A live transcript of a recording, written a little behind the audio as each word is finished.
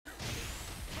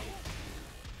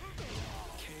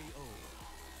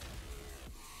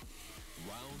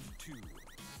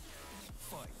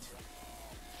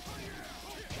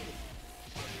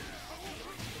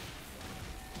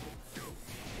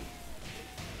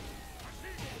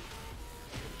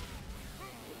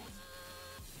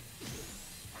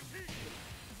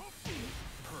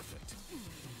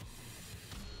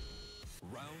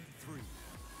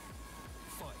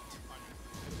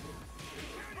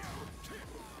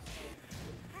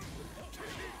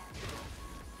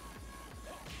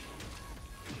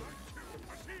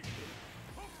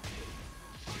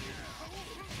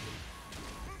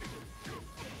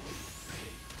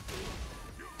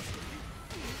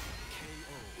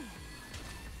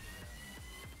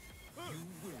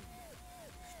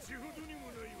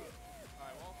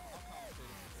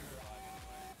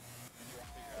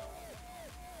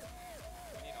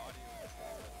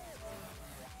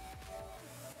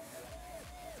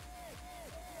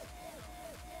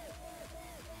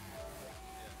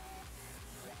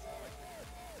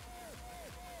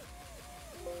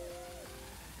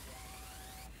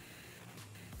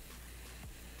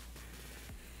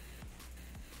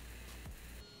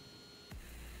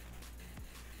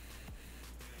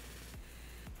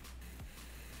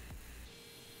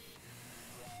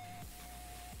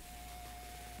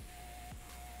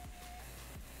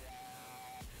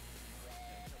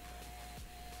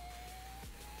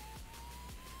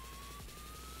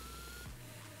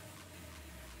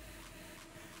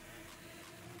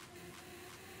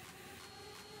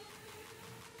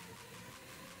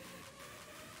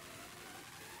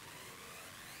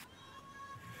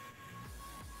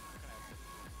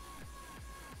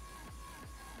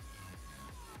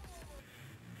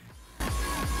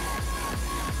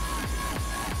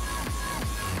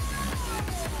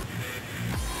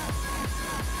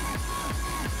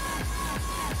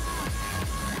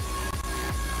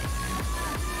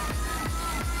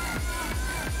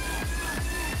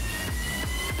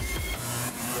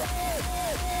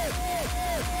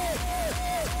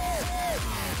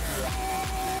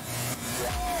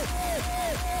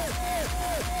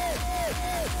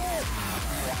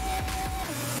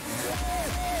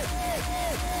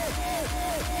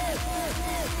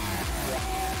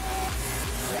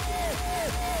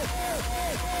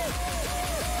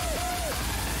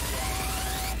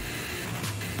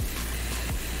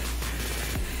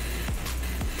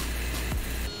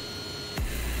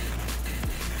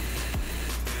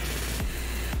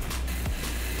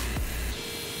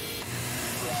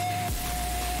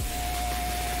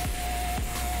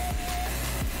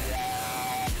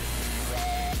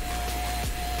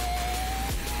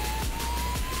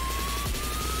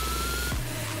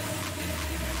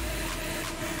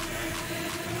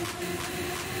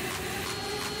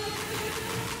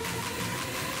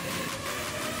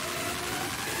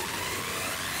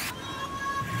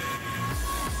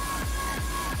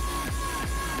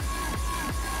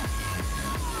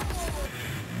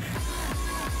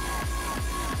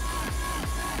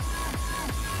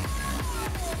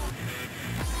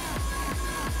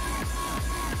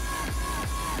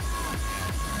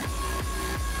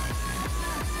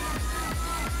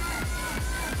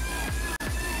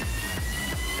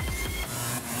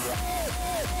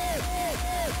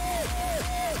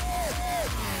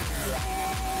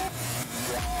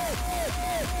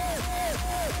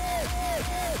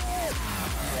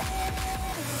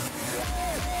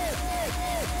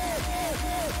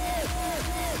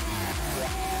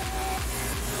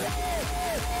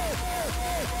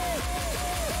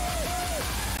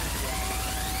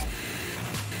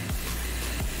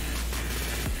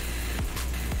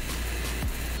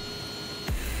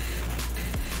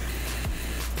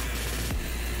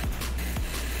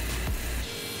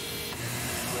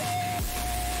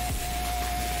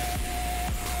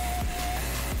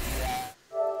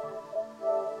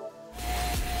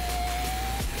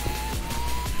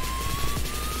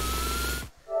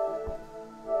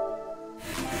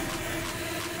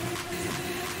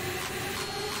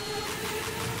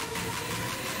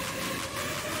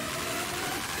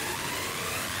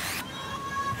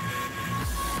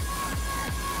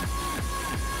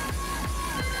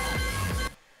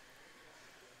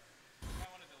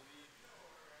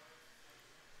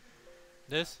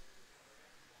This?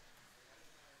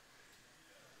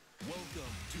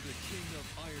 Welcome to the King of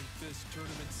Iron Fist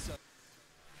Tournament 7.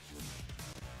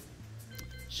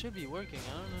 Should be working.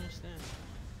 I don't understand.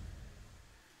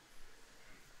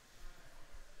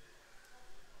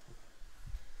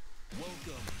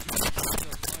 Welcome to the King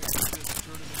of Iron Fist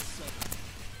Tournament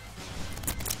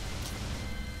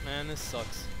 7. Man, this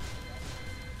sucks.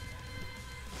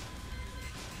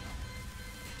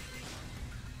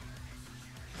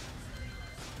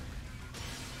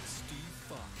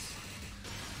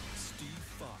 Steve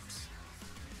Fox.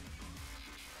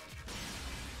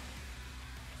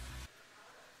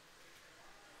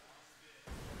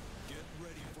 Get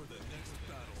ready for the next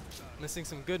battle. Missing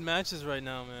some good matches right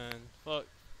now, man. Fuck.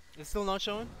 It's still not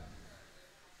showing?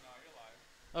 No, you're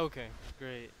live. Okay,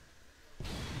 great.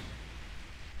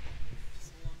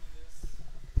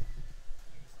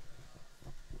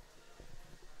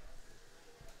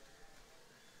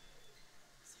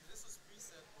 See, this was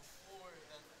preset before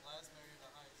that last Marriott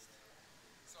heist.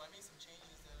 So I made some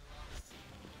changes that allowed us to.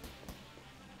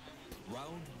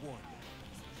 Round 1.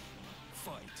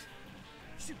 Fight.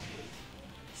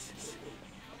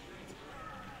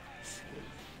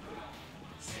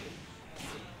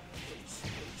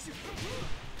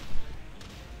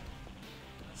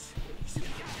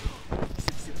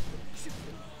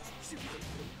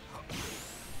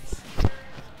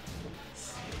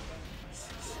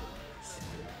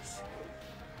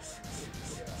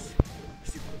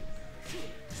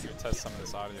 Test some of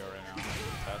this audio right now.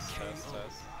 Test.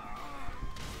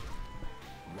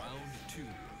 Round 2.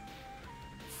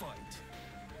 Fight.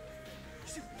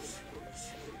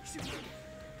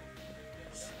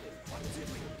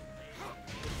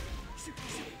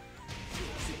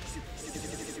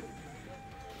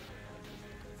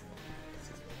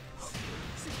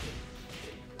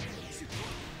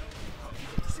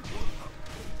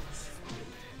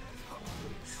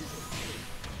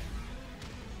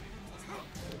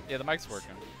 Yeah, the mic's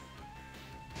working.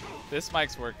 This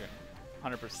mic's working.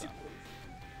 100%.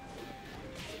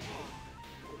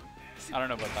 I don't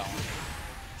know about that one.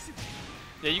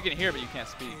 Yeah, you can hear, but you can't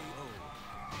speak.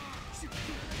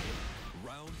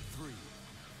 Round 3.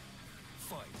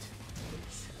 Fight.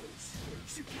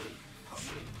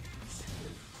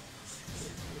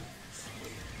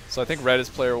 So I think red is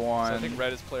player 1. 22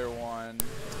 is player 2.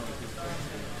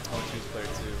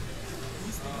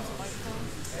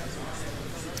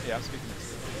 Yeah, I'm speaking to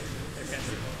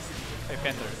you. Hey,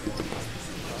 Panther.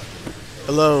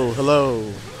 Hello.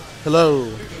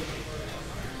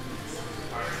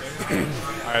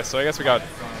 Alright, so I guess we got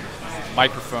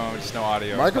microphone, just no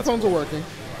audio. Microphones are working.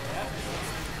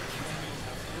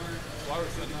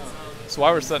 So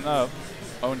while we're setting up,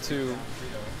 0-2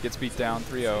 gets beat down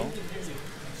 3-0.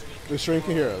 The stream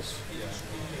can hear us.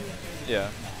 Yeah.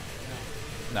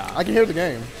 Nah. I can hear the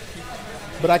game,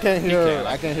 but I can't hear. can.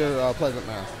 I can't hear Pleasant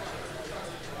Man.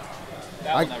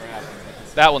 That will never happen.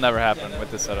 That will never happen with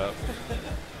this setup.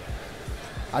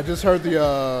 I just heard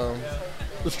the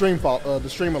stream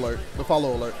alert, the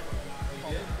follow alert.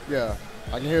 Yeah,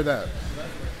 I can hear that.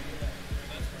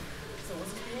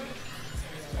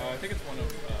 I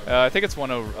think it's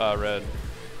 1-0 red.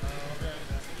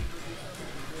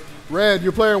 Red,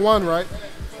 you're player 1, right?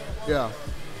 Yeah.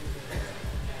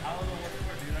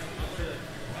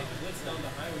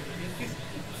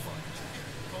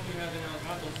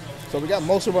 So we got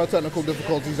most of our technical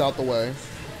difficulties out the way.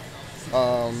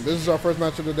 This is our first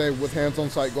match of the day with Hands on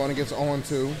Sight going against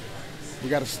 0-2. We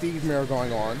got a Steve mirror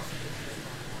going on.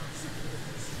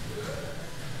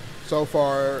 So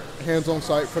far, Hands on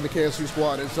Sight for the KSU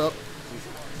squad is up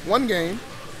 1 game.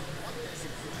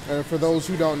 And for those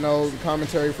who don't know, the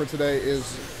commentary for today is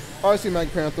RC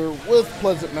Mag Panther with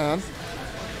Pleasant Man.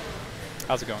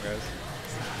 How's it going, guys?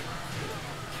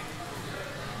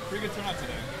 Pretty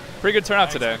good turnout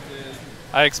today.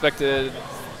 I expected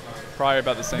probably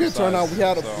about the same Good size. turnout.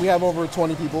 We have over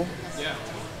 20 people. Yeah.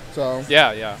 So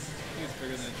Yeah.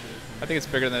 I think it's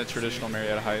bigger than a traditional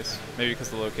Marietta heist. Maybe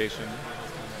because of the location.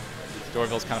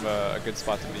 Doryaville's kind of a good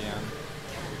spot to be in.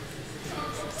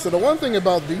 So the one thing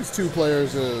about these two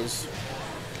players is,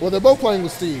 well, they're both playing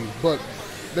with Steve, but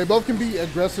they both can be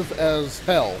aggressive as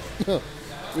hell,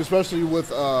 especially with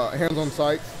Hands on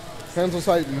Sight. Hands on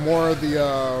Sight more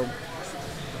the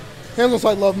Hands on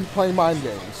Sight love playing mind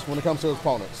games when it comes to his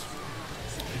opponents.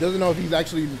 Doesn't know if he's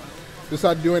actually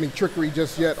decided to do any trickery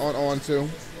just yet on 2,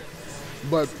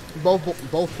 but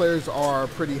both players are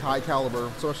pretty high caliber,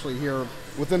 especially here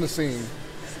within the scene.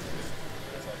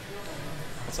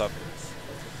 What's up?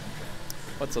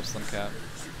 What's up, Slim Cat?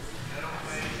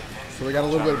 So we got a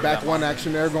little bit of back 1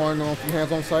 action there going on from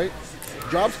Hands on Sight.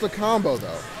 Drops the combo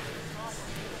though.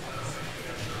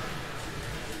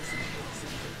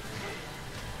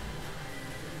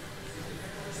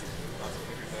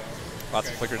 Lots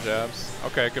of flicker jabs.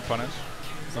 Okay, good punish.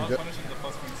 And,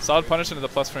 Solid punish into the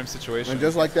plus frame situation. and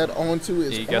just like that, 0-2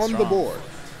 is He gets on the strong. board.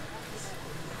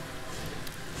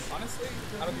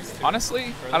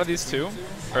 Honestly, out of these two,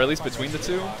 or at least between the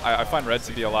two, I find red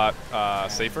to be a lot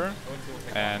safer,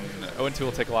 and 0-2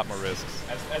 will take a lot more risks.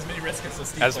 As many risks as a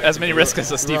Steve As many risks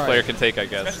as a Steve Right. player can take, I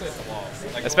guess. Especially at the wall.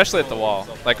 Like, Especially at the wall.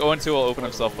 Like 0-2 will open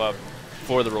himself up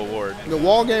for the reward. The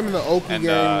wall game and the Oki And,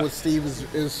 game with Steve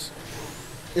is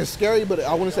scary, but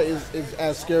I wouldn't say is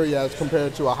as scary as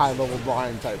compared to a high-level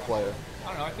Brian type player. I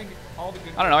don't know. I think all the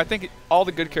good. I don't know. I think all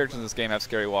the good characters in this game have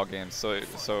scary wall games, so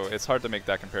it's hard to make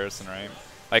that comparison, right?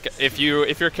 Like if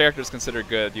your character is considered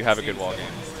good, you have a good wall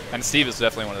game, and Steve is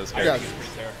definitely one of those characters.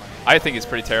 Yeah. I think he's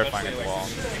pretty terrifying at the wall,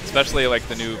 especially like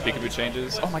the new peekaboo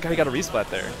changes. Oh my god, he got a resplat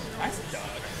there. Nice duck.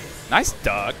 Nice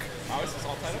duck. Wow, it's just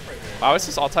all tied up right here. Wow, it's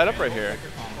just all tied up right here.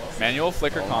 Manual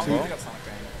flicker combo. Got Sonic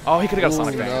Bang. Oh, he could have got Ooh,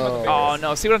 Sonic Bang. no. Oh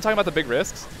no, see what I'm talking about, the big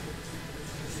risks?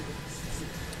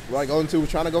 Like 0-2 was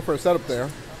trying to go for a setup there.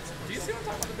 Do you see what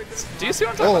I'm talking about? The big Do you see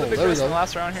what I'm talking about, the big there we risks in go. the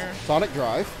last round here? Sonic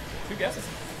drive. 2 guesses.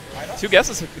 Tied up? 2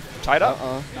 guesses tied up?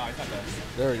 No, he's not dead.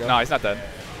 There we go. No, he's not dead.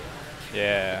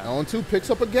 Yeah. 0-2 picks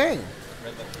up a game.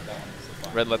 Red let that one slip by.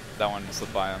 Red let that one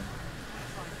slip by him.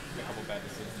 A couple bad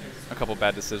decisions. A couple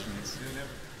bad decisions.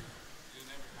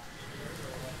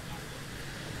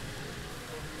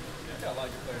 Got a lot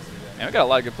of good players today. And we got a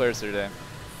lot of good players here today.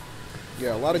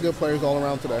 Yeah, a lot of good players all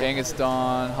around today. Genghis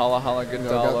Dawn, Hala Hala got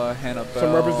Gandala, Hannah Bell.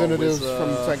 Some representatives Wizza. from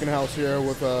the second house here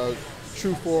with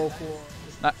True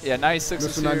 404, Yeah, 96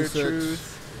 is Mr. here, 96.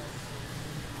 Truth.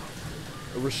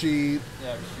 Rashid.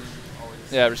 Yeah, she's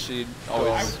always. Yeah, Rashid,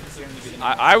 always.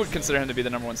 I would consider him to be the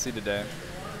 #1 seed today.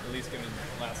 At least given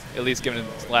last. At least given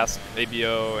his last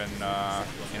ABO and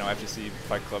FGC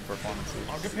Fight Club performances.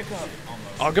 Oh, good pickup.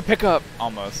 Almost. Oh, good pickup.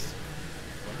 Almost.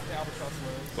 The Albatross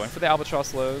lows. Going for the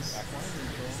Albatross lows. Back one in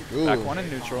neutral. Ooh. Back 1 in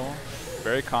neutral.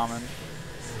 Very common.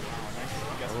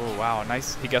 Oh, wow.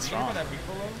 Nice. He guessed wrong.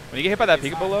 When you get hit by that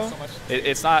peekaboo low,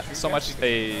 it's not so much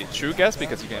a true guess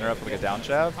because you can interrupt with like a down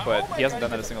jab, but he hasn't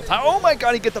done that a single time. Oh my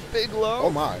god, he get the big low. Oh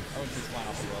my.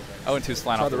 0-2's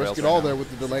flying Tried off to the risk rails it right all now. there with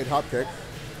the delayed hop kick.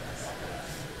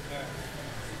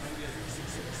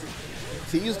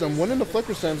 Teased him, winning the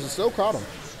flicker stands and still caught him.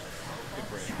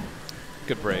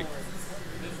 Good break.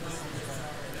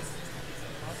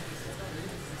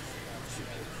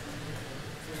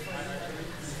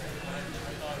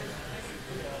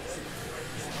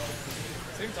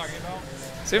 See what I'm talking about?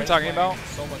 See what I'm talking about?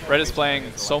 So much Red is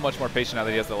playing so much more patient now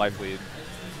that he has the life lead.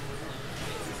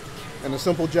 And a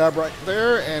simple jab right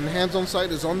there, and hands on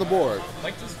sight is on the board.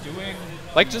 Like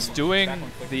just doing.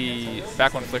 The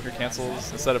back one flicker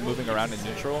cancels instead of moving around in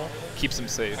neutral keeps him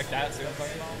safe. Like that. See what I'm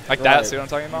talking about? Like Right. that, see what I'm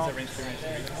talking He's about? at range 2, range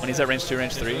 3. When he's at range 2,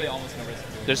 range 3, Really almost no risk.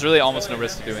 there's really almost no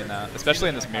risk to doing that, especially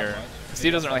in this mirror.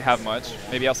 Steve doesn't really have much,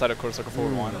 maybe outside of quarter circle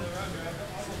forward 1.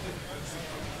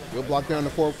 Good block there on the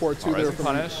 4-4-2 All right, there some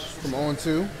punish. from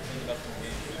 0-2.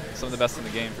 Some of the best in the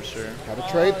game for sure. Had a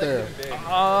trade there.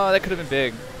 Oh, that could have been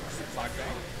big.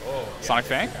 Sonic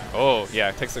Fang? Oh,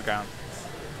 yeah, takes the ground.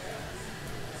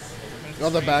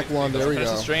 Another back one, there we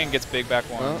Finishes go. the string, gets big back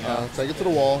 1. Yeah. Take it to the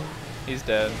wall. He's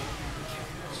dead.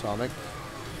 Sonic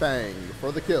Fang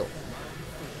for the kill.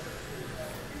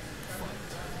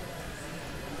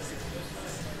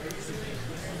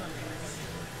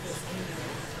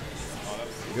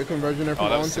 Good conversion there from Oh,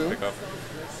 that was a 0-2. pickup.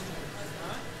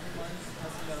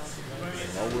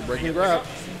 Oh, we're breaking grab.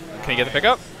 Can you get the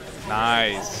pickup?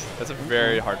 Nice. That's a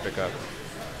very hard pickup.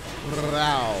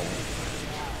 Wow.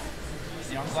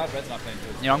 You know, I'm glad Red's not playing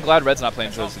Josie. You know, I'm glad Red's not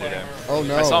playing Josie today. Oh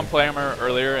no. I saw him playing her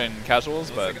earlier in casuals,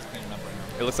 but It's cleaning up right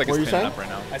now. it looks like What it's are you cleaning saying? up right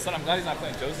now. I said I'm glad he's not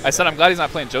playing Josie. I said I'm glad he's not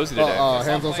playing Josie today.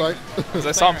 Hands on sight. Because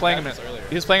I saw him playing him.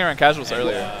 He was playing her in casuals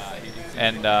earlier,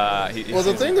 and he Well,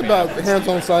 the thing about hands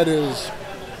on sight is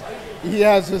he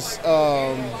has his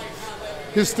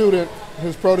student,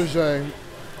 his protege,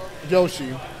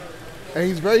 Yoshi, and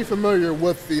he's very familiar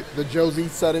with the Josie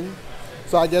setting.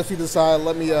 So I guess he decided,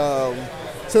 let me,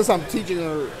 since I'm teaching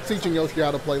Yoshi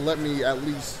how to play, let me at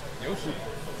least Yoshi.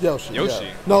 Yoshi?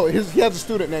 Yeah. No, he has a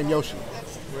student named Yoshi.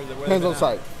 Hands on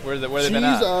sight. Where they been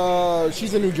at?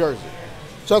 She's in New Jersey.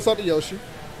 Shouts out to Yoshi.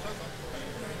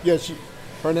 Yeah,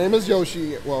 her name is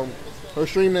Yoshi. Well, her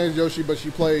stream name is Yoshi, but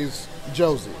she plays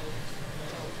Josie.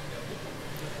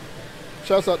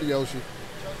 Shouts out to Yoshi.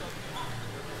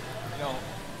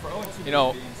 You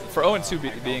know, for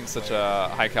 0-2 being such a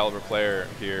high caliber player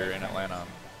here in Atlanta,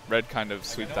 Red kind of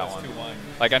sweeped that one.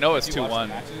 Like I know it's 2-1,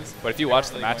 but if you watch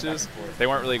the matches, they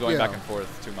weren't really going back and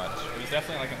forth too much. It was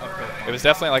definitely like an uphill climb. It was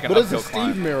definitely like an But it's a uphill Steve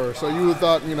climb. mirror, so you would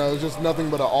thought, it was just nothing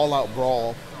but an all-out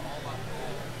brawl.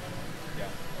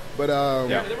 But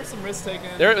Yeah. There were some risks taken.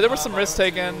 There were some risks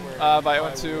taken by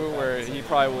 0-2 where he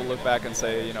probably will look back and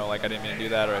say, you know, like I didn't mean to do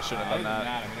that or I shouldn't have done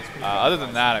that. Other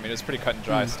than that, I mean, it's pretty cut and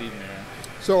dry, Steven here.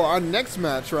 so our next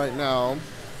match right now,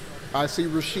 I see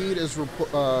Rashid is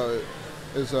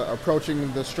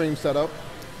approaching the stream setup.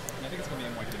 I think it's gonna be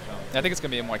a MYK jump. I think it's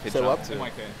gonna be a MYK So jump what? too.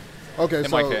 MYK. Okay, so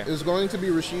MYK. it's going to be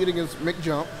Rashid against Mick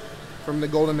Jump from the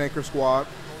Golden Acre squad.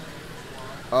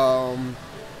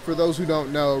 For those who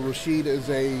don't know, Rashid is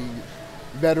a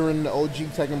veteran OG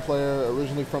Tekken player,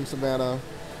 originally from Savannah,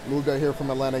 moved out here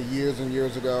from Atlanta years and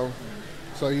years ago.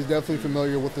 So he's definitely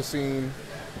familiar with the scene.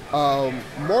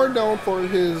 More known for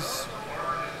his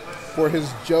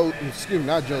Joe. Excuse me,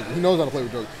 not Joe. He knows how to play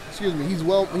with Joe. Excuse me. He's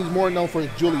more known for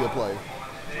his Julia play.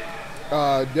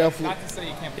 Definitely. Not to say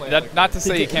you can't play. Not to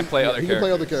say he can't play other He characters. can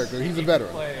play other characters. He's a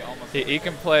veteran. He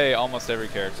can play almost every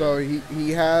character. So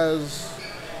he has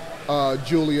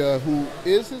Julia, who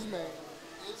is his main.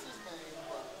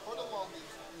 But for the longest,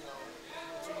 you know,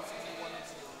 between season 1 and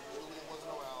 2, Julia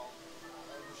wasn't around,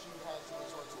 and Rashid has to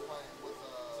resort to playing with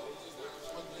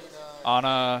Nina.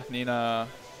 Anna, Nina.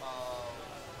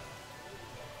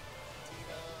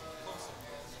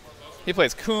 He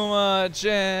plays Kuma,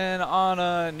 Jin,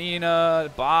 Anna, Nina,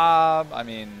 Bob. I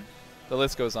mean, the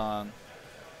list goes on.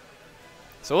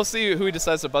 So we'll see who he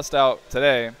decides to bust out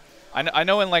today. I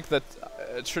know in like the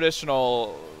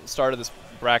traditional start of this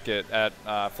bracket at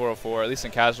 404, at least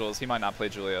in casuals, he might not play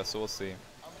Julia. So we'll see.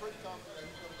 I'm pretty confident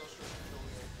he's going to go straight to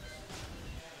Julia.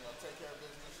 You know, take care of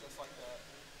business just like that.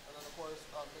 And then, of course,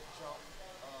 Mick Jump,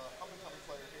 up-and-coming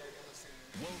player here in the scene.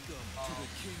 Welcome to the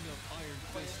King of Iron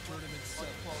Fist Tournament 7.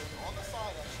 On the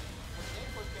side, actually, when the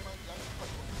game first came out, he actually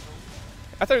played with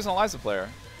Julia. I thought he was an Eliza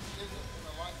player. He isn't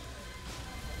an Eliza.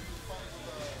 He was playing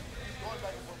with, going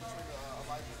back and forth between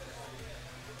Eliza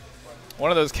and One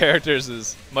of those characters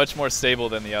is much more stable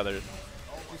than the other. you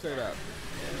say that.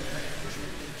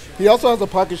 He also has a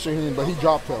pocket Shaheen, but he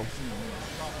dropped him.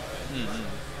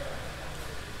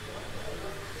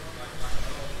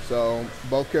 So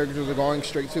both characters are going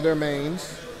straight to their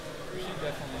mains.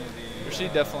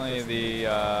 Rashid definitely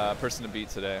the person to beat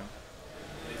today.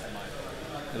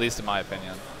 At least in my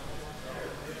opinion.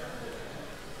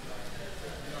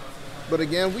 But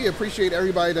again, we appreciate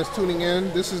everybody that's tuning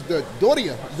in. This is the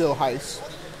DORYAVILLE Hei T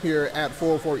here at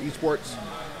 404 Esports.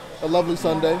 A lovely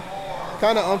Sunday.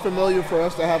 Kind of unfamiliar for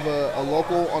us to have a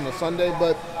local on a Sunday,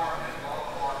 but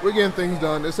we're getting things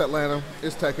done. It's Atlanta.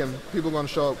 It's Tekken. People are going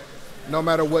to show up no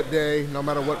matter what day, no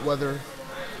matter what weather,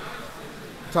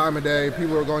 time of day.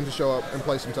 People are going to show up and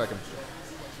play some Tekken.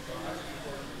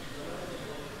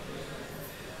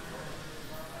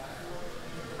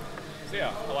 So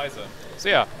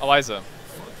yeah, Eliza.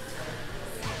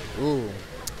 Ooh.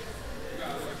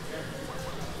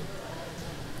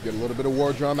 Get a little bit of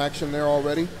war drum action there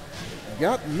already.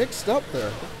 Got mixed up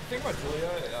there. The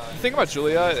thing about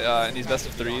Julia in these best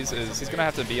of threes is he's gonna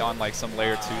have to be on like some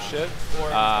layer 2 shit,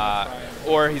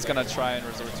 or he's gonna try and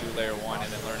resort to layer 1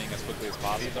 and then learning as quickly as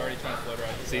possible. He's already trying to float her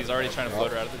out. See, he's already trying to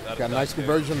float her out of Got a nice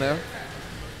conversion there.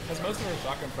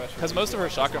 Because most of her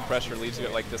shotgun pressure leaves you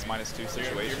at like this -2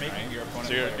 situation.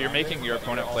 So you're making your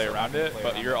opponent play around it,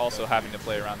 but you're also having to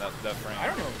play around that frame. I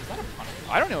don't know. Is that a punish?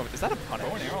 I don't know. Is that a punish?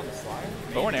 Bow and arrow on the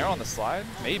slide? Bow and arrow on the slide?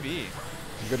 Maybe.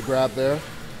 Good grab there.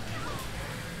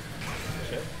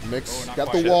 Mix. not Got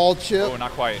quite. the wall chip. Oh,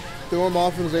 not quite. Threw him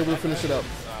off and was able to finish it up.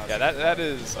 Yeah, that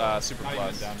is super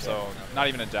plus. So not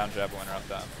even a down jab will interrupt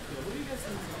that.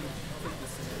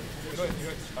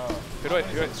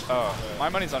 My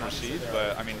money's on Rashid,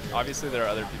 but I mean, obviously there are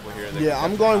other people here. That Yeah,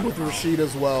 I'm going with Rashid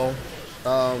as well.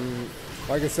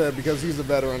 Like I said, because he's a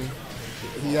veteran,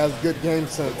 he has good game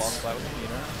sense.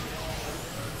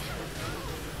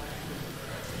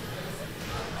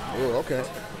 Ooh, okay.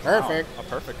 Perfect. A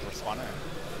perfect responder.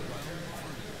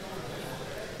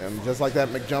 And just like that,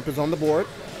 McJump is on the board.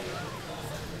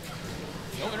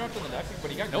 No interrupt on the deck,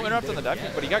 but he got No interrupt on the deck,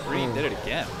 but he got green. Did it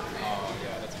again. Oh,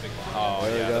 yeah, that's a big launch. Oh,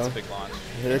 There you yeah, go. that's a big launch.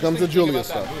 Here comes the Julia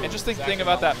stuff. Interesting thing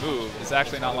about that move is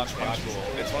actually not launch punishable.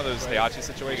 It's one of those Heihachi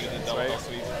situations, right?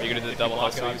 Where you're gonna do the double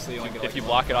hug sweep. If you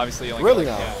block it, obviously you only Really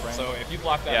get now? So if you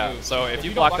block that Yeah. move, So if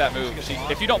you block that move,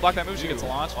 if you don't block that move, she gets a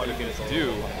launch. But if you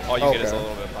do, all you get is a Okay.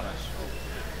 little bit of punish.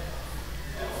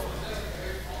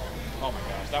 oh my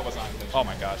gosh, that was not intentional. Oh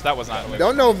my gosh, that was not.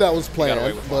 Don't know if that was Got planned,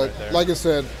 away with one but right there. like I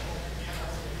said,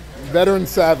 veteran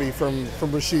savvy from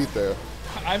Rashid there.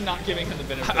 I'm not giving him the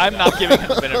benefit. I'm not giving him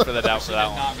the benefit of the doubt She for did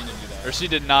that not one. mean to do that. Or she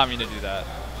did not mean to do that.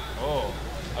 Oh,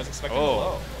 I was expecting the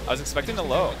low. I was expecting the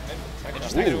low.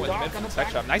 Interesting. Ooh. With mid from the tech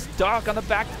shop. Nice dog on the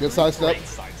back. Good side step. Great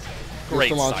side step. Great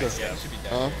Just a launcher. side step. Should be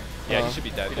dead. Huh? Yeah, he should be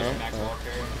dead. He does the max wall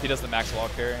carry. He does the max wall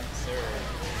carry. Sir.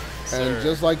 sir. And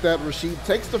just like that, Rashid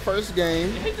takes the first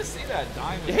game. You hate to see that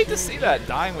dying. You hate to see that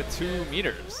dying with 2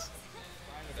 meters.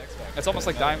 It's almost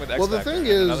like dying with X Well, the Factor thing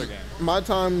in another is, game. my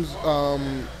times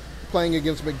playing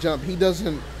against McJump,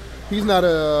 he's not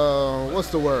what's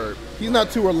the word? He's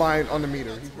not too reliant on the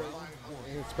meter. He's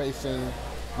really in spacing,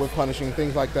 with punishing,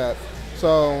 things like that.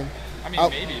 So, I mean,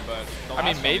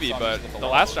 maybe, but the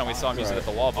last round we saw him use it at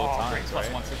the wall both times,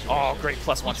 great right? +1 situation. Oh, great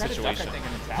 +1 situation.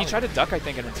 He tried to duck, I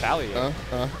think, and retaliate.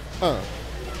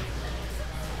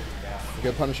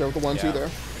 Good punisher with the 1-2 there.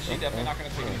 She's definitely not going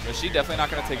to take any risks. She's definitely not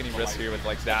going to take any risks here with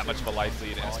like that much of a life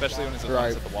lead, and especially when his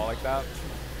opponent's at the wall like that.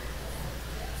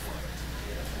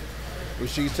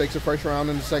 Rashid takes the first round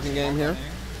in the second game here.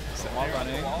 While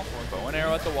running, bow and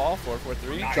arrow at the wall,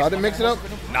 4-4-3. Tried to mix it up.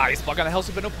 Nice block on the Hell's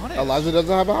but no punish. Eliza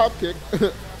doesn't have a hop kick.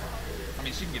 I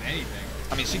mean, she can get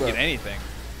anything. She can get anything.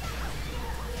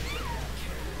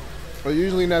 But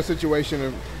usually in that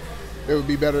situation, it would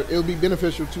be better. It would be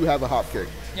beneficial to have a hop kick.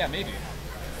 Yeah, maybe.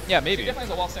 Yeah, maybe. She definitely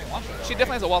has a wall-staying launcher, though. She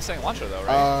definitely has a wall-staying launcher, though,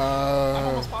 right?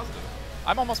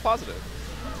 I'm almost positive.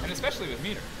 And And especially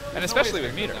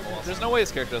with meter. There's no way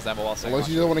his character doesn't have a wall-staying Unless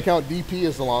launcher. you don't want to count DP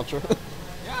as the launcher.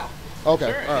 Yeah.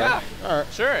 Okay. Sure, All right. yeah. All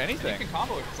right. Sure, And anything. you can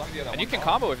combo it as long as you have that And one you can bar.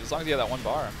 combo it as long as you have that one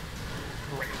bar.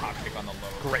 Great hop kick on the low.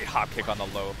 Great hop kick on the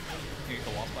low. Can you get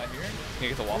the wall splat here? Can you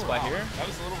get the wall splat here? That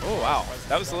was a little. Oh, wow.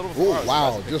 That was a little before. I Oh was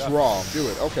wow! surprised it Just picked up. raw. Do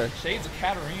it. Okay. Shades of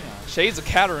Katarina. Shades of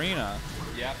Katarina.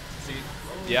 Yep. See.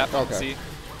 Yep. Okay. See?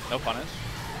 No punish.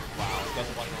 Wow.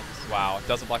 Doesn't block it. Wow.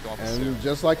 Doesn't block him off the suit. And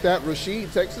just like that,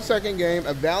 Rashid takes the second game.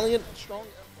 A valiant, strong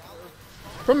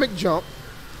from McJump.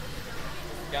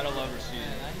 Gotta love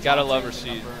Rashid. Gotta love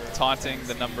Rashid. Taunting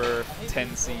the number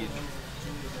 10 seed.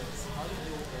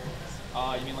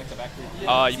 You mean like the back three?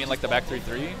 You mean like the back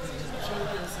 3-3?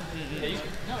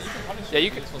 Yeah,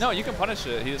 you can punish it. No, you can punish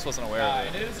it. He just wasn't aware of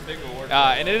And it. it is a big reward.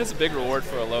 And it is a big reward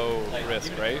for a low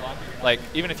risk, right? Like,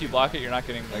 even if you block it, you're not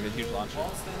getting like a huge launcher.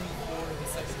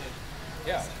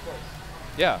 Yeah, of course.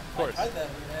 Yeah, of course.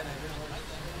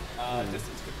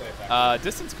 Distance could play a factor.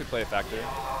 Distance could play a factor.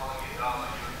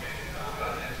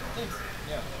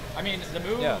 Yeah. I mean, the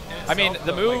move. Yeah. I mean,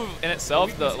 the move in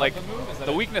itself,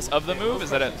 the weakness of the move is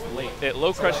that it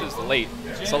low crushes late.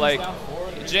 So like,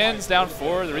 Jin's down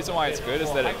 4. The reason why it's good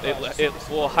is that it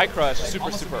will high crush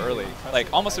super early. Like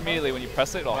almost immediately when you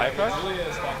press it, it'll high crush.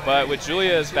 But with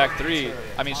Julia's back 3,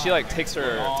 I mean, she like takes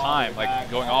her time, like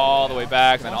going all the way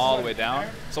back and then all the way down.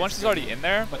 So once she's already in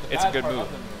there, it's a good move.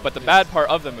 But the bad part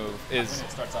of the move is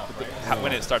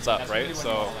when it starts up, right?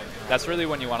 So that's really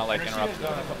when you want to like interrupt it.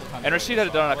 And Rashid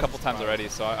had done it a couple times already,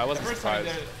 so I wasn't surprised.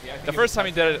 The first time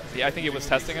he did it, I think it was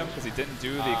testing him because he didn't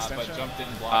do the extension.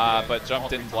 But Jump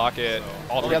didn't block it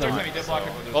all the way through.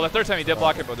 Well, the third time he did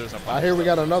block it, but there's no punish. Here we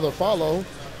got another follow.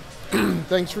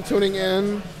 Thanks for tuning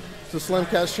in to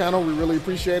Slimcast channel. We really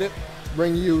appreciate it.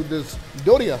 Bring you this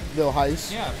DORYAVILLE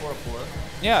heist. Yeah, 404.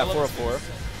 Yeah, 404.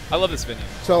 I love this venue.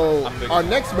 So our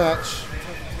next match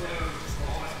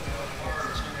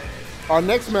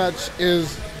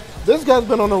is, this guy's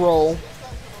been on a roll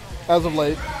as of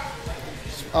late,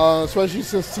 especially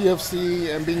since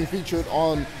TFC and being featured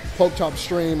on Poke Top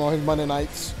Stream on his Monday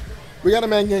nights. We got a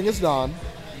man Genghis Don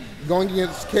going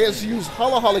against KSU's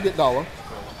Hala Hala Get Dollar.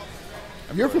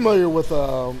 You're familiar with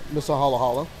Mr. Hala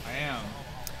Hala.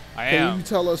 I Can am. you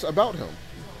tell us about him?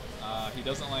 He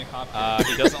doesn't like hop kicks.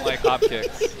 He doesn't like hop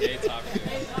kicks. He hates hop kicks.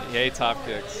 He hates hop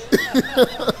kicks.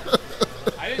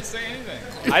 I didn't say anything.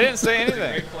 I didn't say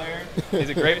anything. Great player. He's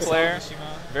a great player.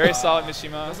 Very Very solid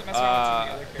Mishima. Doesn't mess around with too many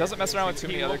other Doesn't mess around with too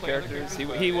many other characters.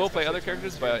 He will play other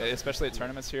characters, but especially at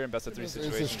tournaments here in best of 3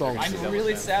 situations. strong they're gonna suit. see I'm Devil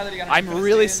really Jin. sad that he got an I'm infinite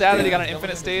really stage. sad that he got an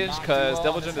infinite stage because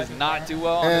Devil Jin does not do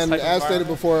well on this And type of as stated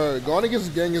environment. before, going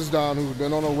against Genghis Don, who's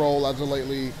been on a roll as of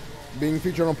lately, being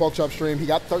featured on Poke Shop Stream. He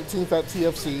got 13th at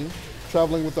TFC,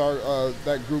 traveling with our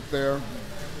that group there.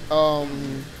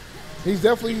 He's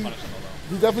definitely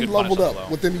Good leveled punish on the up low.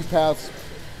 within these past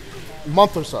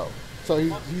month or so. So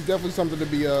he's definitely something to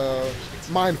be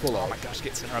mindful Oh of. my gosh,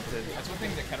 gets interrupted. That's one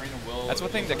thing that Katarina will. That's one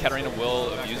thing that Katarina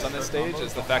will abuse on this stage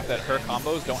is the fact that her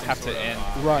combos don't have to end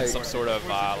Right. in some sort of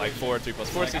like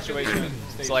 4-3+4 situation.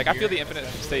 So like I feel the infinite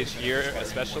stage here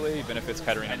especially benefits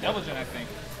Katarina. And Devil Jin, I think.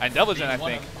 And Devil Jin, I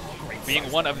think, being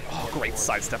one of great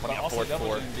sidestep on the up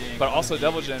 4-4, but also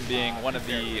Devil Jin being one of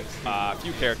the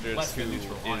few characters who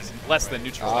is less than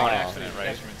neutral on accident,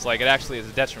 right? So like it actually is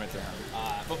a detriment to him.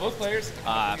 But both players.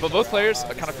 But both players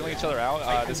are kind of feeling each other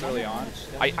out this early on.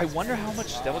 I wonder how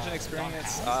much Devil Jin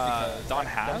experience Don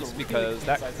has because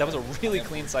that was a really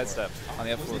clean sidestep on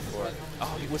the up 4-4.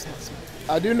 Oh, he was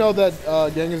I do know that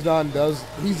Genghis Don does.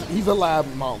 He's a lab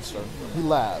monster. He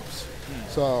labs.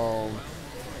 So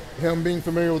Him being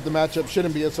familiar with the matchup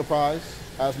shouldn't be a surprise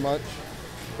as much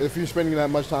if you're spending that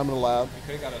much time in the lab. He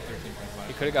could have got a 13 point punish.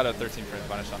 He could have got a 13 frame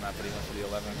punish on that, but he went for the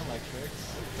 11.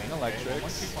 Clean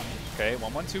electrics. Okay,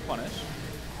 1-1-2 punish.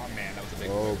 Oh man, that was a big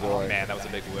Oh whip. boy. Oh man, that was a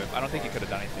big whip. I don't think he could have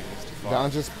done anything. It was too far.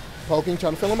 Don just poking,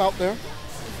 trying to fill him out there.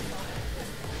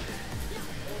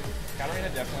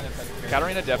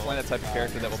 Katarina definitely the type of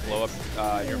character that will blow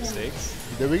up your mistakes.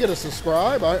 Did we get a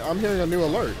subscribe? I'm hearing a new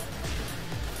alert.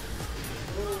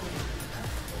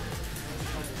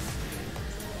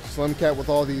 Slim Cat with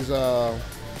all these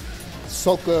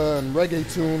soca and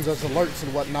reggae tunes as alerts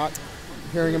and whatnot.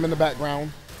 Hearing him in the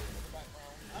background.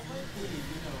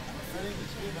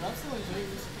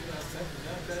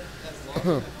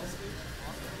 It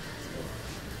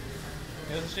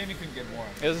was a shame he couldn't get more.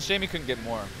 It was a shame he couldn't get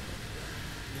more.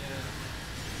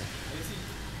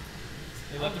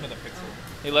 He left him with a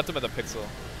pixel. He left him with a pixel.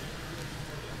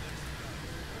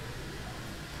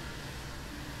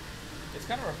 It's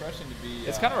kind of refreshing to be.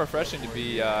 It's kind of refreshing to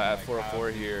be at 404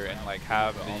 here and like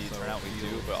have the turnout we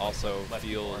do, but also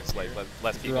feels like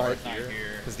less people are here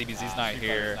because DBZ's not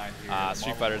here,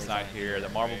 Street Fighter's not here, the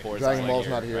Marble Board's Dragon Ball's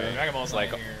not here. Right? Dragon Ball's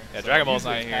like, not here. yeah, So Dragon Ball's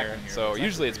not usually it's here. packed in here. So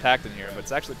usually it's packed in here, but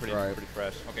it's actually pretty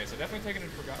fresh. Okay, so definitely taking it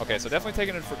to Forgotten. Okay, so definitely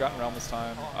taking it to Forgotten Realm this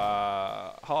time.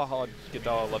 Hala Hala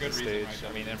Gidala love the stage.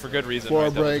 I mean, and for good reason. Floor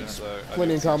right? breaks,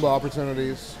 plenty of combo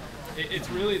opportunities. It's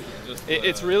really just.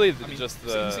 It's really just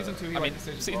the. In season 2, he liked the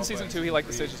stage as well, season but 2 he liked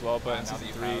the stage as well, but in season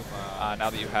 3, now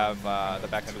that you have the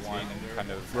back end one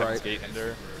kind of Heaven's Gate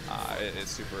ender,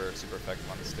 it's super effective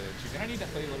on the stage. He's gonna need to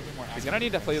play a little bit more. He's gonna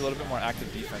need to play a little bit more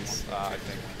active defense, I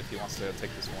think, if he wants to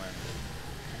take this win.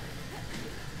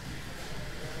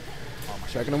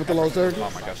 Checking him with the lows there.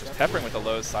 Oh my gosh, just peppering with the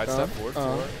lows, sidestep forward.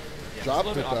 Dropped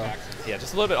it though. Yeah,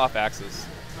 just a little bit off axis.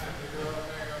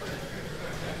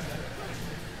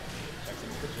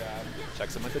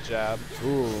 Checks him with the jab.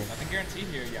 Ooh. Nothing guaranteed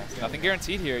here, yeah. Nothing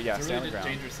guaranteed here, yeah. It's Stay a on really the ground.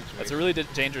 dangerous situation. That's a really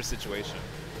dangerous situation.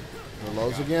 The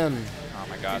lows again. Oh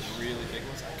my gosh. These really big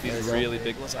ones. These really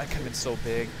big ones. I could have been so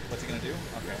big. What's he gonna do?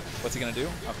 Okay. What's he gonna do?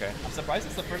 Okay. I'm surprised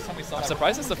it's the first time we saw that. I'm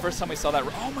surprised it's the first time we saw that.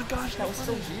 Oh my gosh, That was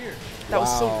so weird. That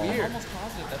was so Wow. weird. I'm almost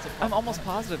positive that's a proper I'm almost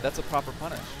positive that's a proper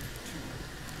punish.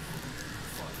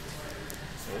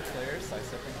 Both players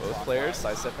sidestepping. Both players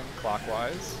sidestepping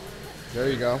clockwise. There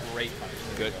you go. Great punish.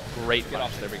 Good. Great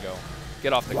punish. There we go.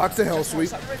 Get off the Blocks the hell sweep.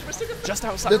 Just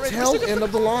outside The range. tail end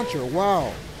of the launcher.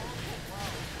 Wow.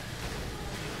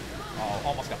 Oh,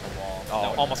 almost got the wall.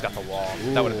 Oh, almost got the wall.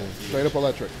 That would have Ooh, been huge. straight up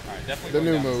electric. All right, definitely The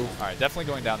going new down. move. All right, definitely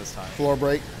going down this time. Floor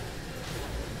break.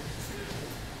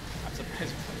 I'm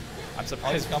surprised. I'm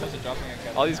All these surprised. combos are dropping at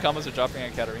Katarina. All these combos are dropping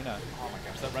at Katarina. Oh my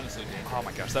gosh, that run is so dangerous. Oh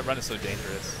my gosh, that run is so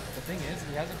dangerous. The thing is,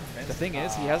 he hasn't convinced. The thing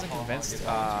is, he hasn't convinced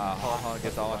Hala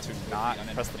Gidala to not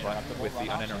press the button with the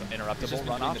uninterruptible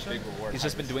run option. He's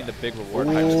just been doing the big reward.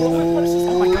 Oh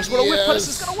my gosh, what a whip punish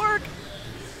is gonna work!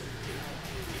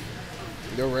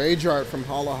 The rage art from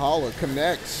Hala Hala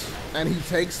connects, and he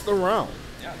takes the round.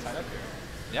 Yeah, tied up here.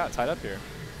 Yeah, tied up here.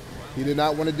 He did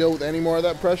not want to deal with any more of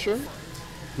that pressure.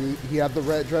 He had the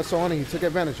red dress on, and he took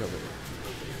advantage of it.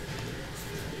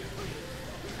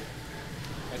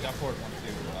 At down forward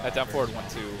 1-2. At down forward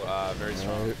 1-2, very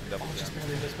strong. Right. Double just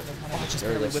barely whipped with the punish. Just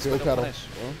There you barely go. whipped Steel with the pedal. punish.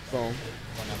 Phone.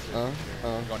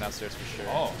 Going downstairs for sure.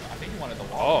 Oh, I think he wanted the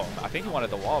wall. Oh, I think he wanted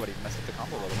the wall, but he messed up the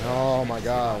combo a little bit. Oh my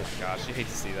gosh. Gosh, you hate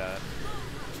to see that.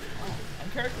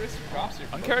 Uncharacteristic drops here.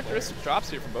 Uncharacteristic drops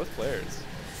here from both players.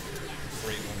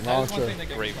 Great one.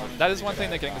 Launcher. Great one. That is one thing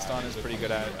that Genghis-Khan is pretty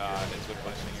good at. Is with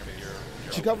punishing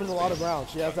your She covers a lot of ground.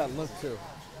 She has that look too.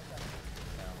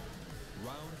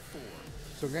 Round 4.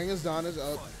 So Genghis Khan is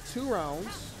up 2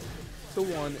 rounds to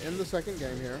 1 in the second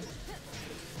game here.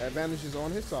 Advantage is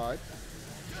on his side.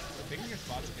 Picking your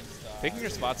spots against. Picking your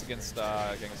spots against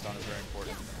Genghis-Khan is very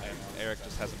important, and Eric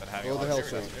just hasn't been having. Oh, a the lot hell of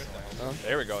sweep. success.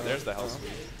 There we go. There's the hell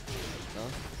sweep.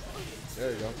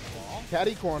 There you go.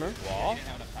 Caddy corner. Wall. Didn't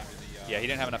have enough time to the. Yeah, he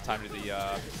didn't have enough time to the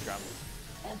ground.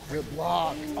 Good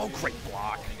block. Oh, great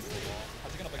block.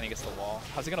 And he gets the wall.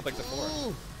 How's he gonna break the floor?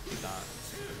 Ooh. He's not.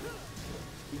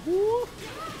 Woo.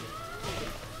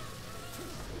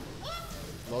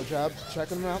 Low jab,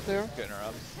 checking him out there. Getting her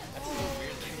up.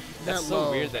 That That's so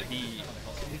low. weird that he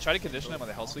tried to condition him on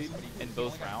the hell sweep in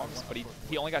both rounds, but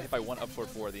he only got hit by one up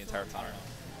forward 4 the entire time.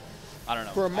 I don't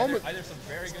know. For a moment, Either some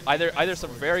very good. Either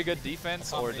some very good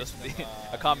defense or just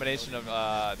a combination of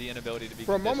the inability to be.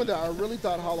 for a moment there, conditioned. I really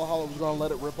thought Hala Hala was going to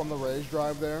let it rip on the rage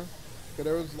drive there. Because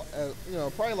there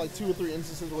was, probably like 2 or 3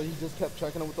 instances where he just kept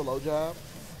checking him with the low jab.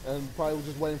 And probably was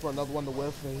just waiting for another one to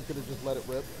whiff, and he could have just let it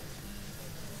rip.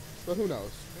 But who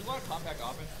knows? There's a lot of compact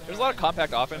offense there. There's a lot of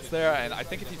compact offense there, and I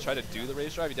think if you try to do the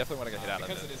raise drive, you definitely want to get hit out of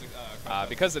it.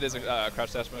 Because it is a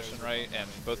crouch dash motion, right? And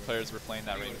both players were playing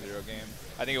that range 0 game.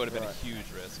 I think it would have been a huge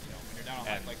risk.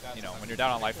 And you know, when you're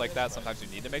down on life like that, sometimes you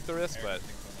need to make the risk, but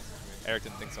Eric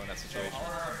didn't think so in that situation.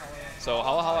 So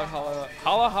holla holla holla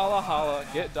holla holla holla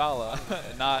get Dala,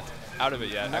 not out of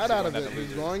it yet. Not out of it.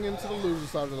 He's going into the loser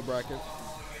side of the bracket.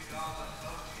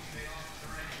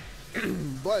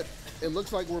 But it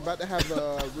looks like we're about to have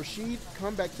Rashid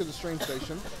come back to the stream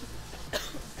station.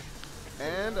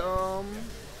 And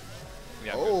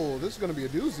Yeah, oh, this is going to be a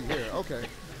doozy here. Okay,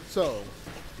 so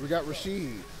we got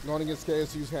Rashid going against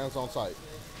KSU's hands on sight.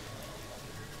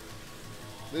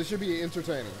 This should be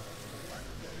entertaining.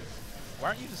 Why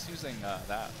aren't you just using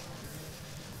that?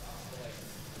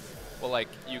 Well, like,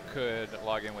 you could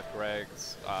log in with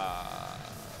Greg's,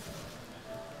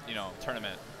 you know,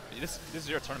 tournament. This is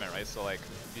your tournament, right? So, like,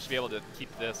 you should be able to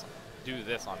keep this, do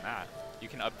this on that. You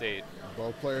can update.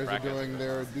 Both players are doing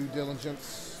their due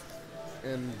diligence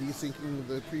in desyncing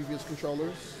the previous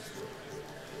controllers.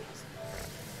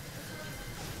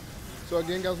 So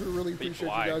again, guys, we really appreciate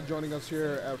you guys joining us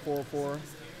here at 404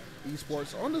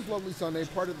 Esports on this lovely Sunday,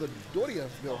 part of the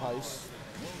DORYAVILLE Hei T.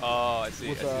 Oh, I see.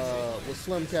 With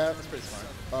Slim Cat. That's pretty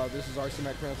smart. This is RC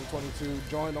Mac Panther 22,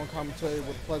 joined on commentary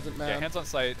with Pleasant Man. Yeah, hands on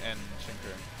sight and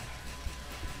Shinker.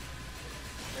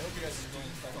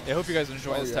 I hope you guys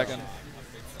enjoy this Tekken.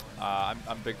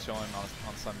 I'm big chilling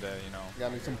on Sunday, you know.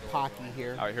 Got me some Pocky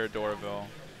here. Out here at DORYAVILLE.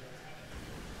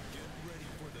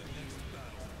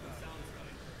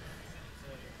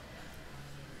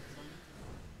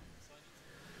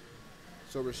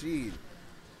 So Rashid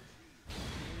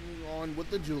on with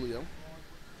the Julio.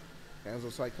 Hands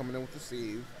on sight coming in with the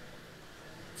Steve.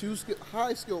 Two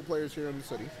high skilled players here in the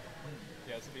city.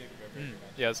 Yeah, this will be a very good match.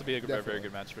 Yeah, this will be a very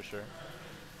good match for sure.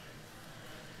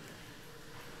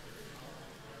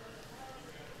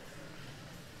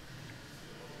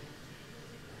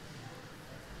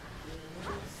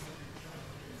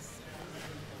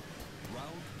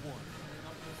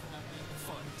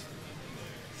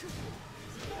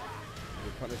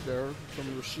 Punish there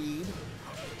from Rashid.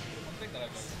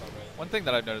 One thing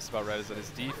that I've noticed about Red is that his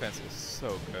defense is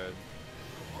so good.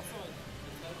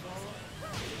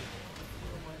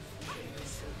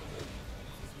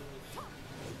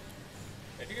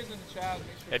 If you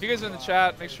guys are in the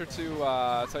chat, make sure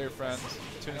to tell your friends,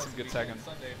 tune in some good Tekken.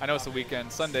 I know it's the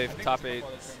weekend, Sunday, top 8.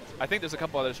 I think there's a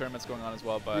couple other tournaments going on as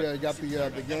well, but yeah, you got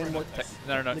the game work.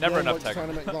 Never enough Tekken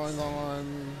tournament going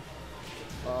on.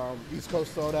 East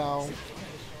Coast Throwdown.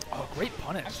 Oh, great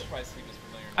punish!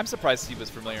 I'm surprised he was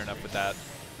familiar enough with that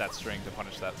string to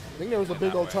punish that. I think there was a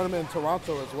big old tournament in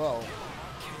Toronto as well,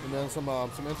 and then some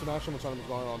international tournaments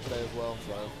going on today as well.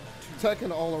 So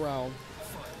Tekken all around.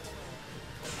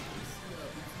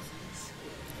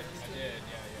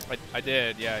 I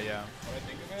did, yeah.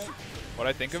 What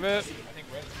I think of it?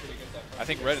 I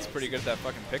think Red is pretty good at that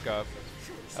fucking pickup.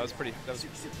 That was pretty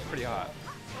hot.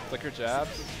 Flicker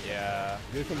jabs, yeah.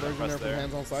 Good conversion there from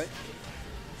hands on sight.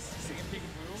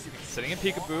 Sitting in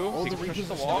peekaboo. Oh, he the pushes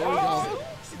the reaches wall. oh,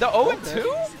 the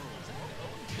 0-2?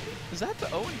 Is that the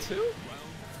 0-2?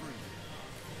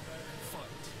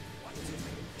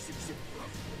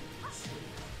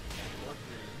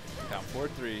 Down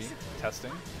 4-3.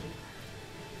 Testing.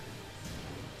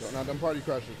 Going out them party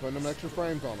crushers, putting them extra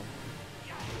frames on them.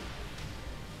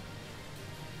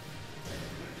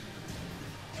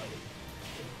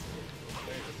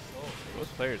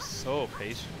 Both players so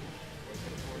patient.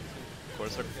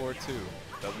 Quarter circle 4-2.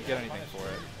 Doesn't get anything for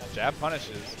it. Jab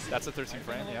punishes. That's a 13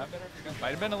 frame, yeah. Might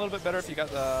have been a little bit better if you got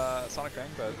the Sonic Fang,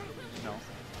 but, you know,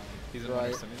 he's in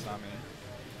winning, so he's not me.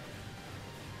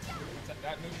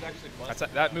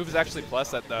 That move is actually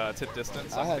plus at the tip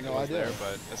distance. I had no idea. There,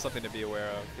 but it's something to be aware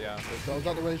of, yeah. So goes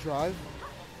out the range drive.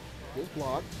 Good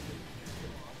block.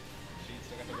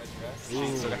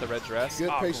 She still got the red dress. Good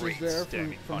patience there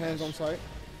from hands on sight.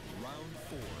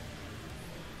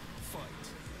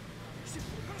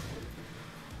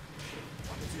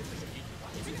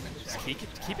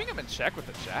 Keeping him in check with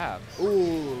the jabs.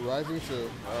 Ooh, rising two.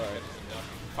 All right.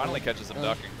 Finally catches him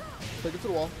ducking. Take it to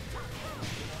the wall.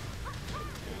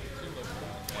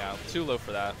 Yeah, too low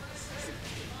for that.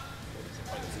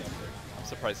 I'm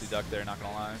surprised he ducked there, not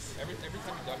gonna lie.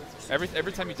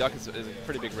 Every time you duck is a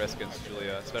pretty big risk against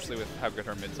Julia, especially with how good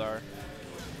her mids are.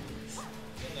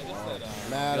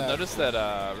 You'll notice that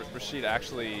Rashid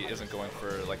actually isn't going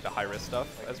for like the high risk stuff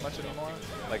as much anymore.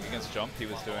 Like against Jump, he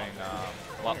was doing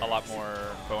a lot more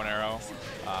bow and arrow,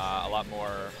 a lot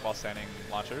more while standing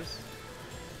launchers.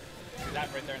 See that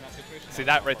right there in that situation? See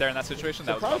that right there in that situation?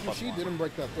 That was Rashid didn't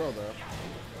break that throw there.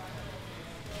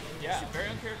 Yeah, very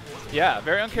uncharacteristic. Yeah,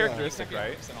 very uncharacteristic,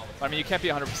 right? I mean, you can't be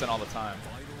 100% all the time.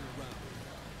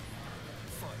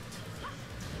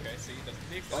 Okay, see, he does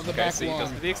the extension. On the Okay, back so he does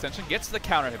one. the extension, gets the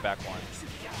counter hit back one.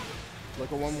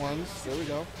 Look at 1-1s. There we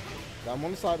go. Got him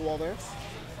on the sidewall there.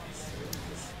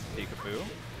 Peekaboo.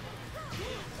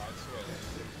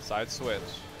 Side switch. Side switch.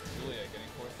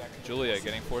 Julia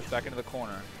getting forced back into the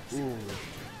corner. Ooh.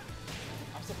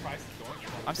 I'm surprised he's going for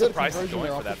that. I'm Good surprised he's conversion going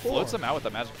there for off that. the floor. Floats him out with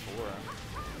the magic 4.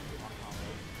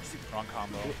 Wrong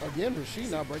combo. Again,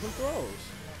 Rashid now breaking throws.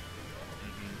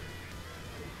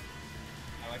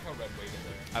 I like how Red waited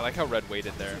there. I like how Red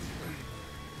waited there.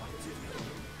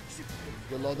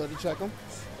 Good low there to check him.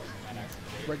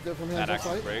 Break there from That hands on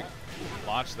action sight. break.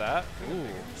 Launch that. Ooh.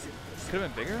 Could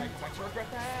have been bigger.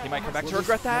 He might come back to Well,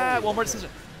 regret this- that. One more decision.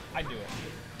 I knew it.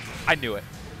 I knew it.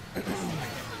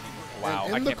 Wow,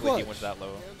 And I in the can't believe he clutch. went that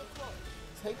low.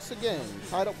 Takes again.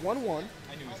 Tied up 1-1.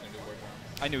 I knew he was going to do war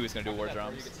drums. I knew he was going to do war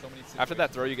drums. After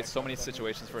that throw, you get so many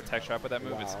situations for a tech trap with that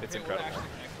move. Wow. It's incredible.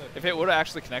 If it would have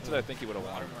actually connected, I think he would have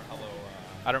won.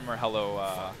 I don't remember how low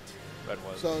Red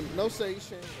was. So no sage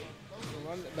change.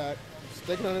 Run it back.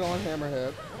 Sticking it on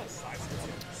Hammerhead.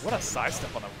 What a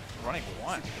sidestep on a running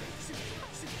one.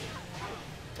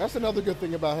 That's another good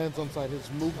thing about hands on sight. His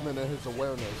movement and his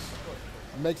awareness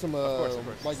makes him course.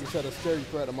 like you said, a scary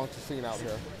threat amongst the scene out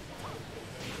here.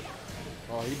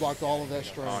 Oh, he blocked all of that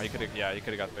strain. Oh, he could have. Yeah, he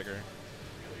could have got bigger.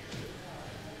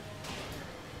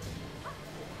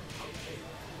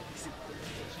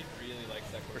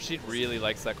 Rashid really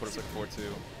likes that quarter quick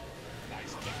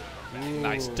 4-2.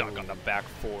 Nice dunk on the back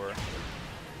 4.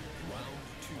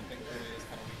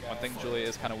 One thing Julia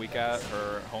is kind of weak at,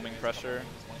 her homing pressure.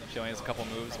 She only has a couple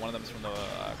moves. One of them is from the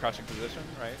crouching position,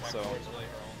 right? So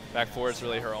back 4 is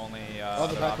really her only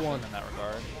other back option one. in that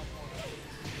regard.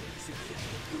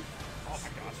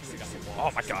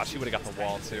 Oh my gosh, he would have got the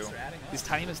wall too. These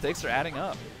tiny mistakes are adding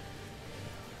up.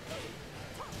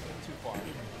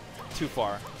 Too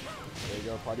far. There you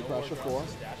go, party crasher 4.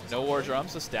 No war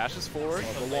drums, so stash is forward.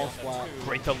 The wall splat.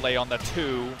 Great delay on the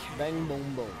 2. Bang,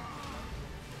 boom, boom.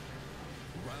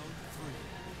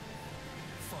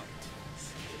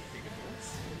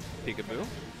 Peekaboo.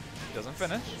 Doesn't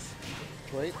finish.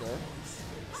 Straight there.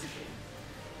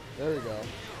 There we go.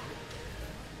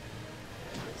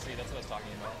 See, that's what I was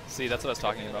talking about. See, that's what I was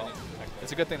talking about.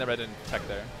 It's a good thing that Red didn't tech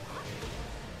there.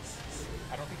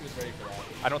 I don't think he was ready for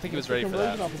that. I don't think he was ready for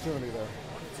Conversion that. opportunity there.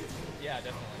 Yeah,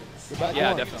 definitely. The back Yeah,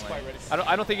 one. definitely.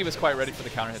 I don't think he was quite ready for the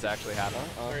counter hit to actually happen.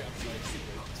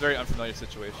 It's a very unfamiliar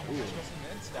situation.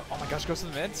 Oh my gosh, goes to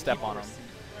the mid, step on him.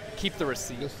 Keep the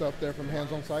receipt. Good stuff there from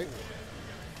hands on sight.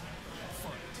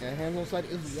 And hands on sight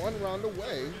is 1 round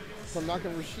away from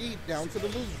knocking Rashid down to the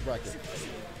loser's bracket.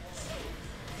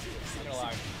 Not gonna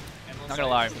lie. Not gonna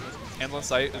lie, Endless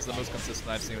Sight is the most consistent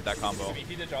I've seen with that combo. I mean,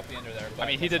 he did drop the ender there. I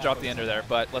mean, he did drop the ender there,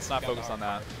 but let's not focus on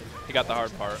that. He got the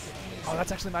hard part. Oh,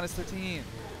 that's actually minus 13.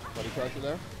 Buddy pressure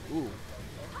there. Ooh.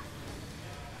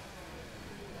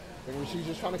 I think Rashid's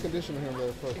just trying to condition him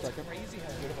there for a second.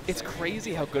 It's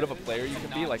crazy how good of a player you can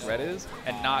be, like Red is,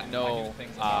 and not know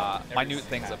minute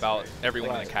things about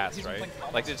everyone in the cast, right?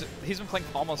 Like, he's been playing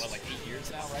almost,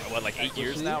 what, like 8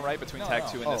 years now, right? Between Tag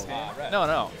 2 and this game?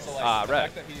 No,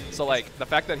 Red. So, like, the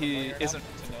fact that he isn't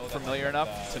familiar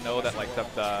enough to know that, like,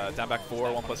 the down back 4,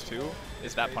 1+2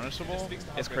 is that punishable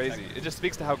is crazy. It just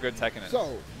speaks to how good Tekken is.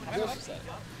 So, just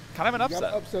Kind of an got an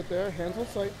upset. upset there. Hands on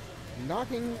sight.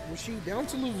 Knocking Rashid down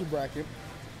to loser bracket.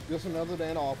 Just another day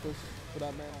in office for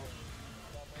that man.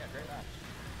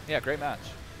 Yeah, great match.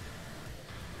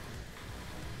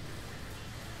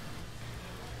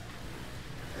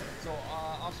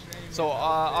 So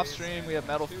off stream we have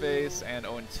Metal Face and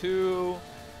 0-2.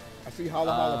 I see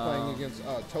Holla Holla playing against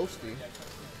Toasty.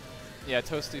 Yeah,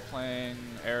 Toasty playing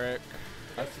Eric.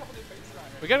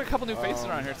 We got a couple new faces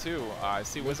around here too. I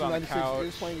see Wiz on the 96 couch.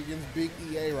 is playing against Big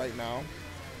EA right now.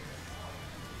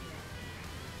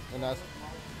 And that's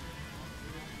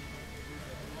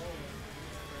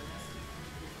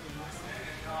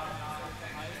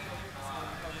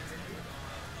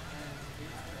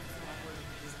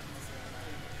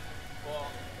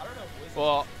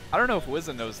Well, I don't know if Wiz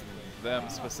knows them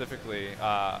specifically.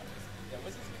 Yeah,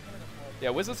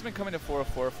 Wiz has been coming to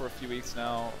 404 for a few weeks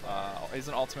now. He's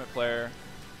an ultimate player.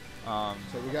 so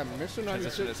we got Mr. Transition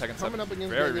 96 to Tekken 7 coming up against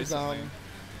very Vegas. recently.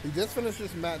 He just finished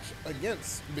this match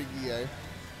against Big EA.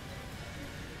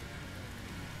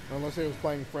 Unless he was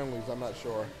playing friendlies, I'm not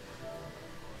sure.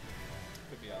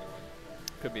 Could be either way.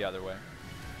 Could be either way.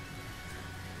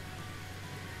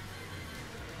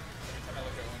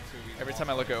 Every time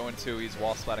I look at 0-2, he's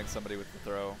wall splatting somebody with the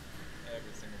throw.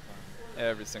 Every single time.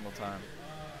 Every single time.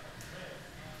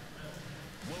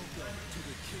 Welcome to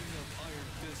the King of Iron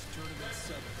Fist Tournament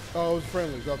 7. Oh, it was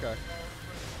friendlies. Okay.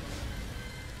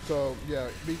 So yeah,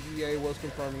 BEA was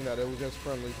confirming that it was just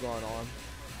friendlies going on.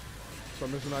 So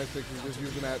Mr. 96 is just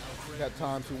using that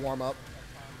time to warm up.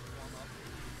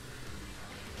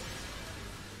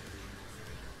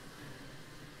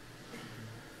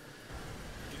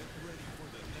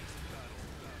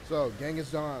 So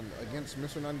Genghis Don against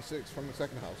Mr. 96 from the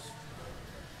second house.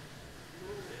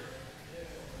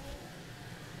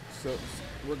 So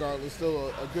regardless, still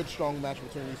a good strong match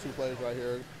between these two players right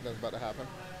here that's about to happen.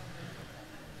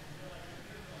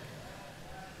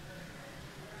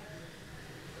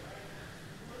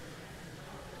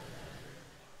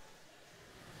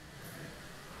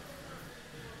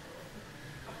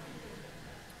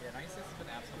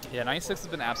 Yeah, 96 has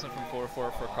been absent from 4-4 for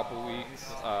a couple weeks,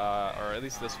 or at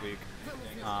least this week.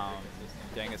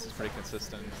 Genghis is pretty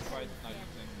consistent.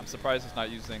 I'm surprised he's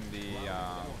not using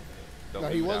the No,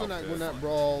 he wasn't in that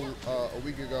brawl a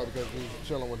week ago because he was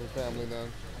chilling with his family then.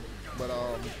 But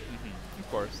of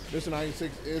course, Mr.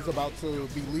 96 is about to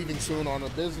be leaving soon on a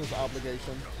business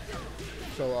obligation.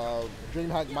 So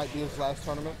DreamHack might be his last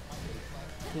tournament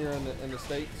here in the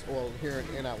States, or here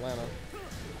in Atlanta.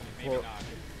 Maybe not.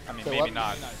 I mean, So maybe what?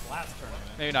 not. Last tournament.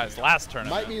 Maybe not his last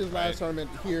tournament. Might be his last tournament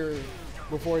here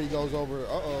before he goes over.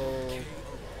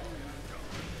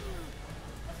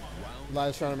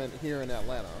 Last tournament here in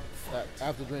Atlanta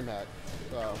after DreamHack.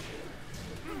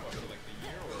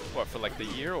 What, for like the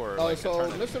year or? Oh, like so the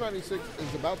tournament? Mr. 96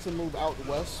 is about to move out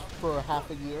west for half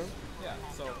a year. Yeah,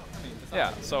 so, I mean, it's not Yeah,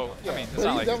 like so Yeah, I mean, it's but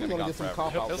not he's like he's definitely gonna gonna be get some gone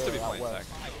comp forever. out He'll still be there out playing west.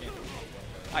 second.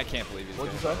 I can't believe he's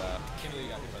What'd getting you hit say? by that. can't believe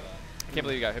you got hit by that. I can't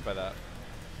believe he got hit by that.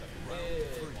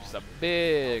 Just a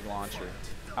big launcher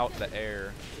out the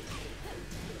air.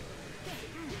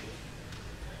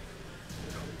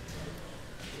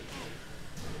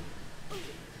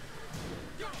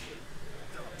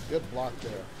 Good block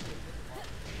there.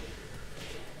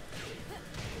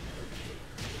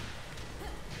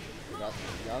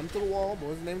 Got him to the wall, but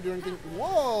wasn't able to do anything.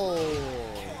 Whoa!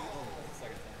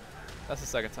 That's the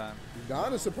second time.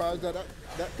 Don is surprised that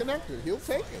connected. He'll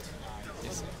take it.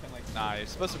 Nah, you're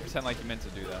supposed to pretend like you meant to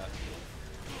do that.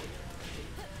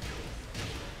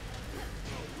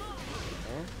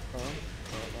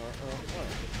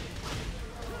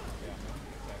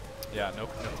 Yeah, no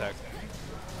tech.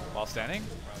 While standing?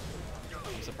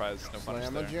 I'm surprised no punish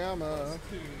Slamma there. jamma.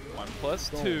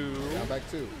 1+2. Down back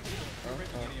two.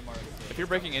 If you're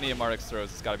breaking any of Marduk's throws,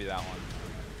 it's got to be that one.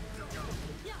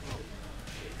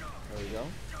 There we go.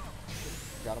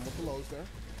 Got him with the lows there.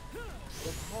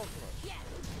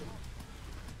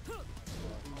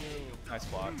 Nice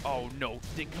block. Oh no,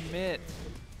 didn't commit.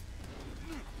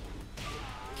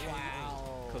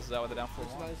 Wow. Closes out with a down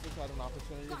It's 4-1. nice to had an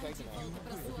opportunity to take it out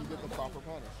if you get the proper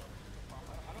punish.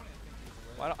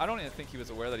 Well, I don't even think he was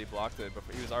aware that he blocked it, but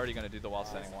he was already going to do the while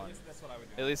standing one.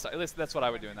 At least that's what I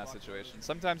would do in that situation.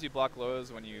 Sometimes you block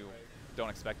lows when you don't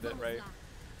expect it, right?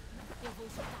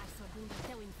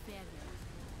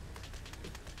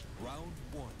 Round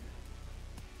 1.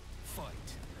 Fight.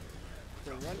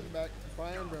 So running back,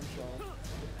 Fire and Brimstone.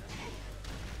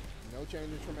 No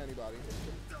changes from anybody.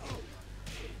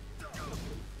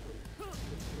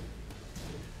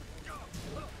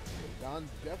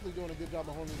 Don's definitely doing a good job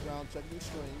of holding his ground, checking these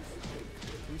strings.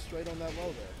 He's straight on that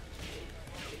low there.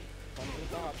 Comes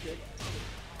with the hop kick.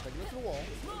 Taking it to the wall.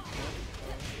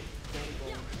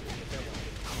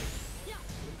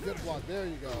 Good block. There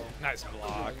you go. Nice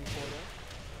block.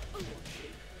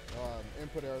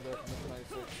 Input error there from Mr.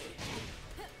 96.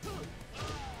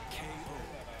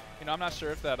 You know, I'm not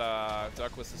sure if that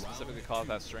duck was to specifically call it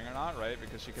that string or not, right?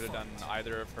 Because she could have done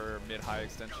either of her mid-high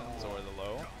extensions or the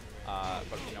low.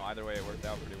 But, you know, either way it worked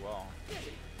out pretty well.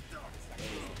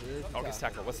 August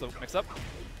tackle. What's the mix-up?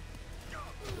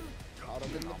 Out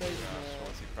of in the basement.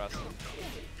 What's he pressing?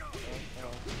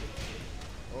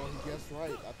 Oh, he guessed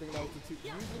right. I think that was the two.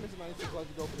 Usually Mr. 96 likes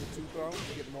to go for the two throw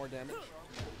to get more damage.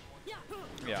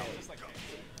 Yeah.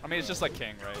 I mean, it's just like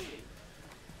King, right?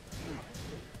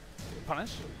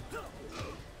 Punish? There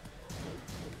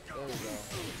we go.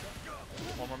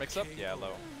 One more mix-up? Yeah,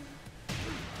 low.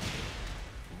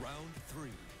 Round 3.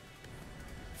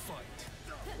 Fight.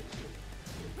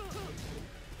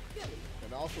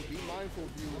 And also be mindful,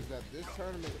 viewers, that this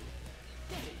tournament,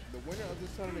 the winner of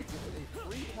this tournament gets a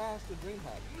free pass to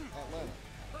DreamHack Atlanta.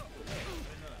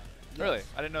 Yes. Really?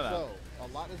 I didn't know that. So, a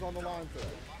lot is on the line for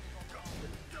that.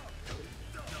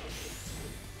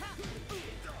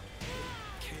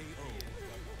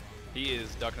 He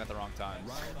is ducking at the wrong times.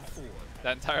 Round 4.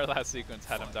 That entire last sequence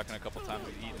had him ducking a couple times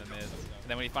and eating the mids. And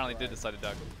then when he finally did decide to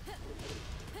duck,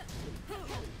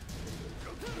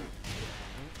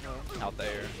 Out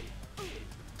there. I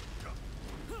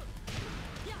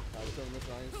was telling Mr.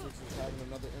 96 is having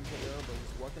another input error, but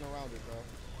he's working around it, though.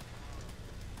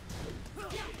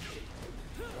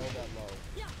 Oh, that low.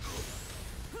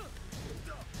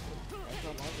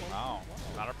 Wow,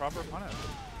 not a proper punish.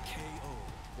 KO.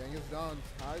 Gang is done.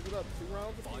 Ties it up. 2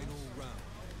 rounds apiece. Final round.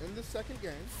 In the second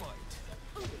game. Fight.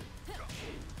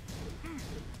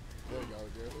 There you go.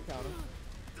 There's the counter.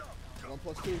 1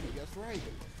 + 2. He gets right.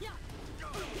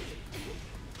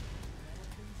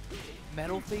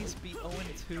 Metal Face beat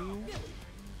 0-2?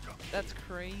 That's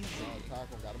crazy.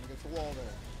 Tackle. Got him against the wall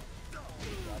there.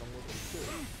 Got him with the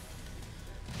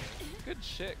 2. Good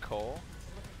shit, Cole.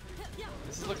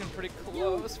 This is looking pretty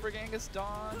close for Genghis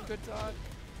Dawn. Good talk.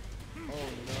 Oh,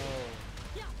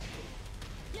 no.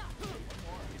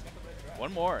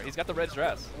 One more. He's got the red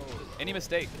dress. Oh. Any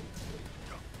mistake?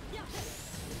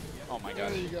 Oh my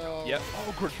gosh. There you go. Yep.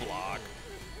 Oh, good block.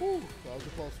 Whew. That was a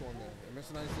close one there. And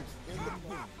Mr. 96 in the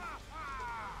point.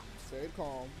 Stayed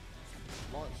calm.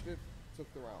 Launched it.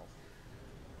 Took the round.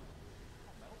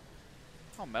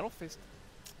 Oh, Metal Face.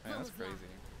 Man, that's crazy.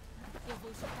 Eu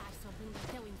vou chutar sua bunda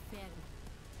até o inferno.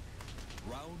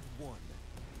 Round 1.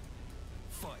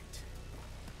 Fight.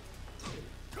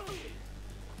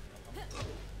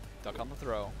 Duck on the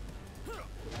throw.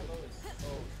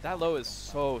 That low is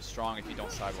so strong if you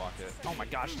don't sidewalk it. Oh my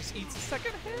gosh, just eats the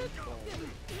second hit.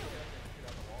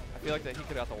 I feel like that he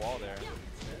could have got the wall there.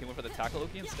 He went for the tackle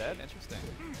Loki instead? Interesting.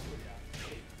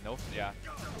 Nope, yeah.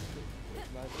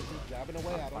 Nice. Jabbing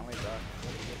away at him. Finally done.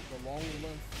 The long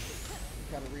length.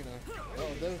 Katarina.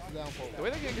 Oh, there's the downfall. The way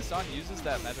that Genghis Dawn uses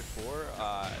that Magic 4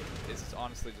 is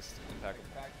honestly just impeccable.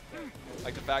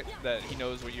 Like the fact that he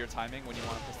knows what you're timing when you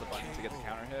want to press the button to get the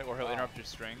counter hit, or he'll interrupt your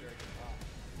string.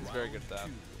 He's very good at that.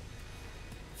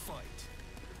 Fight.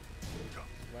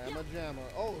 Slamma jammer.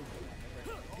 Oh,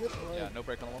 good play. Yeah, no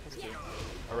break on the 1 + 2.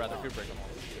 Or rather, good break on the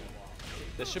 1 + 2.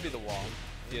 This should be the wall,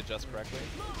 if he adjusts correctly.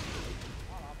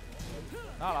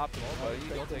 Not optimal, but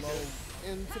you'll take it.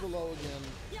 Into the low again.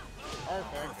 Oh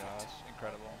my gosh,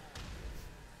 incredible.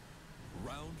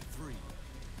 Round 3.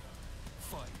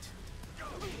 Fight.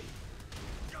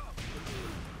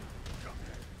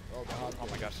 Oh, the hot Oh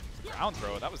my gosh, ground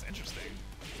throw, that was interesting.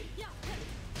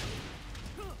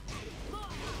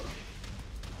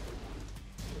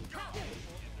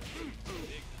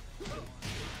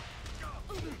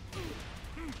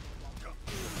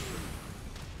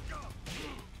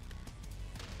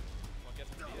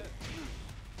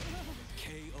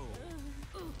 KO.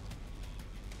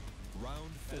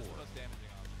 Round 4.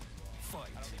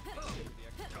 Fight.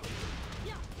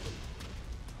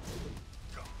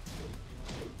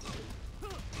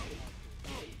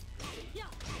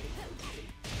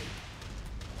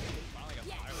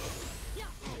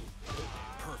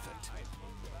 Perfect.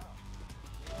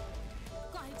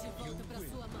 Corre de volta pra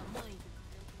sua mamãe.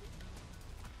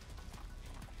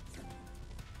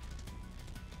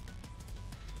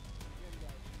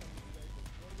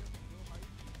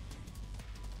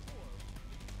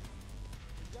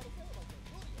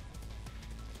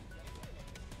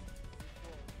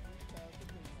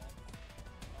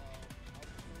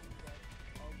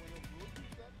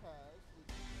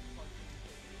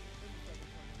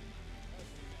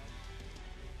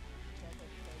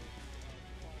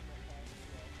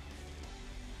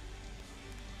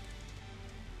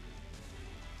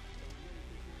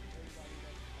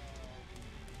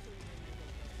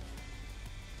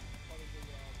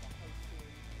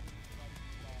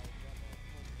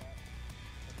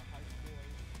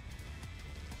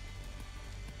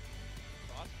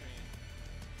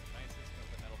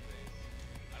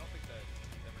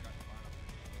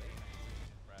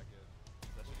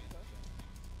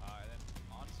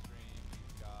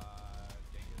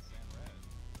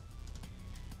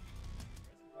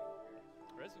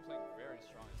 Red's been playing very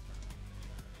strong this tournament.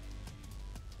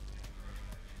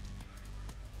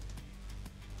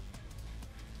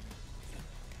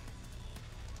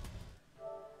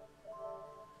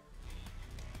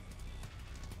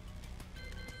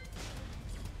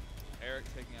 Eric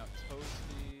taking out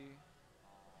Toasty.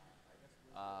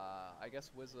 I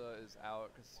guess Wizza is out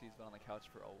because he's been on the couch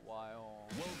for a while.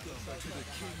 Welcome to the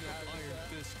King of Iron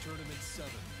Fist Tournament 7.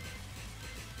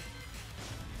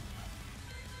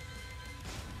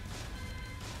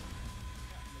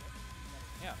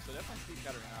 Yeah, so definitely Steve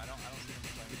Katarina. I don't see him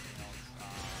playing anything else.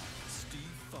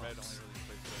 Steve Fox. Red only really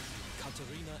plays Toasty.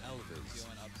 Katarina Alves.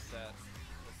 Feeling upset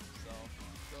with himself.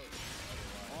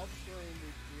 Off screen,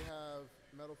 we have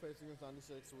Metal Face against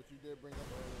 96, which you did bring up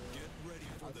earlier. Get ready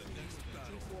for the next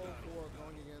battle. 244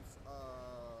 going against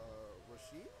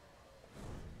Rashid.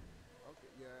 Okay,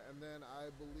 yeah, and then I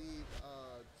believe,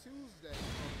 Tuesday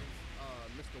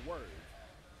comes Mr. Word.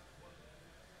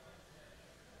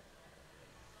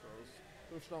 So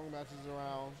some strong matches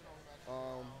around.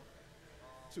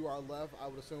 To our left, I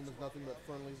would assume there's nothing but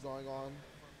friendlies going on.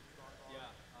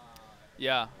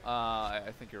 Yeah,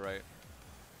 I think you're right.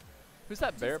 Who's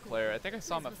that bear player? I think I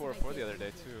saw him at 404 the other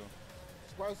day too.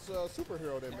 Surprised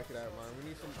Superhero didn't make it out, man.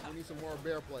 We need some more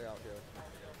bear play out here.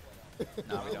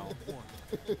 No, we don't.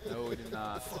 No, we do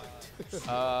not.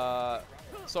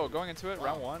 So going into it,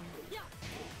 round one.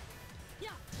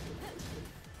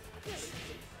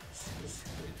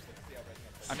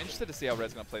 I'm interested to see how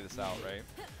Red's gonna play this out, right?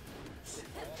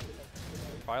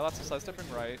 Probably lots of sidestepping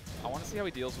right. I want to see how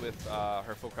he deals with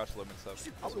her full crouch low mix up as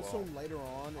I would well. assume later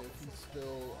on, if he's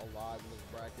still alive in this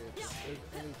bracket, if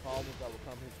there's any problems that would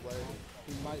come his way,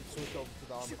 he might switch over to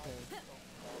the Armor King.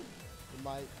 He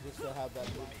might just to have that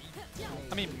move.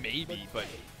 I mean, maybe, but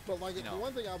like, you know. The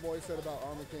one thing I've always said about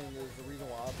Armor King is the reason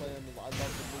why I play him is I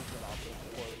love the movement option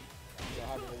for it. You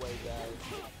know, having a way dash,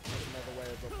 another way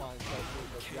of applying pressure,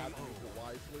 but you have to use it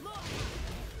wisely.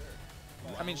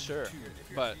 I mean, sure,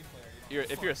 but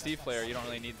if you're a Steve player, you don't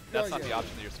really need. That's not the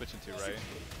option that you're switching to, right?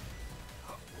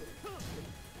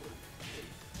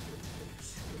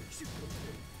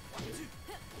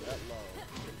 That low.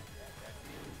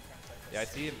 Yeah, I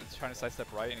see him trying to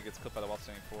sidestep right, and he gets clipped by the wall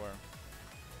standing 4.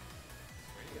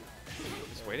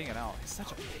 Just waiting it out. He's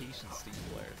such a patient Steve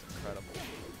player. It's incredible.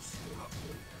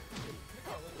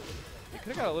 He could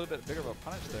have got a little bit bigger of a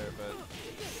punish there, but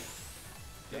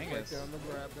dang it.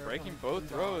 Breaking both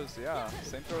throws, yeah.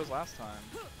 Same throw as last time.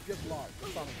 Good block.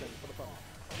 Sonic thing for the fun.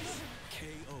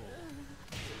 KO.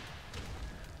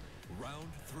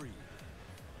 Round 3.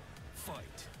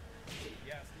 Fight.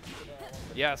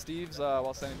 Yeah, Steve's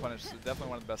while standing punish is definitely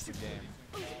one of the best in the game.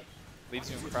 Leaves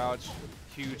you in crouch,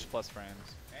 huge plus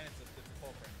frames.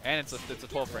 And it's a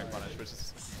 12 frame punish, which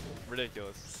is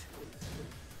ridiculous.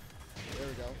 There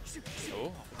we go.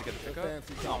 Oh, did he get the pickup?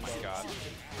 Oh my god.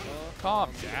 Calm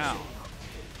down.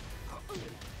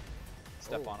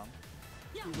 Step on him.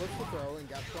 He looked the throw and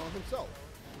got thrown himself.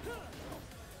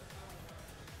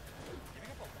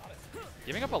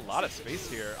 Giving up a lot of space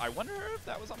here. I wonder if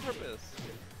that was on purpose.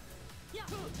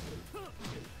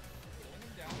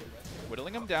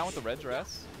 Whittling him down with the red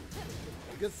dress.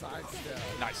 Good sidestep.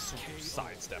 Nice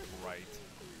sidestep right.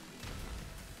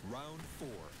 Round 4.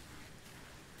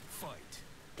 Fight.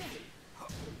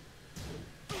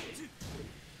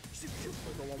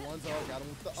 Put the ones out, got him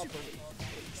with the upper.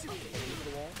 Into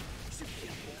the wall.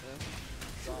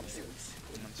 Drop it.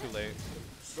 I'm too late.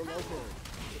 The low forward.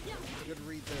 Good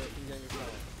read there from getting his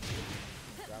time.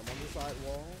 Got him on the side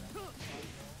wall.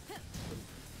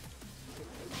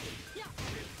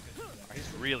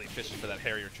 He's really fishing for that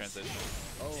Harrier transition.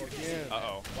 Oh, again.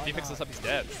 Uh-oh. If he picks this up, he's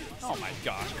dead. Oh my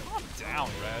gosh. Calm down,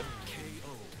 Red.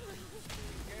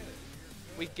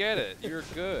 We get it. You're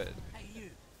good.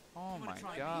 Oh my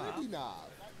god. Maybe not.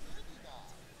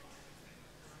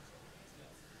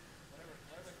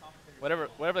 Whatever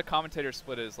the commentator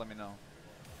split is, let me know.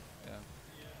 Yeah.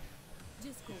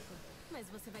 Desculpa, mas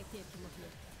você vai ter que morrer.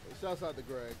 Shouts out to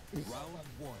Greg. Round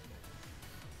 1.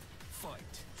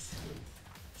 Fight.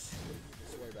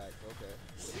 Way back, okay.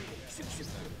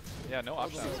 Yeah, no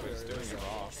option on Switch doing it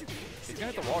raw. He's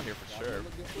gonna hit the wall here for sure.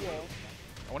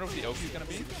 I wonder what the Oki's gonna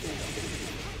be.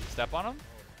 Step on him?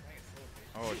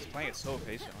 Oh, he's playing it so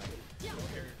patiently.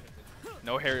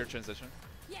 No Harrier transition.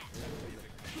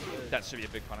 That should be a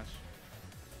big punish.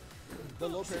 The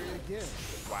low parry again.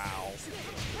 Wow.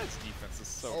 This defense is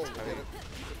so tight.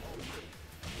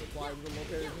 Reply with the low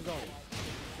parry of his own.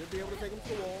 Should be able to take him to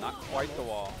the wall. Not quite the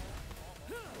wall.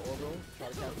 Orbital, try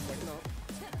to catch him second up.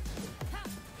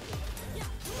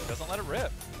 Doesn't let it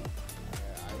rip.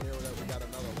 Yeah, I hear that we got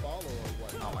another follow or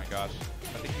what. Oh my gosh.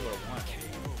 I think he would have won.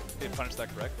 He didn't punish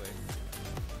that correctly.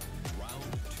 Round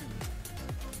 2.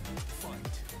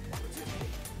 Fight.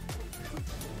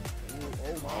 Ooh,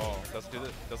 oh my. Oh,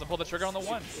 doesn't pull the trigger on the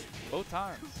 1. Both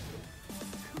times.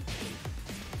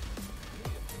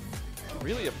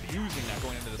 Really abusing that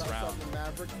going into this round. The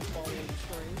Maverick following the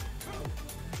string.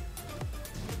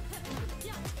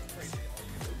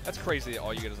 That's crazy that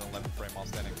all you get is an 11 frame while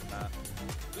standing from that.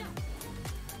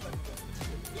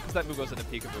 Because that move goes into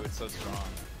peekaboo, it's so strong.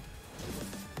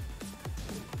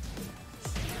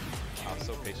 Wow,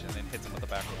 so patient and hits him with the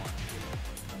back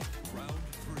 1. Round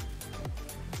 3.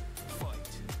 Fight.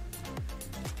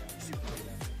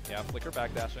 Yeah, flicker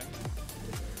backdashing.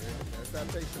 There's that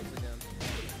patience again.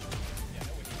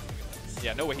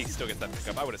 Yeah, no way he still gets that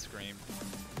pickup. I would have screamed.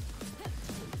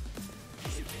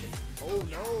 Oh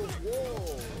no,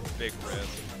 whoa. Big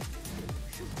risk.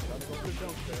 Gotta go for the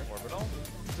jump there. Orbital.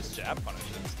 Just jab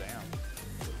punishes. Damn.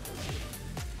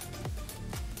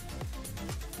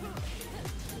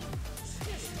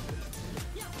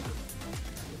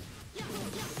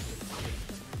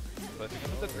 Flipping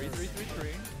him with the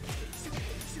 3-3-3-3.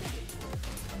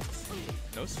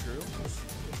 No screw.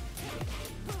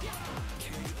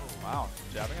 Wow,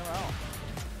 jabbing him out.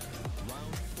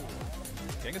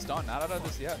 Genghis Dawn not out of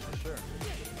this yet, for sure.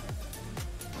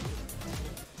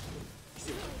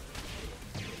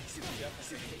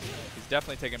 He's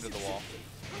definitely taking him to the wall.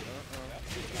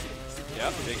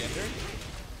 Yep, big ender.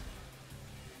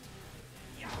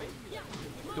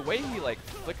 The way he like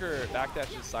flicker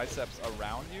backdashes sidesteps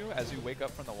around you as you wake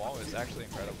up from the wall is actually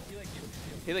incredible.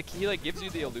 He like gives you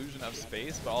the illusion of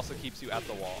space, but also keeps you at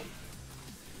the wall.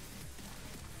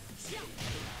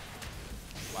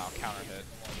 Wow, counter hit.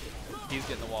 He's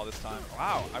getting the wall this time.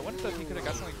 Wow, I wonder if he could have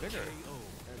got something bigger.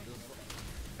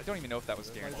 I don't even know if that was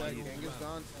guaranteed. Genghis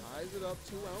Dawn ties it up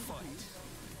 2 rounds apiece.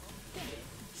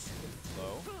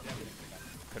 Low.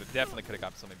 Definitely could have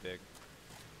got something big.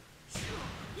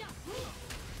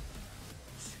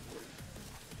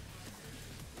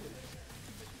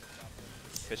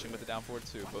 Fishing with the down forward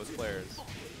too, both players.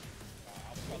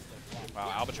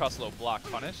 Wow, Albatross low block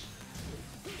punish.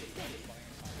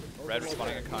 Red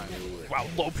responding in kind. Wow,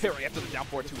 low parry after the down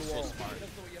forward two was so smart.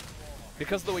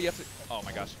 Because of the way you have to. Oh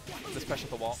my gosh, this pressure at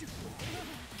the wall.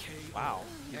 Wow,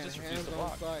 he just refused to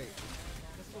block.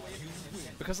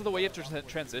 Because of the way you have to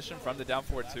transition from the down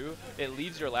forward two, it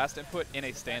leaves your last input in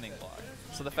a standing block.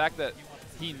 So the fact that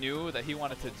he knew that he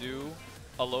wanted to do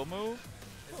a low move,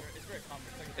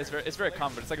 it's very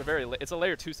common, but it's like it's a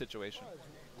layer 2 situation.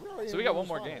 So we got one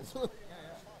more game.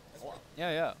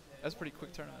 Yeah, that's a pretty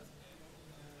quick tournament.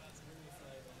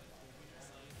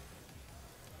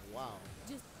 Wow.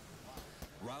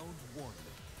 Round 1.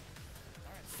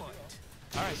 Fight.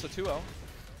 All right, so 2-0.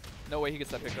 No way he gets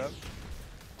that pickup.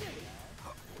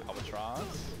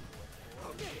 Albatross.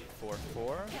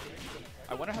 4-4.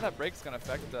 I wonder how that break's gonna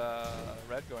affect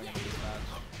Red going into this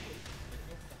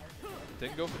match.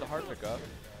 Didn't go for the hard pickup.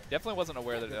 Definitely wasn't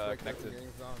aware that it connected.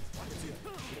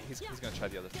 He's gonna try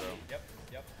the other throw.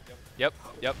 Yep.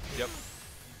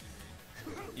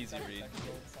 Easy read.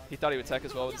 He thought he would tech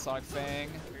as well with the Sonic Fang.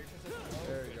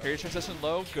 Carrier transition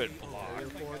low, good block.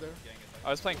 I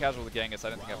was playing casual with Genghis, I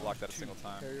didn't think I blocked that a single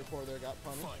time. Carrier 4 there got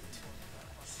punished.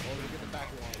 Oh, they get the back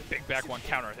one. Big back one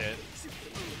counter hit.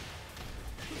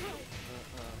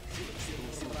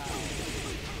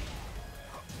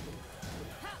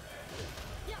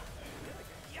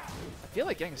 I feel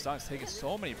like Genghis Khan is taking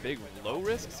so many big low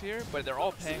risks here, but they're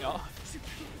all paying off.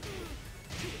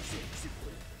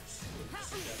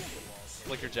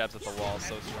 Flicker jabs at the wall,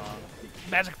 so strong.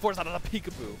 Magic Force out of the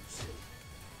peekaboo.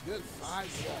 Good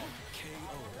sidewalk.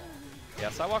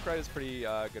 Yeah, sidewalk right is pretty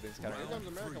good in his counter. Here comes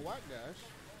American Whack Dash.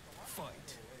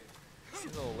 Fight.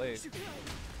 He's a little late.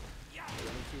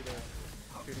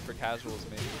 Shooting for casuals,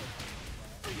 maybe.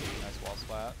 Nice wall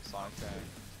splat. Sonic Fang.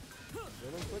 Still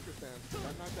in flicker stance.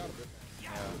 Got knocked out of it.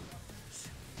 Yeah.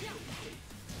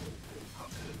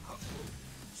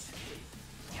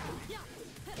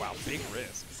 Wow, big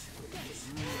risk.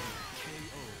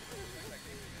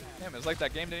 Damn, it was like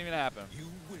that game didn't even happen.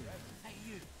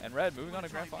 And Red moving on to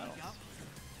Grand Finals.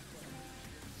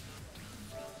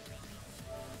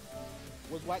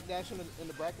 Was Whack Dash in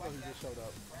the bracket or he just showed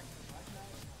up?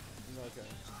 No, okay.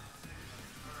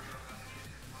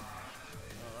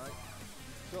 Alright.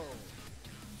 So,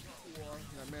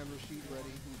 that man Rashid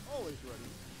ready, who's always ready.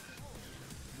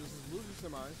 This is losing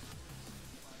semis.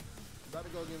 About to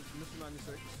go against Mr.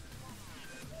 96.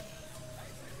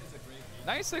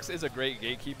 96 is a great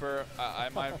gatekeeper,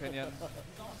 in my opinion.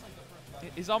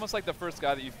 He's almost like the first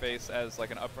guy that you face as like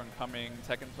an up-and-coming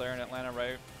Tekken player in Atlanta,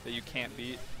 right? That you can't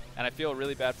beat. And I feel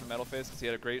really bad for Metalface because he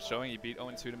had a great showing. He beat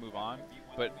 0-2 to move on.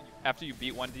 But after you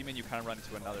beat one demon, you kind of run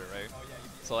into another, right?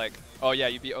 So like, oh yeah,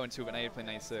 you beat 0-2, but now you play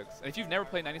 96. And if you've never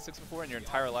played 96 before in your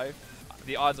entire life,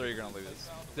 the odds are you're going to lose.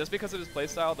 Just because of his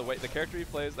playstyle, the character he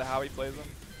plays, how he plays them.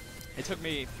 It took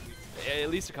me at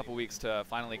least a couple weeks to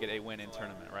finally get a win in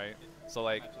tournament, right? So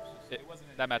like,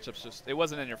 that matchup's just, it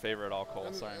wasn't in your favor at all,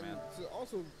 Cole. Sorry, man.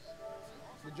 Also,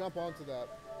 to jump onto that,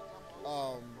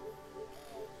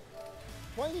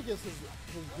 playing against his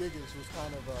Gigas was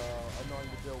kind of annoying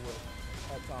to deal with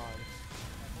at times.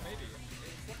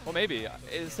 Well, maybe.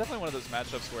 It's definitely one of those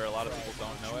matchups where a lot of people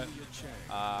don't know it.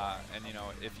 And, you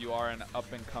know, if you are an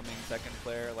up-and-coming Tekken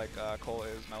player like Cole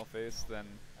is, Metalface, then,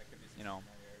 you know,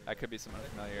 that could be some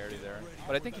unfamiliarity there.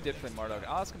 But I think he did play Marduk.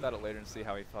 I'll ask him about it later and see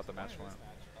how he thought the match went.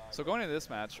 So going into this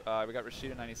match, we got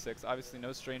Rashid and 96. Obviously,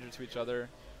 no stranger to each other.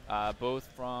 Both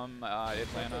from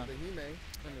Atlanta. In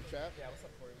the chat. Yeah, what's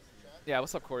up, Corey? Yeah,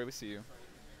 what's up, Corey? We see you.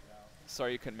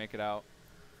 Sorry you couldn't make it out.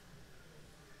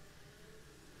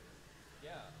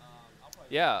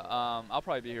 Yeah, I'll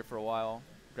probably be here for a while.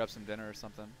 Grab some dinner or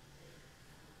something.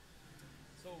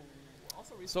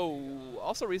 So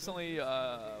also recently,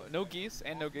 no Geese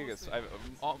and no Gigas. I've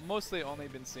mostly only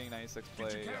been seeing 96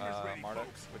 play Marduk,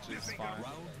 which is fine.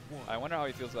 I wonder how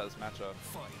he feels about this matchup.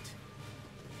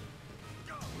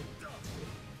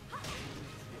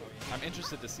 I'm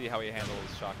interested to see how he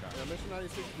handles shotgun. Yeah, Mission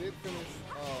 96 did finish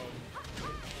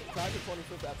tied to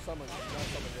 25th at Summer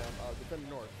Jam, defending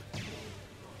North.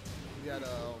 He had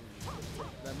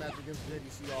that match against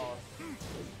JDCR.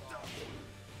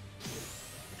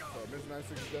 So Mission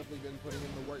 96 has definitely been putting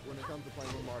in the work when it comes to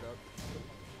playing with Marduk.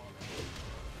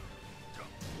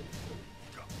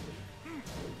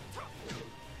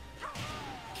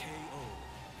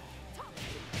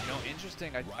 You know,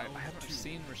 interesting. I haven't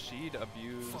seen Rashid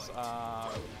abuse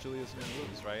Julia's new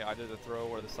moves, right? Either the throw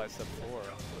or the sidestep 4.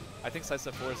 I think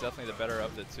sidestep 4 is definitely the better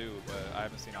of the two, but I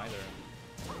haven't seen either.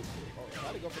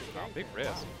 Try to go for the count. Big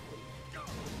risk.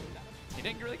 He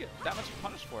didn't really get that much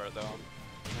punished for it, though.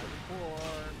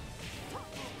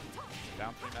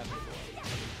 Down 3 magic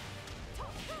 4.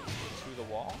 To the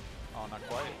wall? Oh, not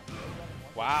quite.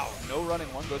 Wow, no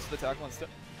running one, goes to the tackle instead.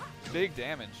 Big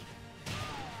damage.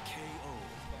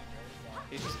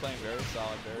 He's just playing very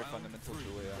solid, very fundamental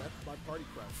Julia. That's my party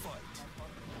crash.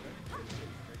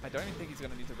 I don't even think he's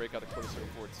going to need to break out the quarter circle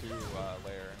 4-2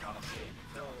 layer, honestly.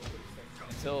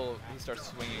 Until he starts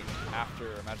swinging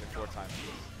after Magic 4 time,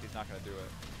 he's not going to do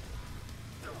it.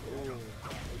 Ooh.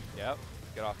 Yep,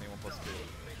 get off me 1+2.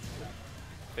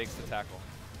 Fakes the tackle.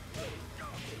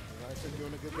 Nice, so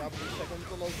doing a good job with the second with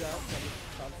the low jab.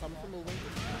 Time for moving.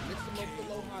 Mix him up the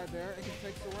low high there, and he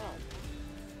takes the round.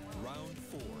 Round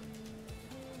 4.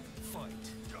 Fight.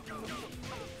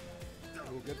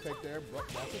 Ooh, good fake there.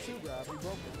 That's a 2 grab. He broke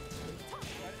it.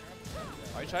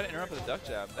 Oh, he tried to interrupt with a duck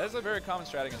jab. That is a very common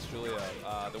strat against Julia,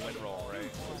 the win roll,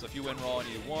 right? So if you win roll and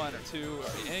you do 1 or 2, or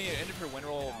any of your win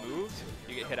roll moves,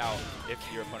 you get hit out if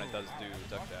your opponent does do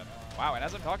duck jab. Wow, and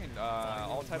as I'm talking,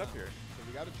 all tied up here. So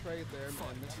we got a trade there,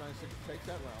 and Miss 96 takes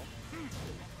that round.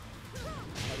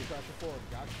 Heavy pressure forward.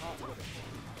 Got caught with it.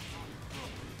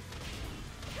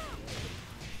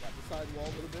 Got the side wall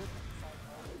a little bit.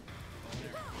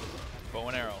 Bow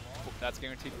and arrow. That's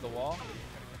guaranteed for the wall.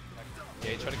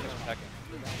 Yeah, he tried to catch him pecking.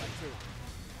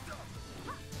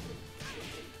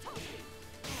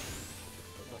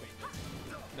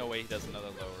 No way he does another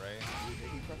low, right?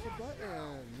 He pressed the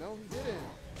button. No, he didn't.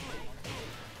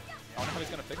 I wonder how he's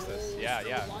going to fix this. Yeah.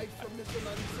 Life from Mr.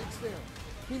 96 there.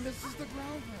 He misses the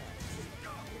ground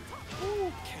pass. Ooh.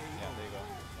 Yeah, there you go.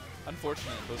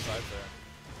 Unfortunate on both sides there.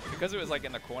 Because it was like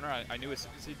in the corner, I knew as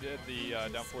soon as he did the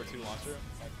down 4-2 launcher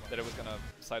that it was going to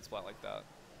side splat like that.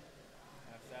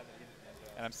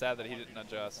 And I'm sad that he didn't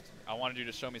adjust. I wanted you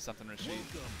to show me something, Rashid. Welcome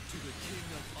to the King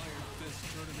of Iron Fist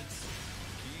Tournaments,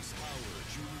 Geese Howard,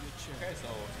 Julia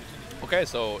Chen. Okay,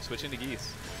 so switching to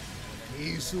Geese.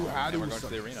 And we're going to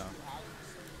the arena.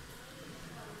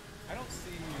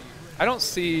 I don't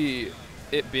see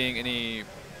it being any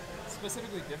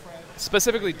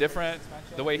specifically different.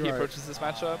 the way he approaches this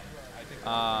matchup.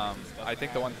 I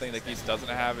think the one thing that Geese doesn't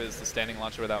have is the standing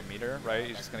launcher without meter, right?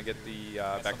 He's just going to get the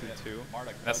back to the 2. And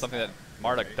that's something that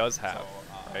Marduk does have,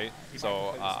 right?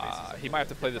 So he might have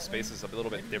to play the spaces a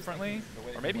little bit differently.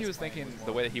 Or maybe he was thinking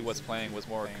the way that he was playing was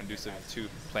more conducive to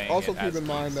playing also it keep as in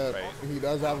mind Geese, that right? he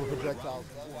does have a projectile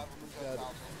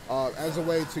as a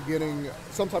way to getting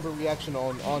some type of reaction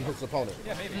on his opponent.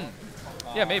 Yeah, maybe.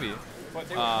 Yeah, maybe. But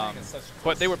they were playing at such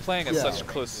But they were playing at such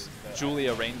close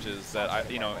Julia ranges that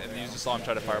and you just saw him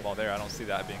try to fireball there. I don't see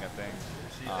that being a thing.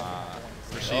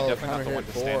 Rashid definitely not the one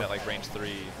to stand at like range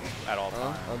 3 at all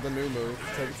times. The new move,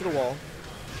 take it to the wall.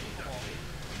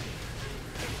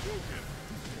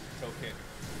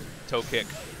 Toe kick.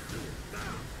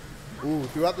 Ooh,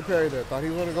 threw out the parry there. Thought he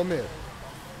was going to go mid.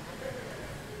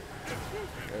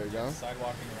 There you go. Sidewalking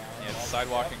around. Yeah,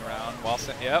 sidewalking around. While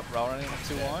running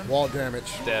 2-1. Wall damage.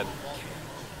 Dead.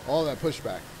 All that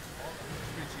pushback.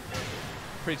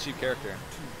 Pretty cheap character.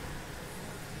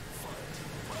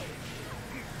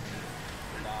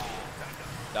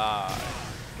 Die.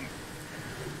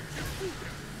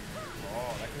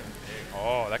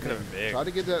 Oh, that could have been big. Try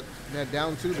to get that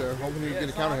down 2 there, hoping you get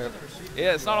a counter hit.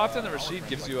 Yeah, it's not often that Rashid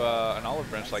gives you an olive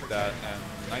branch like that,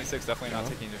 and 96 definitely not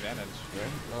taking advantage.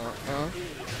 Right?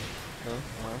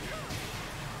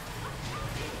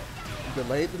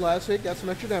 Delayed the last hit, got some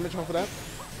extra damage off of that.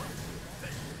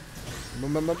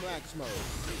 Max mode.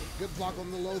 Good block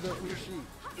on the low there from Rashid.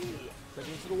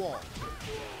 Taking it to the wall.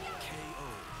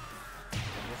 And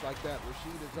just like that,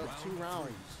 Rashid is up 2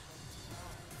 rounds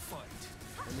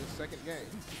in this second game.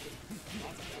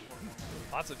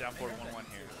 Lots of down forward 1-1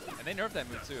 here. And they nerfed that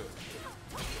move too.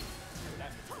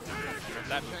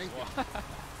 That move as well.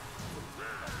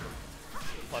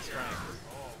 Plus strength.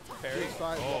 Parry.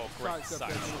 Oh, great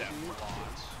side step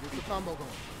launch. Get the combo going.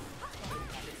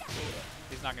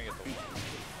 He's not going to get the wall.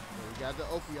 We got the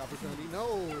Oki opportunity. No.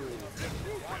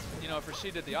 You know, if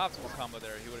Rashid did the optimal combo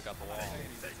there, he would have got the wall.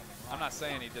 I'm not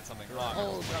saying he did something wrong.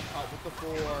 Oh, jump out with the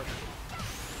 4.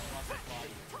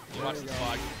 You watch the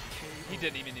clock. He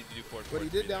didn't even need to do forward. But he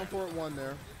did down forward 1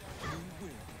 there.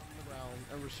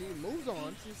 And Rashid moves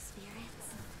on.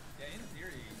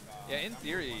 Yeah, in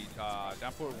theory,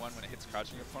 down forward 1 when it hits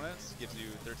crouching opponents gives you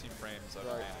 13 frames of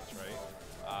advantage,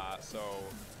 right? So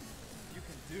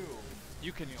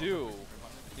you can do,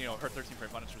 you know, her 13 frame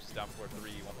punish versus down forward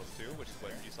 3, 1+2, which is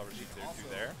what you saw Rashid do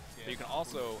there. But you can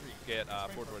also get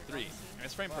forward 3. And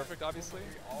it's frame perfect, obviously,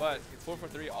 but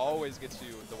forward 3 always gets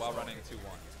you the while running 2-1.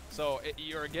 So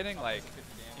you're getting like,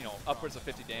 you know, upwards of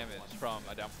 50 damage from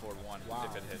a down forward 1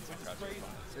 if it hits on crouching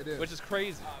opponents. It is. Which is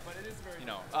crazy. You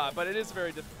know, but it is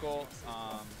very difficult,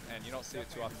 and you don't see it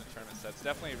too often in tournament sets.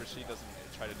 Definitely Rashid doesn't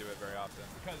try to do it very often.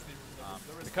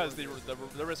 Because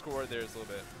the risk reward there is a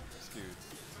little bit skewed.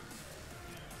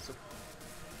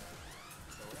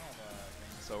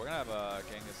 So we're gonna have a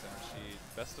Genghis and Rashid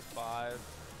best of 5.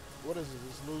 What is this?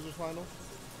 This losers finals?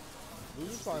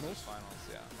 Losers finals. Finals,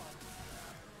 yeah.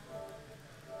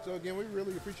 So again, we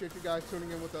really appreciate you guys tuning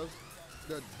in with us.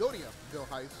 The DORYAVILLE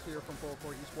Hei T here from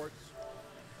 404 Esports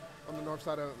on the north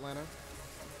side of Atlanta.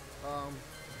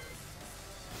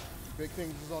 Big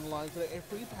things is on the line today. A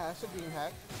free pass of Game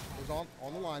Hack is on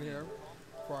the line here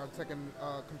for our second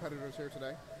competitors here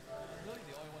today.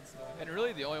 And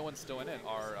really the only ones still in it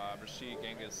are Rashid,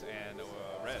 Genghis, and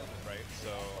Red, right?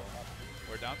 So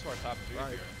we're down to our top 2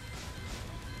 here.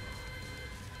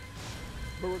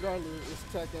 But regardless, it's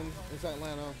Tekken, it's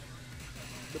Atlanta.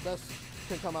 The best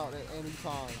can come out at any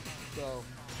time. So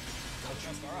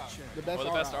the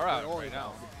best are out right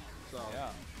now. So yeah.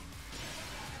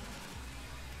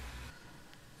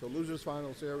 So losers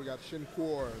finals here. We got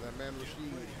Shinkur, that man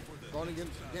Rashid, going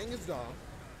against Genghis Dog.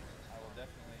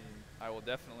 I will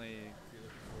definitely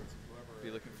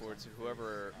be looking forward to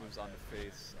whoever moves on to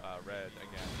face Red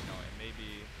again. You know, and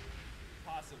maybe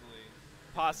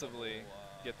possibly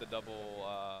get the double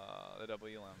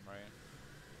elim, right?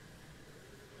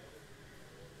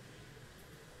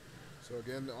 So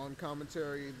again, on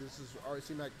commentary, this is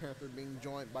RC Mac Panther being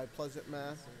joined by Pleasant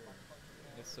Math.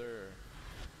 Yes, sir.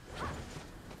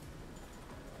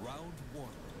 Round 1.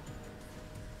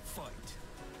 Fight.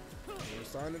 We're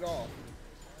starting it off.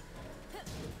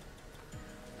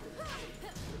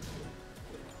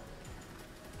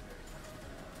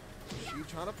 She's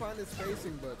trying to find his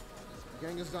spacing, but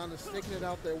Genghis Khan is sticking it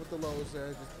out there with the lows there,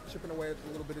 just chipping away at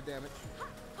a little bit of damage.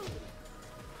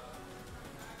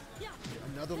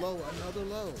 Another low, another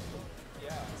low.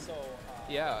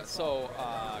 Yeah, so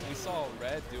we saw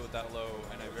Red deal with that low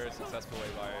in a very successful way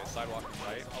by sidewalking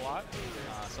right a lot.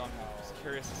 So I'm just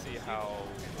curious to see how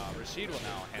Rashid will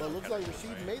now handle it. Well, it looks like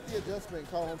Rashid made the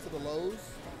adjustment, caught onto the lows,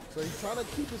 so he's trying to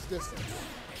keep his distance.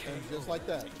 And just like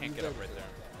that. You can't get up right there.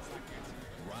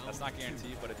 That's not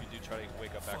guaranteed, but if you do try to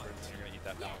wake up backwards, you're going to eat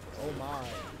that down. Oh my.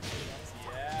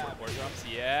 Yeah, war drums?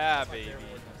 Yeah, baby.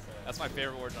 That's my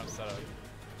favorite war drum setup.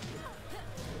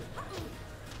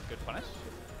 Good punish.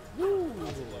 Woo!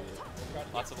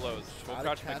 Lots of lows. Full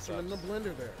crouch mix him in the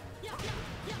blender there.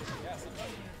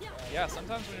 Yeah,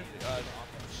 sometimes when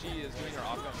she is doing her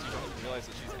offense, you don't realize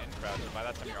that she's in crouch, and by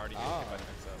that time you're already getting hit by the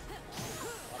mix-up.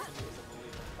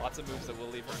 Lots of moves that will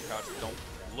leave her in crouch don't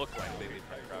look like they leave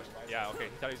her in crouch. Yeah, okay,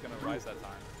 he thought he was going to rise that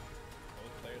time.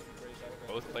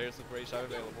 Both players with Rage Shot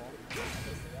available.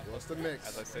 What's the mix?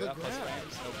 As I say that, plus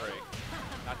frames, no break.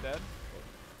 Not dead.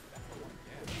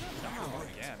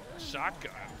 Again,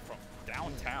 shotgun from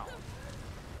downtown.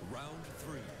 Round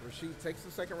 3. Rashid takes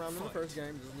the second round in the first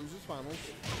game, just loses finals.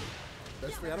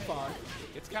 Best 3 out of 5.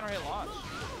 It's counter hit launch.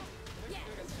 I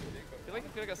feel like he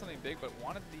could have got something big, but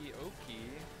wanted the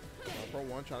Oki.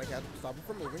 1-1, trying to stop him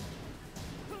from moving.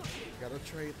 Got a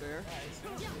trade there.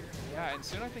 Yeah, and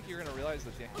soon I think you're going to realize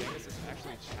that Genghis isn't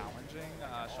actually challenging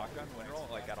shotgun win roll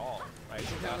like at all, right?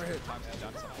 So times he's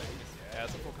done something. Yeah,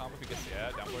 it's a full combo if he gets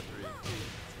down 4-3.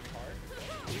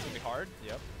 It's going to be hard.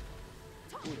 Yep.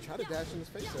 Ooh, try to dash in his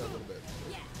face there a little bit.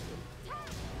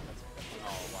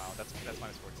 Oh wow, that's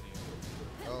minus 14.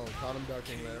 Oh, caught him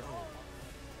ducking there.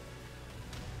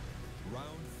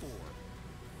 Round 4.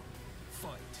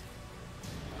 Fight.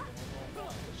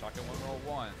 Shotgun 1 roll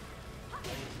 1.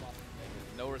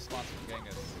 No response from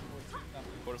Genghis.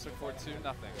 Quarter circle 4-2,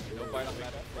 nothing. No bite on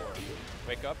magic 4.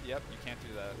 Wake up, yep, you can't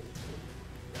do that.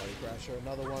 Body Crasher,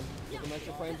 another one. Get some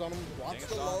extra frames on him. Watch Genghis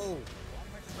the on. low.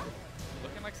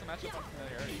 Looking like some matchup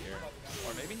unfamiliarity here.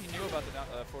 Or maybe he knew about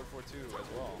the forward 4-2 as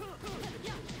well.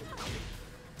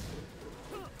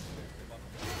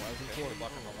 Rising Okay, forward.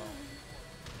 block him alone.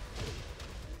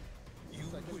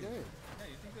 Second game.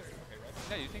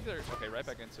 Yeah, you think they're okay, right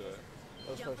back into it.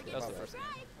 That was first game. That's the My first bad.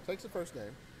 game. Takes the first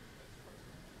game.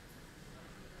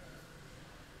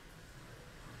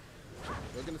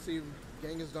 We're going to see if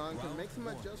Genghis Don can make some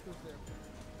adjustments there.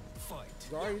 Fight.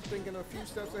 Zari's thinking a few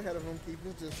steps ahead of him, keeping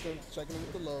his distance, checking him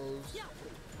with the lows,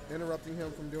 interrupting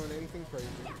him from doing anything crazy.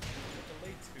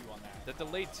 The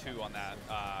delayed 2 on that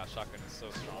shotgun is so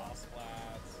strong.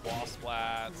 Wall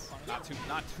splats.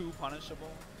 Not too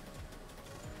punishable.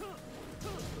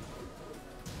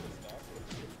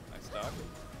 Nice duck.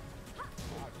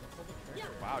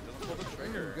 Wow, doesn't pull the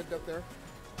trigger. Good up there.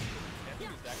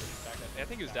 I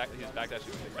think he was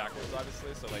backdashing backwards,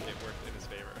 obviously, so like it worked in his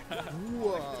favor.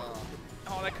 Ooh,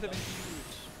 Oh, that could have been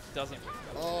huge. Doesn't.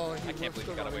 oh, I can't believe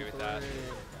he got away with that. three.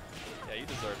 Yeah, you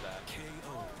deserve that.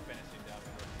 KO.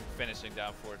 Finishing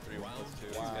down 4-3, 1+2.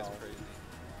 These guys are crazy.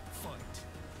 Fight.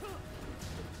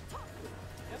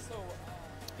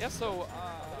 Yeah, so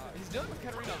he's dealing with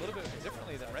Katarina a little bit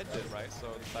differently than Red did, right? So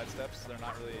the side steps, they're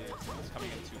not really coming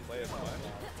into play as much.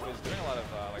 But he's doing a lot of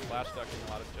like flash ducking,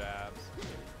 a lot of jabs.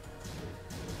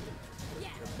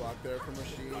 Good block there from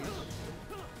Rashid.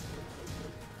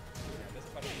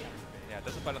 Yeah,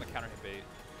 doesn't bite on the counter hit bait.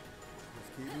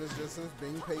 Just keeping his distance,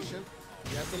 being patient.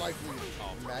 He has to life lead.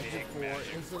 Oh, Magic big 4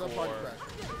 magic into the body 4. crash.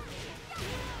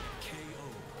 KO.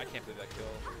 I can't believe that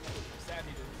kill.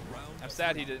 Round. I'm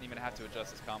sad he didn't even have to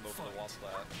adjust his combo for the wall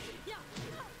splat.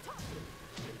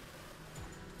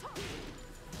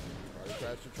 Body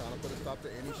crasher trying to put a stop to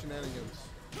any shenanigans.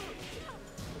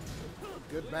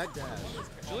 Good back dash.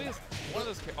 Julius, one of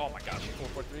those. Oh my gosh,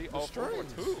 4-4-3. Oh,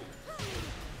 strings. 4-4-2.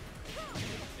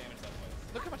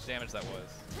 Look how much damage that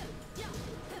was.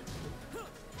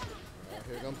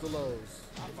 Here comes the lows.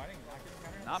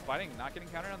 Not biting, not getting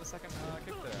countered on the second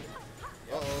kick there.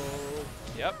 Uh-oh.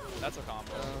 Yep, that's a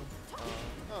combo.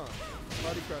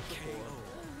 Body crasher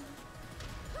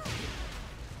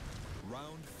 4.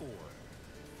 Round 4.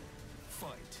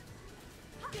 Fight.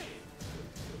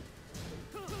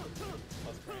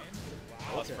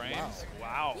 Plus Okay, frames.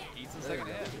 Wow. Eats the There you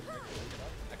second go. hit.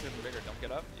 That could have been bigger. Don't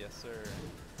get up. Yes, sir.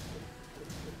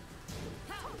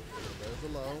 There's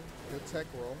the low. Good tech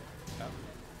roll. Yep.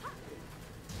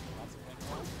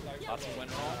 Lots of win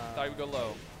roll. Thought he would go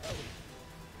low.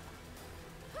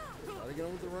 Try to get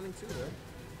him with the running 2 there.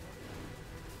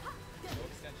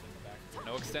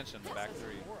 No extension in the back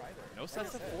 3. No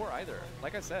sets of 4 either.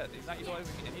 Like I said, he's not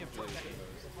utilizing any of Julius'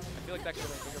 combos. I feel like that could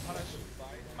have been a bigger punish.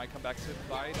 Might come back to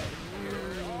bite.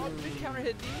 Oh, big counter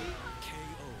hit D.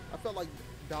 KO. I felt like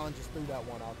Don just threw that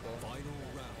one out there. Final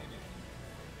round.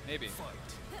 Maybe. Fight.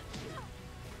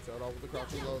 Showed off with the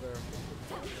crouching low there.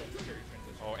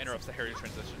 Oh, interrupts the Harry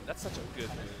transition. That's such a good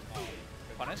move.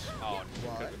 Punish? Oh,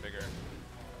 could have been bigger.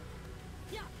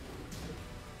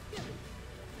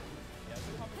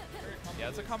 Yeah,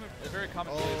 it's a very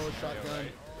common Oh, scenario, shotgun.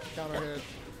 right? Counter hit.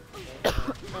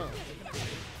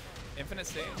 Infinite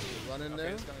stage. Run in Okay,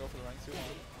 there. it's gonna go for the running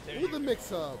 2-1. Ooh, the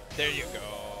mix up. There you go.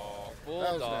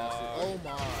 That was Bulldog. nasty. Oh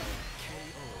my.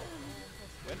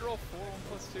 Wind roll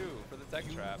 4-1+2 for the tech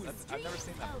trap. I've never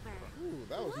seen that before. Ooh,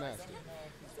 that was nasty.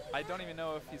 I don't even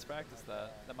know if he's practiced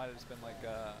that. That might have just been like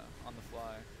on the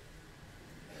fly.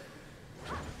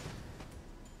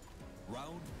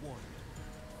 Round 1.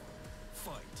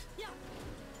 Fight.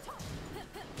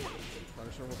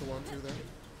 Punish him with the 1-2 there.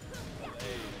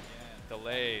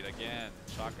 Delayed again.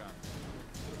 Shotgun.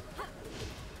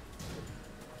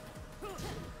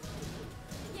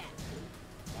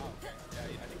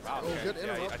 Wow, Oh, okay. good Yeah,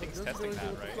 interrupt. I think he's Doesn't do testing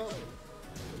anything that, with the right? flow.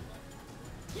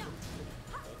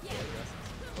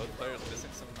 Both players missing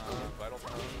some vital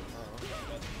throws.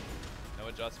 No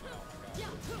adjustment.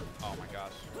 Oh my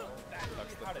gosh.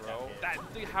 Ducks the throw.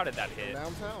 How did that hit?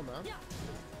 Downtown, man.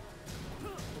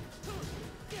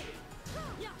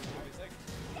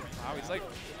 Wow, he's like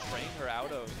trained her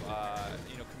out of,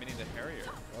 committing the Harrier.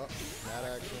 Oh, mad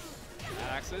axis.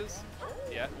 Axes.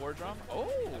 Yeah, War Drum. Oh,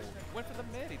 went for the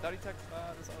mid. He thought he took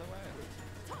this other way.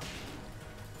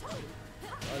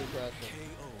 Body crashing.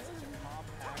 KO.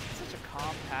 Such a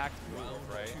compact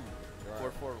move, right?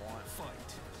 4-4-1.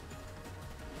 Fight.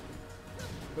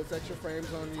 Puts extra frames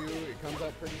on you. It comes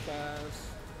up pretty fast.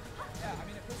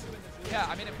 Yeah,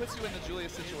 I mean, it puts you in the Julia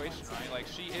situation, right? Like,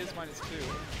 she is -2,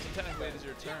 so technically it is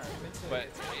your turn. But,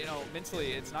 you know,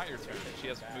 mentally, it's not your turn. She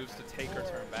has moves to take her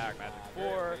turn back. Magic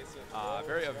 4,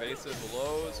 very evasive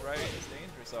lows, right?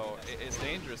 So it's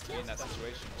dangerous to be in that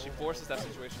situation. She forces that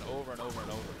situation over and over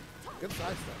and over. Good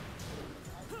side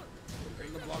step.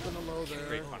 Getting the block on the low there.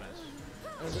 Great punish.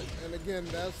 And again,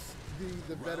 that's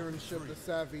the veteranship, the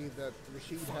savvy that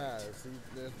Rashid has.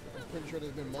 I'm pretty sure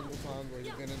there's been multiple times where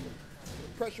he's been in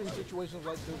pressuring situations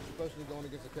like this, especially going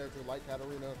against a character like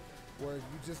Katarina, where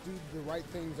you just do the right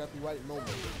things at the right moment.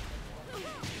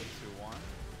 2-1.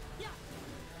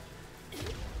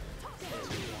 2-1.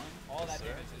 All that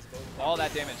damage is both. All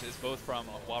that damage is both from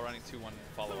while running 2-1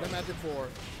 follow-up. The Magic 4.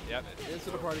 Yep. Into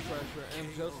the party crasher,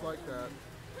 and just like that,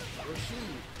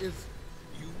 Rashid is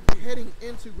heading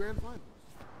into Grand Finals.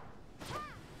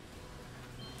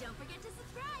 Don't forget to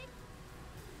subscribe.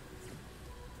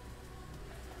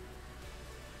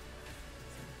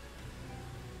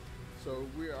 So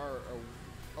we are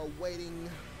awaiting.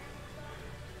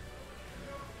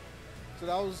 So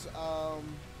that was all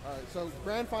right. So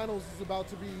Grand Finals is about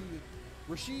to be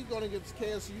Rashid going against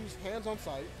KSU's Hands on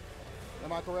Sight.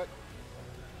 Am I correct?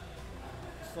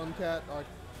 Suncat,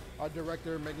 our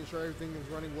director, making sure everything is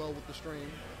running well with the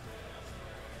stream.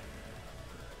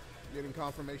 Getting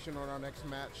confirmation on our next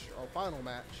match, our final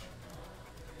match,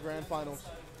 Grand Finals.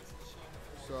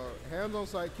 So Hands on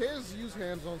Sight, KSU's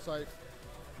Hands on Sight,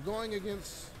 going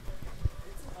against.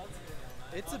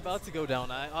 It's about to go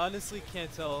down. I honestly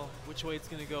can't tell which way it's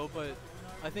going to go, but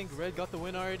I think Red got the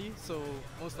win already, so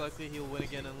most likely he'll win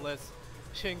again unless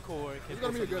Shenkor can. It's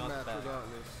gonna be a good match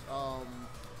regardless.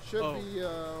 Should be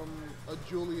a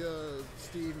Julia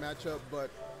Steve matchup, but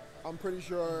I'm pretty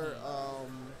sure.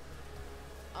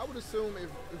 I would assume if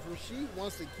Rashid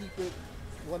wants to keep it,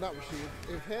 well, not Rashid,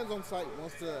 if Hands on Sight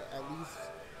wants to at least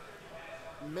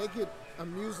make it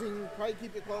amusing, probably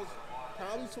keep it close,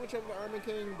 probably switch over to Armin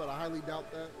King, but I highly doubt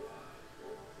that.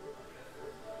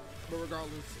 But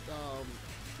regardless,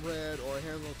 Red or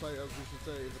Hands on Sight, as we should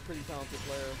say, is a pretty talented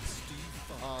player.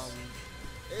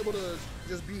 Able to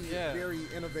just be very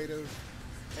innovative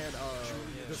and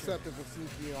deceptive and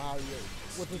sneaky how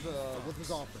with his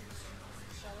offense.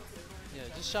 Yeah,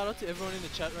 just shout out to everyone in the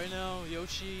chat right now.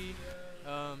 Yoshi,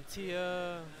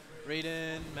 Tia,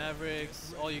 Raiden,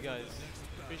 Mavericks, all you guys.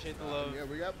 Appreciate the love. Yeah,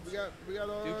 we got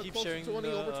Do keep close sharing to 20,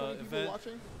 the over 20 people event.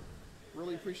 watching.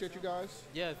 Really appreciate you guys.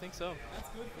 Yeah, I think so. That's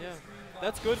good. Yeah,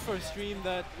 that's good for a stream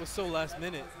that was so last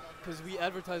minute, because we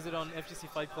advertised it on FGC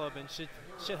Fight Club and shit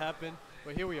happened.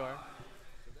 But here we are.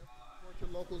 Support your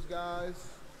locals, guys.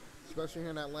 Especially here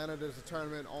in Atlanta, there's a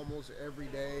tournament almost every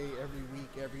day, every week,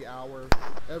 every hour,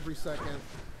 every second.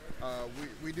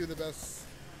 We do the best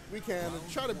we can and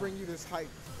try to bring you this high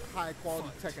quality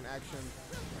Tekken action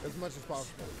as much as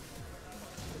possible.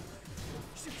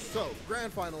 So,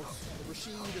 Grand Finals,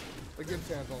 Rashid against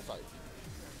Hands on Sight.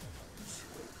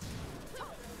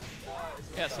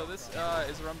 Yeah, so this is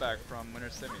a run back from Winter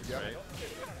Semis, right?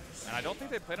 And I don't think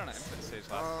they played on an infinite stage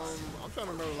last time. I'm trying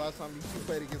to remember the last time these two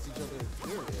played against each other.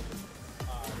 You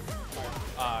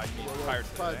mean prior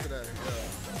to today?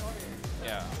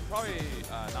 Yeah, probably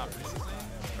not recently,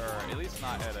 or at least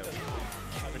not at a.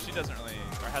 But she doesn't really,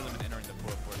 or hasn't been entering the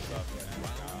 4-4 stuff.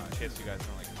 And, in case you guys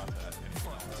don't like about that.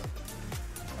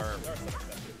 Or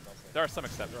there are some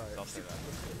exceptions. I'll say that.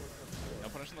 No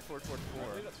punish on the 4-4-4.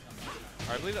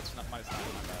 Or I believe that's not minus 9.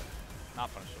 Not bad. Not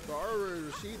punishable. So already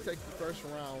Rashid takes the first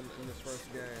round in this first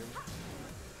game.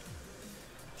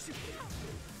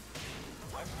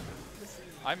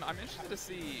 I'm interested to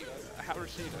see how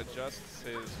Rashid adjusts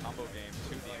his combo game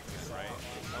to the infinite, right?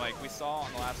 Like we saw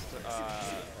on the last.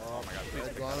 Oh my God! Please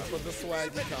pick that up. With the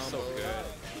swaggy combo. So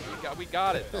good. We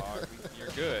got it, dog.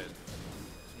 You're good.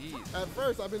 Jeez. At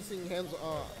first, I've been seeing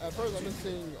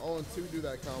Owen 2 do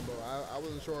that combo. I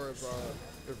wasn't sure if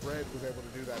Red was able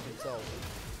to do that himself.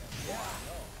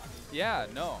 Yeah,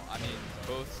 no. I mean,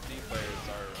 both Steve players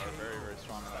are very, very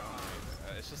strong in that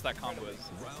combo. It's just that combo is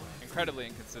incredibly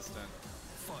inconsistent.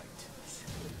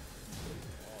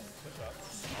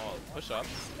 Oh, push-ups.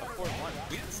 A 4-1.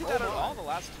 We didn't see that at all the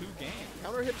last 2 games.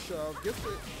 Counter hit shove, gets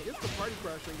the party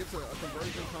crasher and gets a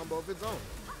conversion combo of its own.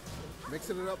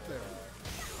 Mixing it up there.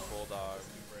 Bulldog.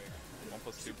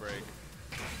 1+2 break.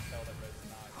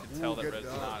 You can tell that Red's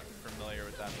not familiar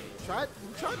with that move. He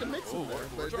tried to mix it there,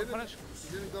 but it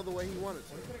didn't go the way he wanted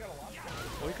to.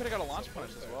 Well, he could have got a launch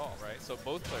punish as well, right? So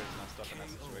both players messed up in that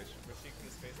situation.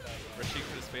 Rashid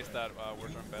could have spaced that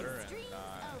Warzone better, and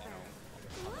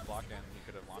on the block end, he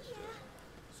could have launched it.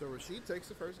 So Rashid takes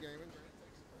the first game.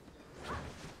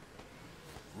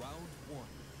 Round 1.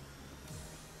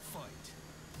 Fight.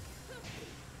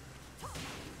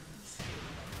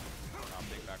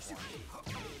 back one.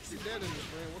 She's dead in this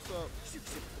ring. What's up?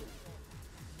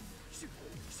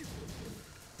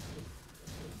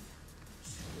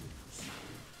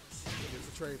 Gets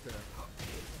a trade there.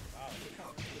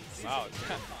 Wow.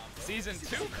 Season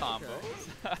 2 combos.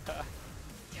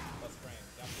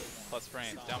 Plus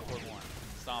frames. Down 4-1.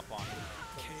 Stomp on.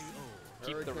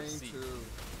 Keep the receipt. 2.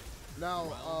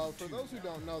 Now, for those who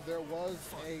don't know, there was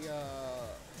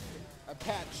a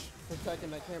patch for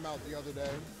Tekken that came out the other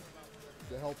day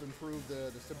to help improve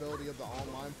the stability of the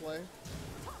online play.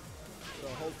 So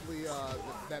hopefully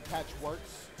that patch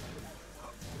works.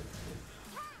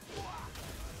 Oh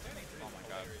my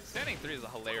god. Standing 3 is a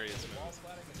hilarious move.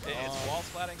 It's wall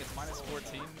splatting, it's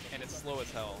 -14, and it's slow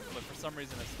as hell. But for some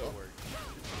reason it still works.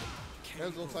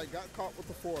 Hands on sight, got caught with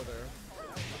the 4 there.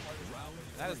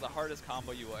 That is the hardest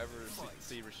combo you will ever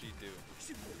see Rashid do.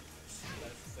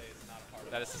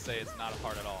 That is to say it's not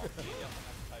hard at all.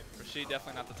 Rashid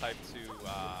definitely not the type to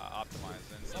optimize.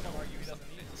 And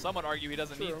some would argue he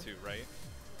doesn't need to, right?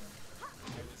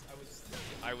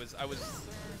 I was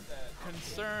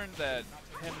concerned that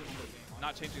him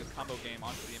not changing his combo game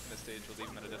onto the infinite stage will leave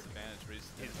him at a disadvantage, but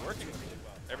he's working with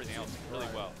everything else really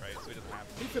well, right? So he doesn't have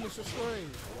to. He finished the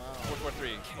string. Wow.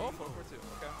 4-4-3. Oh, 4-4-2.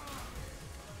 Okay.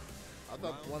 I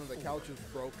thought one of the couches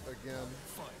broke again,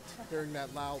 hearing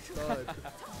that loud thud.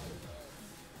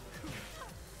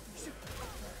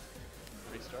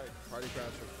 3 strikes. Party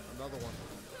Crasher, another one.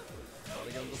 Try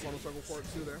to get him to corner circle court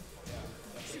too there.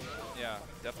 Yeah,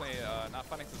 definitely not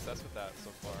finding success with that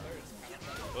so far.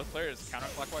 Both players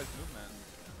counterclockwise movement.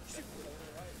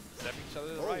 Stepping each other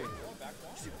to the right.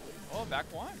 Oh,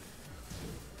 back one.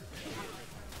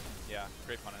 Yeah,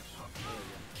 great punish.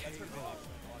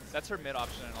 That's her mid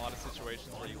option in a lot of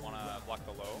situations where you want to block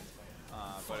the low,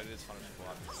 but it is punishable,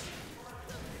 obviously.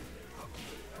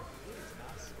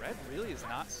 Red really is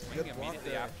not swinging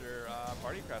immediately after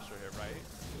Party Crasher hit, right?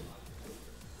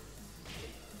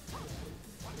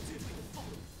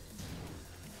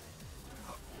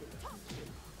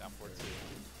 Down 4-2.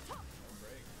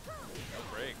 No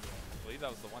break. I believe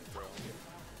that was the one throw.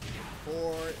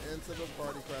 4 into the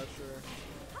Party Crasher.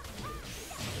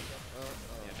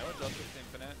 Yeah, no adjustment,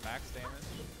 infinite, max damage.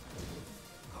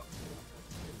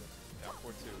 Down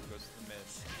 4-2, goes to the mid.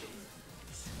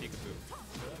 Peekaboo.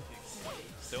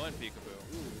 Still in peekaboo.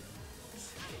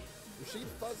 Rashid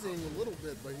fuzzing a little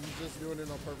bit, but he's just doing it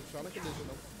on purpose, trying to condition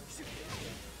him.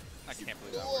 I can't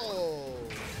believe that. Whoa!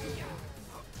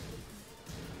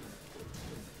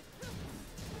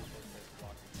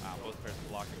 Wow, both players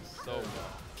blocking so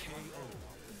well.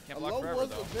 Can't A block low forever, was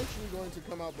though. eventually going to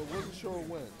come out, but wasn't sure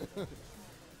when.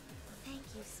 Thank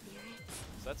you, Spirit.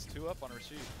 So that's 2 up on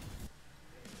Rashid.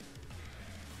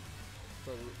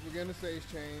 So we're getting a stage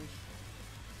change.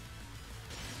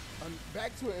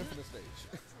 Back to an infinite stage.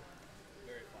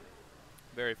 Very funny.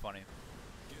 Very funny.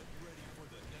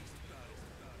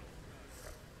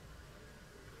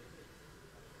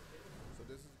 So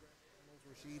this is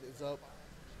Rashid is up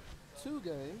 2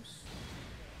 games.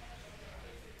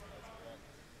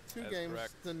 2 games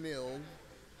to nil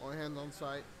on Hands on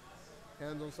Sight.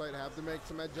 Hands on Sight have to make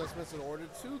some adjustments in order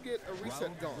to get a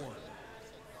reset going.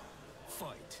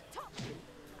 Fight.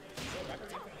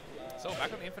 So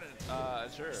back on the infinite,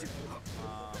 sure.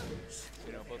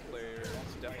 You know, both players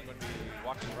definitely going to be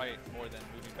walking right more than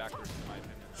moving backwards, in my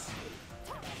opinion.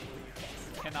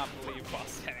 Cannot believe while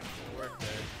standing forward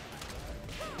there.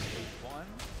 1.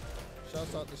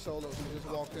 Shouts out to Solo who just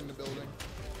walked in the building.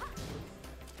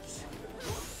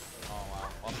 Oh wow,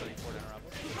 while standing forward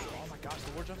interrupt. Oh my gosh,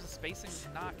 the ward jumps, the spacing is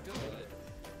not good.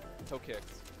 Toe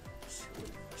kicks.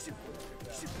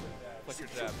 Flicker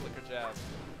jab, flicker jab.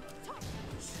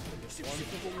 One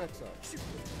simple mix-up.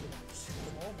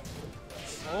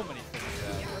 So many flicker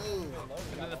jabs.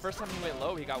 And then the first time he went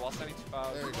low, he got while standing.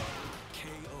 There you go.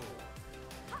 KO.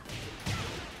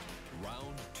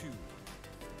 Round 2.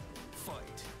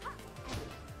 Fight.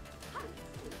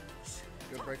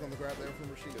 Good break on the grab there from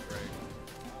Rashid. Break.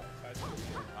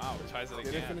 Wow, tries it Didn't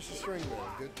again. finish the string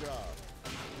there. Good job.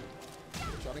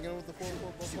 Trying to get him with the 4-4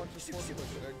 both punches, 4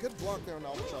 push there. Good block there on the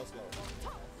Alpha Shot slow.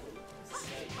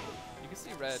 You can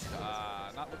see Red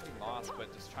not looking lost,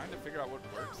 but just trying to figure out what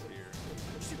works here.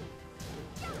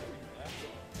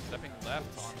 Stepping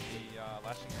left on the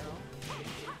lashing arrow.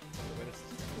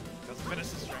 Doesn't finish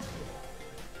the string.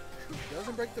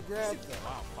 Doesn't break the grab though.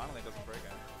 Wow, finally it doesn't break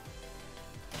it.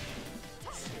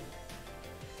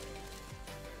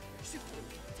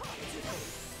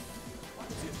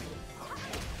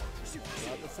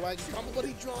 Got the swag combo, but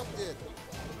he dropped it.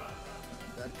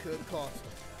 That could cost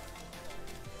him.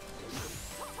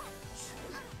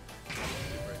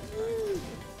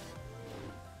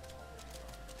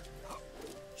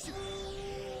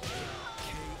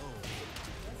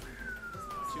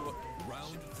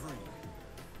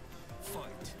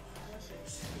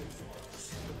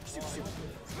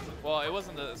 Well, it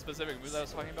wasn't the specific moves I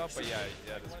was talking about, but yeah,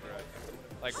 that is correct.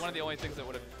 Like one of the only things that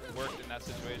would have worked in that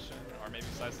situation, or maybe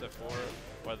side step 4,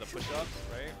 were the push-ups,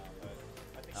 right?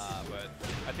 But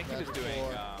I think he was doing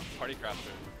Party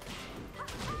Crafter,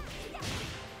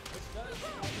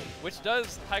 which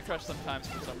does high crush sometimes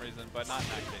for some reason, but not in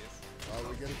that case.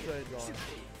 We get a trade going.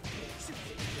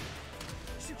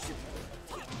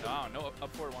 Wow, no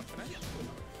up forward 1 finish.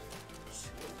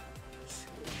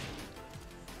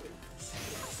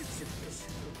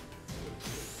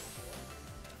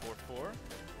 4-4.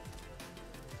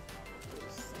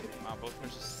 Wow, both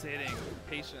players just sitting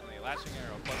patiently, latching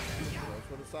arrow plus. Goes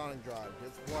for the Sonic Drive,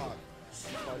 gets blocked.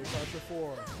 Party Crasher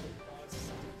 4.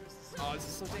 Oh, this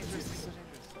is so dangerous, this is so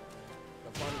dangerous.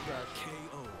 The Party Crash.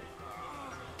 KO.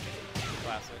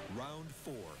 Classic. Round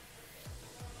 4.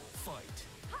 Fight.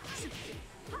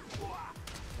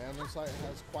 Hands on Sight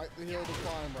has quite the hill to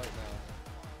climb right now.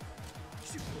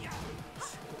 Defense.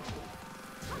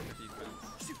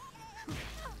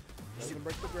 Doesn't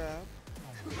break the grab.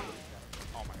 Oh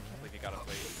my, I can't believe he got a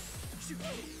plate.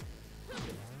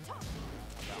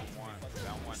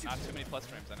 Down one. Not too many plus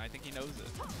frames, and I think he knows it.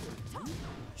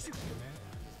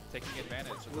 Taking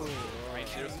advantage of the range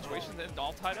 0 situations and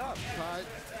all tied up. Tied.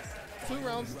 2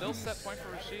 rounds. Still set point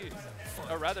for Rashid.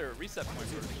 Or rather, reset point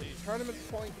for Rashid. Tournament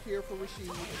point here for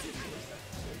Rashid.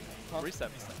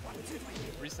 Reset point.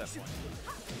 Reset point.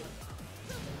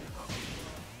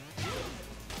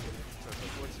 So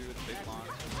 4-2 with a big launch.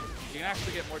 You can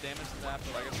actually get more damage than that,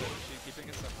 but like I said, Rashid keeping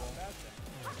it simple.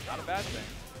 Not a bad thing.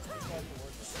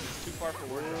 It's too far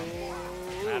forward.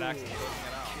 Bad axe closing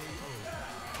it out.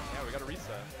 Yeah, we got a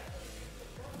reset.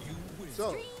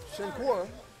 So, Shinkura,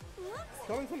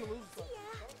 coming from the loser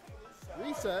side.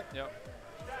 Reset. Yep.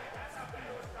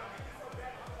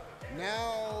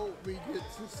 Now we get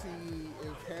to see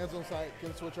if Hands on Sight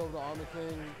can switch over to Armor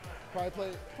King.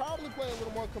 Probably play a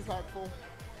little more compactful.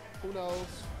 Who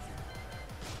knows?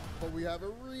 But we have a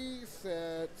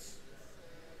reset.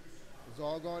 It's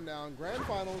all going down. Grand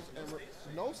Finals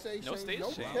and no stage change,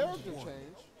 no character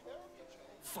change.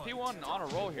 He won on a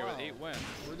roll here with 8 wins.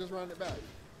 We're just running it back.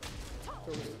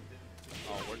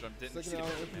 Oh, Wardrum didn't see the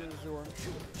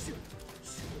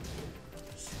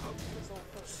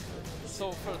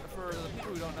So for the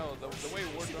people who don't know, the way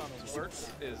Wardrums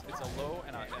works is it's a low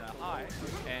and a high,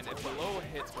 and if the low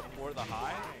hits before the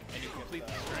high and you complete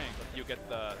the string, you get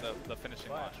the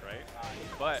finishing launch, right?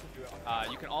 But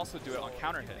you can also do it on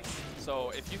counter hits. So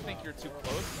if you think you're too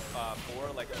close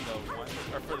for like the 1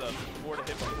 or for the 4 to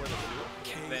hit before the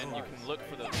 2, then you can look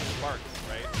for the sparks,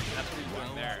 right? And that's what he was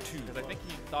doing there, because I think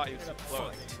he thought he was too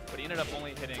close, but he ended up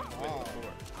only hitting with the 4.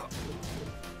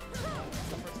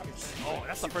 Oh,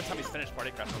 that's the first time he's finished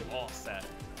Party Crasher all set.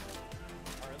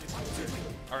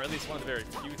 Or at least one of the very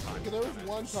few times. There was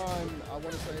one time, I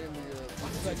want to say in the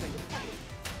second,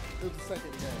 it was the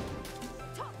second game,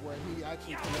 where he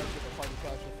actually connected the Party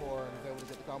Crasher 4 and was able to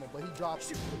get the combo, but he dropped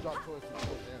choice towards the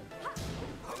end.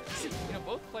 You know,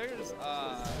 both players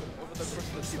over the course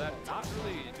of the set not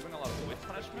really doing a lot of whip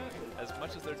punishment as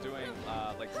much as they're doing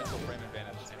like mental frame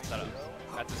advantage and setups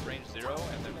at this range 0,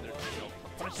 and then they're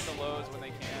punishing the lows when they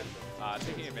can,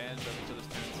 taking advantage of each other's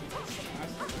tunes,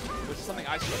 which is something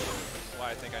I struggle with, which is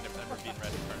why I think I never beaten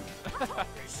Red in turn.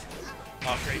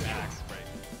 Oh, great axe, right.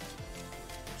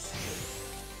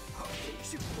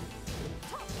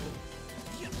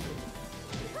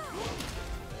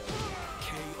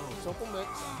 Simple mix.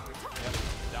 Yep.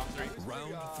 Down 3.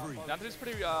 Round 3. Down 3 is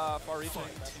pretty far-reaching.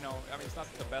 You know, I mean, it's not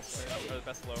the best or the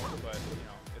best low, but you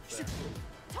know, it's there.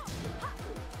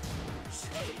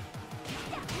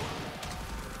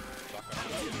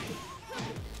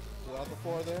 Go out the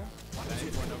 4 there.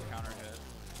 Then for no counter hit.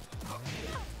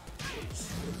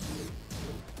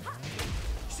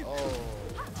 Oh.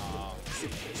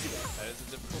 That is a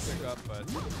difficult pickup, but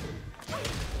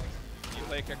you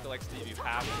play a character like Steve, you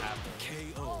have to have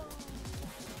it. KO.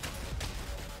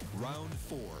 Round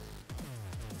 4.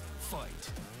 Fight.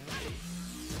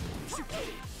 There we go.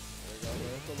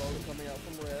 There's the load coming out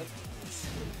from Red.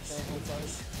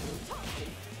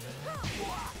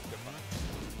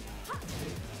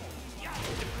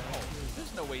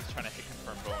 There's no way he's trying to hit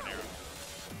confirm bow and arrow.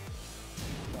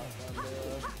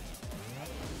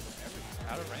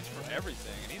 Out of range for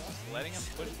everything, and he's just letting him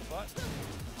push the button.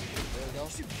 There we go.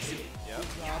 Yep.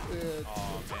 Drop it.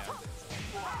 Oh man.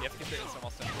 You have to get the instant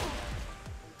while standing.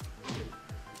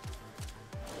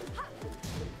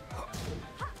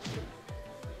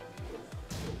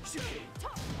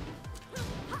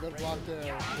 Good block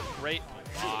there. Great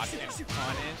block and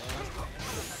punish.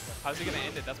 How's he gonna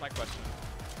end it? That's my question.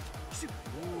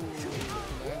 Ooh, Is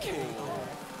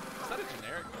that a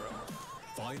generic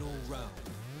throw? Final round.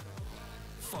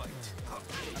 Fight. I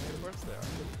mean, of course they are.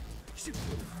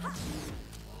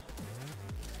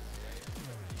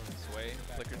 Sway,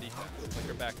 flicker defense,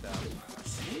 flicker back down.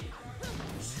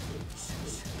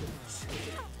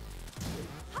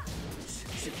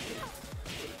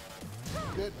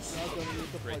 Good. Now gonna use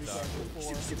the Great party dodge. back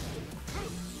before.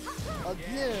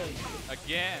 Again.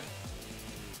 Again.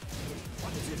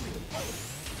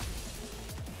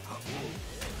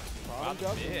 Bottom the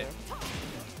jump in mid. there.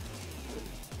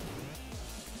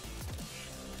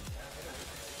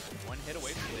 One hit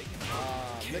away from taking.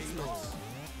 Mix.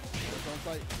 Sounds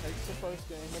like takes the first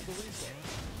game of the reset.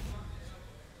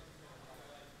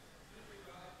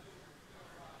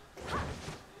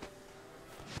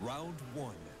 Round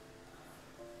one.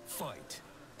 Fight.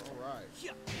 All right.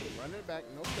 Running it back,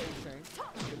 no stage change.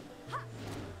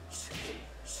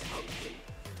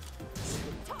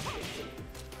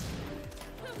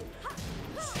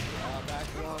 Back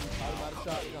one, about a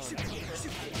shotgun.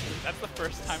 That's the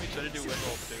first time he tried to do whip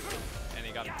roll too, and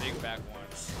he got a big back one.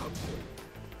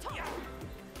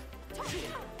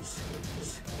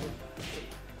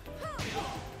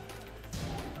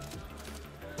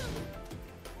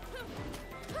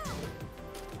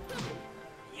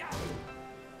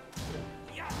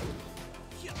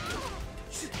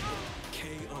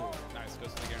 KO. Nice,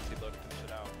 goes to the guaranteed load to finish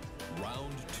it out.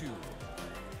 Round two.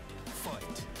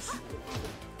 Fight.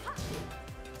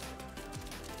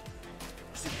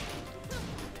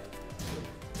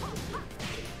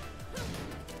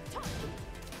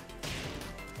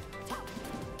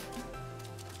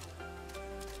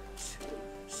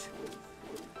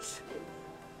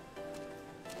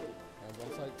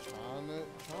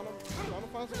 Trying to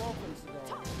find some offense to go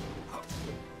on.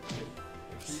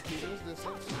 Keeping his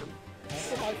distance. That's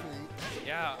the life lead.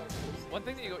 Yeah, one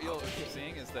thing that you'll keep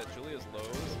seeing is that Julia's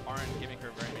lows aren't giving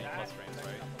her very many plus frames,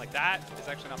 right? Like that is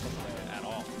actually not plus frames at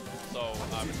all. So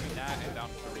between that and down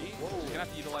 3, she's gonna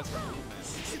have to utilize her movement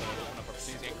to open up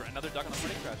opportunities. Another duck on the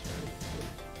money crash here.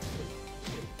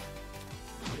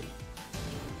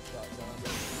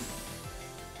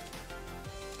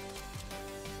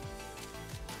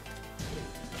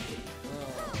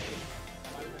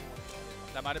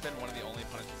 That might have been one of the only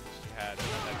punishments that she had.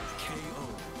 KO.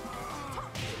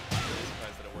 I'm really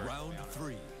surprised that it worked. Round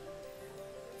 3.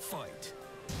 Fight.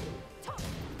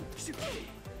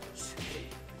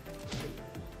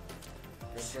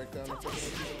 Good breakdown of taking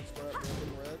scrap in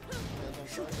red. Hands on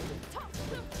side. Come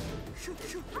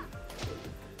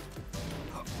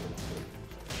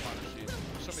on, Rashid.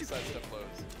 Show me side step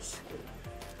lows.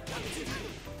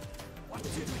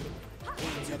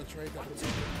 You gotta trade that. Big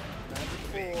Magic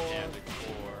 4. Magic 4.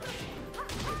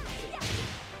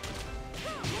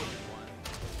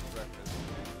 Breakfast.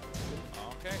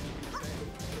 Okay, keep it safe.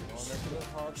 On there for the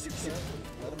hard reset.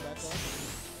 Let him back up.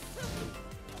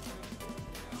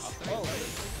 Oh,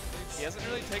 he hasn't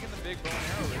really taken the big bow and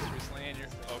arrow risk recently, and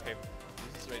you're okay.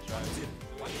 Uses rage drive.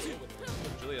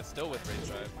 Julia still with rage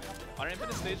drive. On an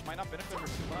infinite stage might not benefit her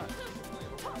too much.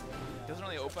 He doesn't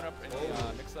really open up any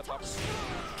mix-up opportunities.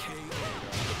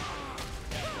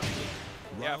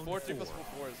 Yeah, 4-3 plus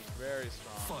 4-4 is very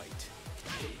strong. Fight.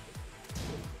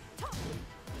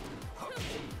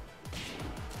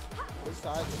 Which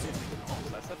side? Oh,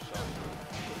 that's such a shot.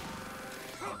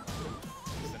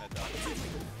 He's in a duck.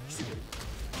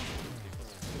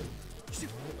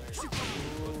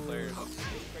 Both players.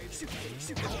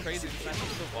 It's crazy. This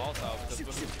matchup is so volatile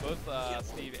because both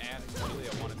Steve and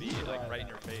Julia want to be like right in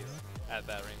your face at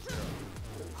that range 0.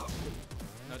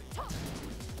 No.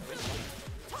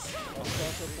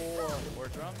 Four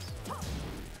drums.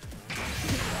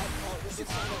 It's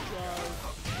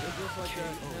just like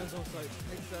that. Hands on sight.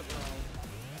 Takes that round.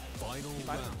 Final He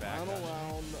might have round. been back. Final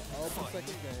round of the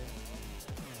second game.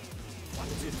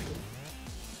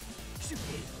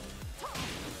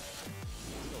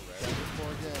 For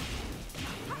again.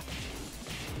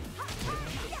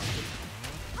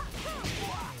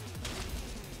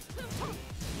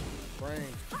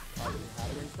 Brain. How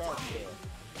to bring crouch there.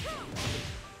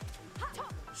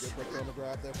 Good break on the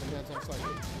grab there from hands on sight.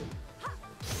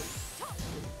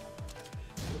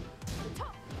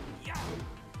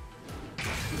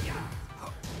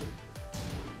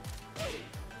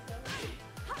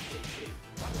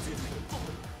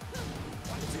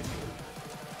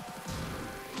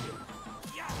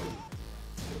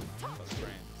 Plus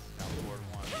brains. Now board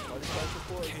 1. Party crouch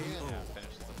before again. Yeah,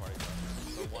 finishes the party card.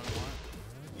 So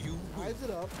 1-1. You win. Ties it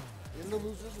up in the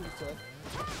loser's reset.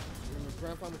 In the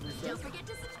grand final reset. Don't forget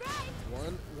to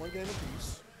subscribe. One game apiece.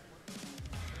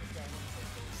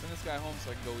 Send this guy home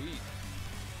so I can go eat.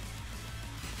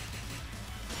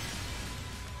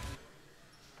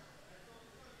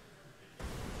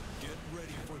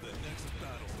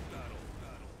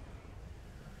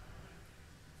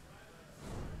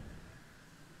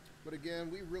 But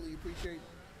again, we really appreciate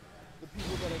the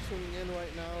people that are tuning in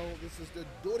right now. This is the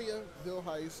DORYAVILLE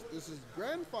Hei T. This is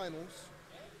Grand Finals.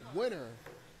 Winner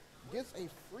gets a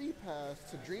free pass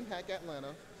to DreamHack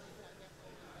Atlanta.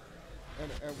 And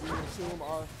we assume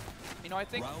our... You know, I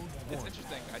think it's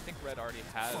interesting. I think Red already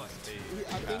has a I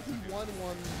think he won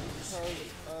one because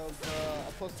of a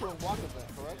 +2 on block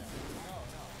event, correct?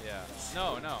 Yeah.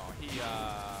 No. He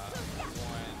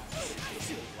won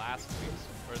last week's,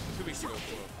 or 2 weeks ago.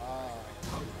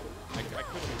 I could be wrong.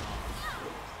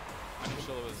 I'm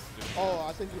sure it was... Oh,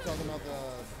 I think you're talking about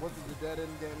the Dead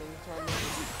End Gaming tournament?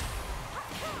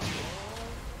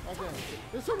 Okay.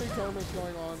 There's so many tournaments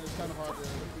going on, it's kind of hard to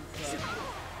keep track.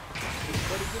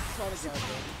 But he did try to guide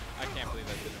them. I can't believe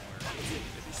that didn't work.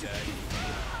 It's dead.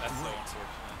 That's so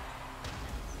unfortunate.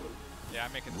 Yeah,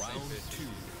 I'm making the same face.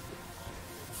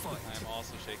 I'm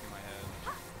also shaking my head.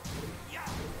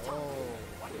 Oh.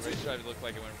 The race drive looked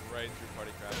like it went right through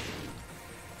Party Crash.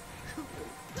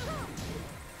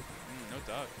 No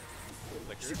duck.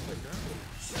 Flicker.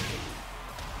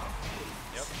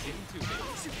 Yep, season 2, baby.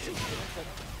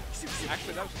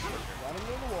 Actually, that was just flicker. Got him in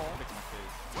the wall. Fix my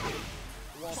face.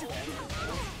 Wall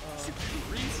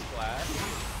Re-splash.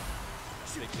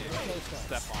 Big game.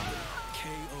 Step on it.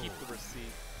 KO. Keep the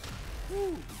receipt.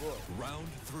 Woo, boy. Round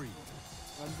 3.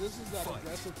 And this is that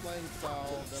aggressive playing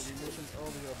style that we mentioned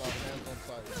earlier about hands on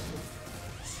sight.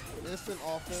 Instant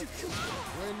offense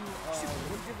when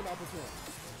given opportunity.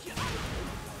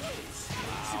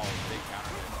 Wow, big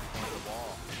counter hit on the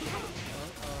wall.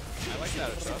 I like that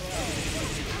adjustment.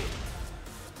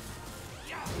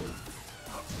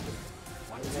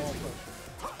 Wall pressure.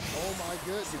 Oh my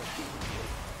goodness.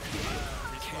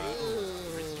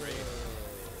 Restraint.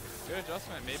 Good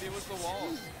adjustment. Maybe it was the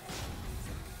walls.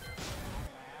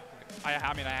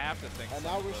 I mean, I have to think. And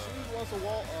now Rashid wants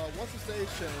a stage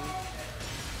change.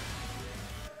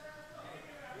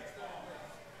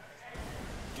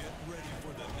 Get ready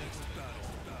for the next battle.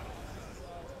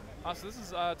 So this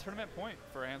is a tournament point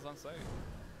for hands on sight.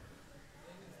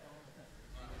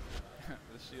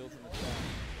 The shields in the chat.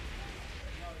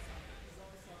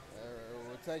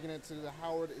 We're taking it to the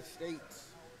Howard Estate.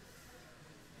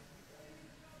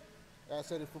 As I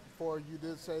said it before, you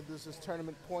did say this is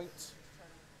tournament points.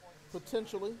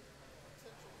 Potentially.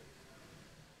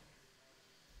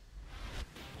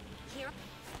 Here.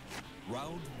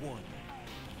 Round 1.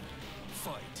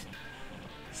 Fight.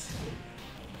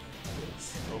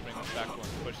 Opening the back one,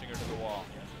 pushing her to the wall.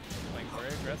 Playing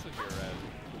very aggressive here, Red.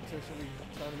 Potentially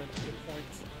tournament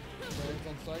points. Hands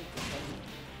on sight.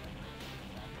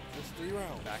 Just 3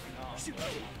 rounds. Backing off.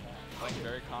 Playing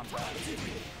very compact.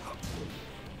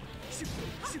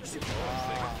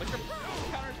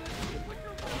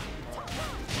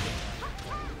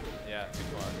 Yeah, too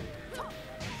far.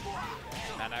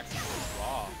 That axe is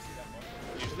raw.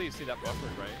 Usually you see that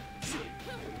buffered, right? There's a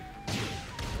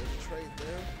trade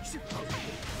there.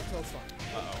 Toast on.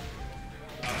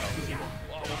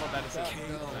 Whoa, that is nice.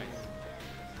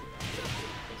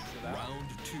 Round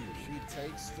 2. She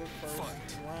takes the first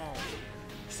round.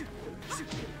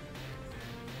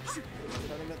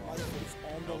 Tournament life is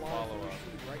on the line for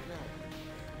Rashid right now.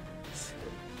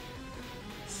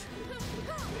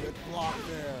 Good block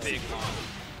there. Big block.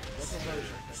 What's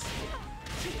conversion?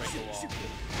 Break the wall.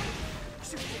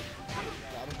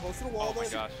 Got him close to the wall. Oh my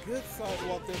gosh. Good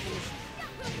sidewalk there for Rashid.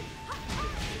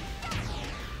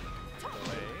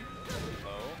 Delay.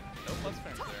 Low. No plus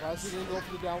frames there. Rashid didn't go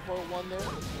for the down forward 1 there.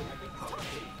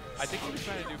 I think he was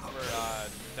trying to do for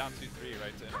down 2-3,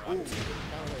 right, to interrupt. Ooh,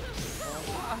 counter hit.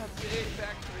 Big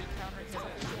back 3 counter hit.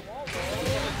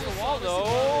 Into the wall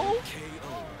though.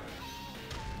 KO.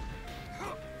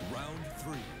 Round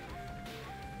 3.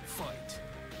 Fight.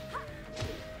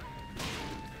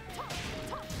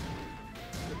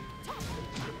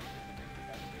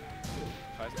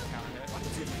 Tries to counter hit.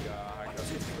 High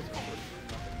cross.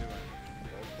 Nothing doing.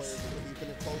 Both players are keeping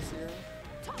it close here.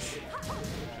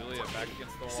 Julia back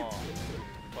against the wall.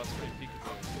 Plus 3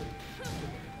 Pikachu.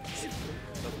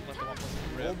 Doesn't let the one plus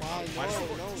 3 rip. Oh my, no.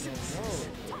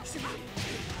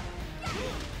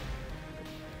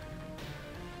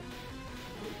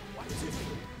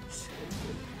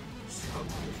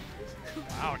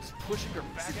 Wow, just pushing her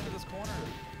back into this corner.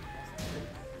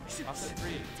 Offset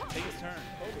 3. Take his turn.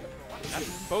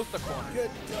 That's both the corners.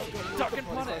 Good Duck and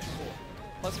punish.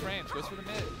 Plus frames. Goes for the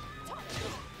mid.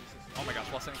 Oh my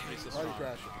gosh, while sending 3 so strong.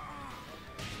 Crashing.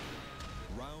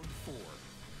 Round 4.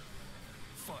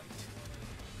 Fight.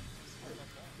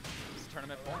 It's a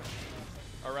tournament point.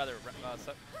 Or rather,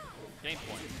 game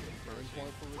point. Burn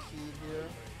point for Rashid here.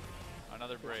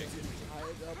 Another break.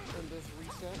 Tied up in this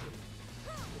reset.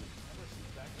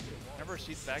 Remember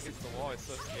She's back against the wall. It's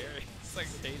so scary. It's like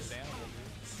caged animal,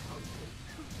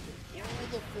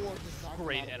 dude.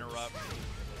 Great interrupt.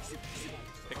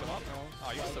 Pick him up.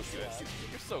 Oh, you're so good.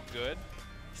 You're so good.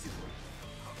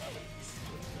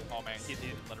 Oh man, he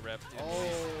didn't let it rip. Dude.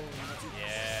 Oh.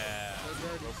 Yeah.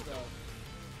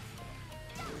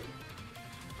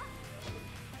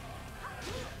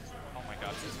 Oh my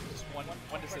gosh, just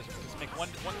one decision. Just make one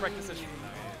correct decision.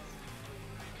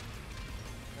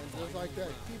 And just like that,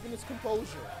 keeping his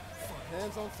composure.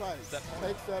 Hands on sight.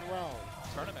 Takes that round.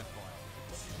 Tournament point.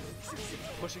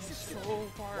 Pushing so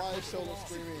far. Why is Solo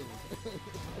screaming?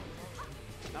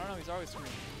 I don't know, he's always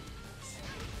screaming.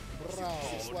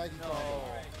 Bravo, swaggy no.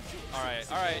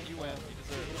 Alright, you win.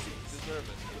 You deserve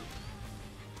it.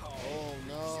 Oh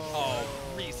no. Oh,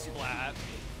 re-splat.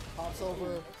 Hops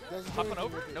over. Doesn't Hopping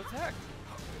over? No tech.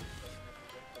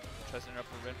 Tries to interrupt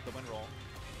the win roll.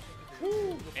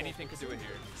 Woo, anything could do it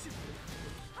here.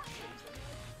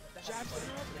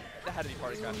 That had to be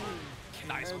party crap.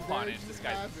 Nice punish. This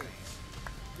guy.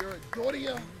 You're a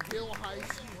DORYAVILLE Hei T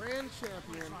Grand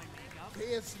Champion.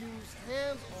 KSU's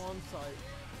hands on sight.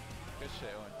 Good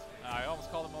shit, Owen. I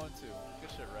almost called him Owen too.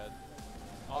 Good shit, Red.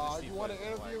 You want to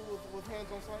interview with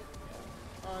hands on sight?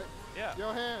 All right. Yeah.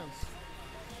 Your hands.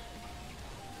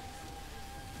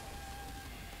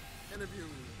 Interview.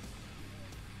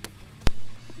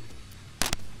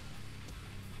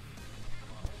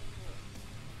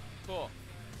 Cool.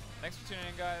 Thanks for tuning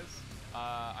in, guys.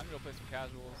 I'm gonna go play some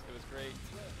casuals. It was great.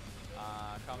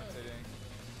 Commentating.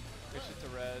 Good shit to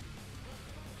Red.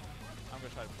 I'm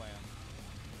gonna try to play him.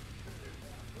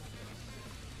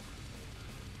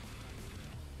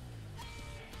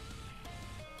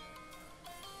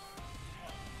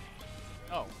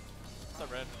 Oh, what's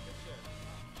up, Red?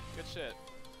 Good shit.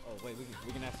 Oh wait,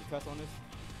 we can actually cuss on this?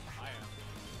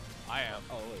 I am.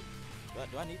 Oh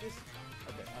wait, do I need this?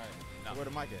 Okay, all right. No. Where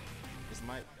the mic at? Is the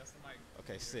mic? That's the mic.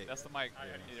 Okay, sick. That's the mic.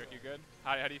 You good?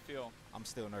 How do you feel? I'm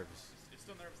still nervous. You're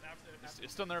still nervous after. You're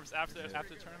still nervous after the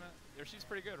tournament. She's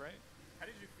pretty good, right? How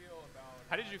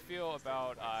did you feel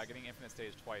about getting Infinite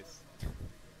Stage twice?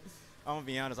 I'm gonna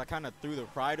be honest. I kind of threw the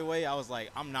pride away. I was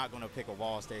like, I'm not gonna pick a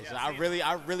wall stage. Yeah, I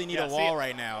really need a wall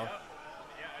right now.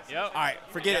 Yep. All right,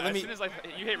 forget it. Let me. As soon as like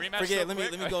you hate rematch. Forget it. So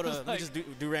Let me go to. Let me just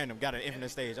do random. Got an Infinite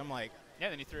Stage. I'm like. Yeah,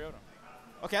 then you 3-0'd him.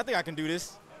 Okay, I think I can do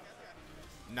this.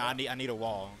 Nah, I need a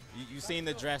wall. You seen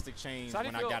the drastic change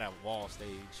when I got a wall stage.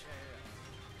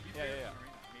 Yeah.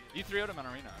 You 3-0'd him on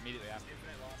Arena immediately after.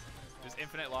 Just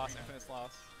infinite loss,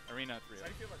 Arena 3-0.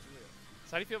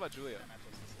 So how do you feel about Julia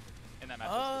in that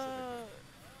matchup specifically?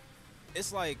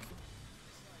 It's like,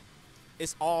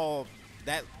 it's all,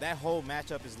 that whole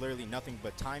matchup is literally nothing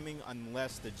but timing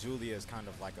unless the Julia is kind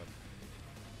of like a,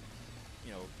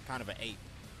 kind of an 8.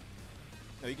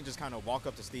 You can just kind of walk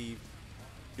up to Steve,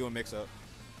 do a mix-up.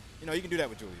 You can do that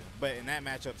with Julia. But in that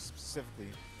matchup specifically,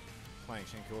 playing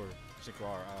Shinkar,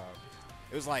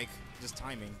 it was like just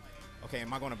timing. Okay,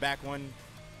 am I going to back one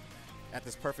at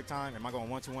this perfect time? Am I going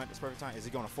 1-2-1 at this perfect time? Is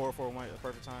he going to 4-4-1 at the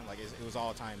perfect time? Like, it was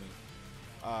all timing.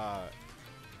 I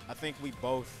think we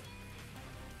both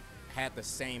had the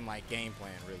same, like, game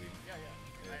plan, really.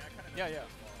 Yeah.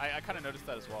 I kind of noticed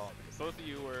that as well. Both of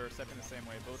you were stepping the same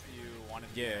way. Both of you wanted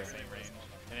to be in the same range.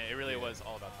 And it really was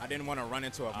all about that. I didn't want to run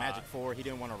into a Magic 4. He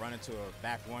didn't want to run into a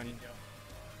back 1.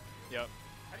 Yep.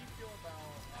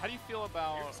 How do you feel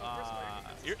about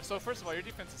so first of all, your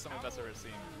defense is some of the best I've ever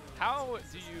seen. How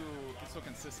do you get so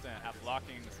consistent at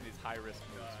blocking some of these high-risk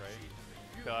moves, right?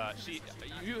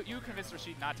 You convinced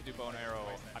Rashid not to do bow and arrow.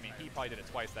 I mean, he probably did it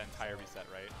twice that entire reset,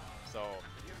 right? So,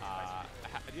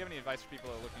 do you have any advice for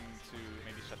people that are looking to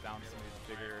maybe shut down some of these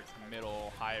bigger,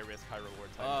 middle, high-risk,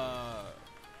 high-reward type moves?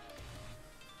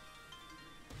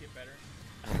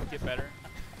 Get better?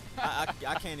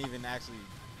 I can't even actually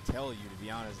tell you, to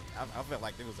be honest. I felt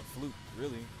like it was a fluke,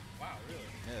 really. Wow, really?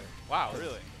 Yeah. Wow,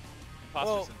 really?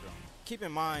 Imposter syndrome. Keep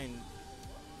in mind,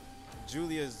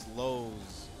 Julia's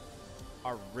lows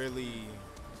are really,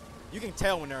 you can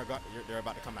tell when they're about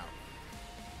to come out.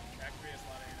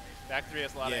 Back 3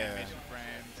 has a lot of animation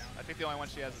frames. I think the only one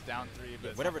she has is down 3, but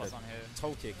it's whatever the on hit.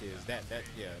 toe kick is,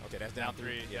 okay, that's down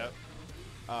 3. Yep.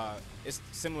 It's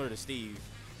similar to Steve,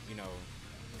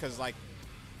 because like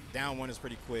down 1 is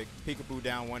pretty quick. Peekaboo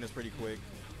down 1 is pretty quick.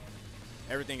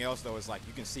 Everything else though is like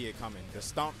you can see it coming. The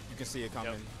stomp, you can see it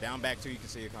coming. Yep. Down back 2, you can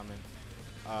see it coming.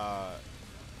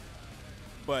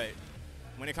 But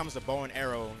when it comes to bow and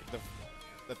arrow,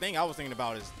 the thing I was thinking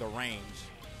about is the range,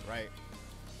 right?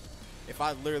 If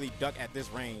I literally duck at this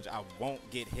range, I won't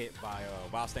get hit by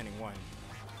while standing 1.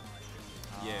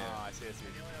 Yeah, I see.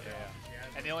 Yeah.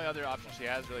 And the only other option she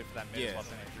has really for that mid is while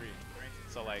standing 3.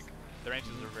 So like, The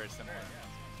ranges are very similar.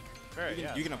 Very, You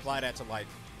can, you can apply that to like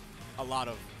a lot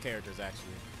of characters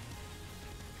actually.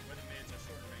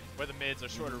 Where the mids are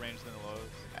shorter range than the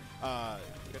lows.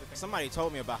 Somebody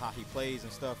told me about how he plays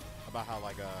and stuff. About how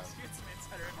like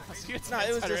It's no,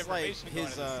 it was just like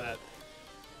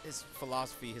his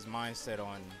philosophy, his mindset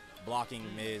on blocking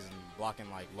mids and blocking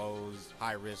like lows,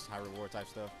 high risk, high reward type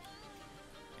stuff.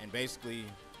 And basically,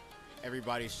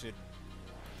 everybody should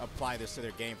apply this to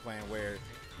their game plan where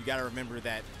you got to remember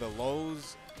that the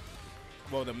lows,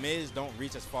 well, the mids don't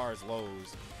reach as far as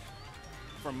lows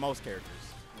for most characters.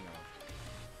 You know,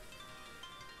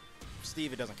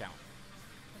 Steve, it doesn't count.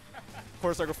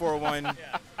 Quarter Circle 401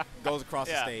 goes across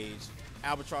the stage.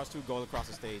 Albatross 2 goes across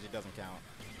the stage. It doesn't count.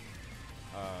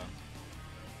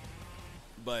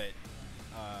 But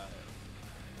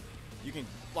you can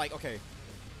like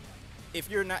if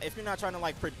you're not trying to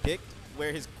like predict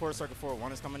where his Quarter Circle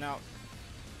 401 is coming out,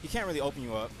 he can't really open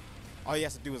you up. All he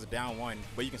has to do is a down one,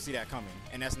 but you can see that coming,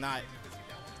 and that's not.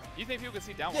 You think people can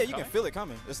see down one? Yeah, you can feel it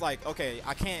coming. It's like, okay,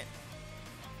 I can't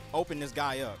open this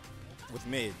guy up with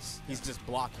mids. He's just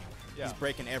blocking. Yeah. He's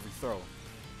breaking every throw.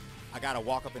 I gotta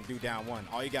walk up and do down one.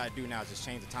 All you gotta do now is just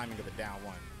change the timing of the down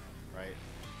one, right?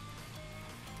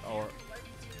 Or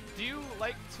do you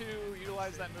like to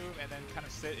utilize that move and then kind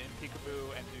of sit in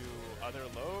peekaboo and do other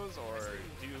lows, or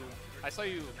do you? I saw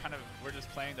you kind of were just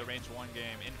playing the range 1 game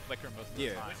in Flicker most of the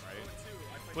time,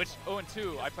 right? Which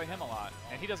 0-2, I play him a lot,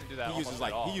 and he doesn't do that. He uses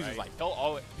like he uses like he'll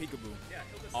always peekaboo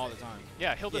all the time.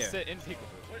 Yeah, he'll just sit in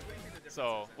peekaboo.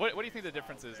 So, what do you think the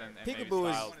difference is in maybe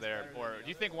styles there, or do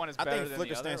you think one is better than the other? I think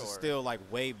Flicker stance is still like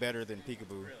way better than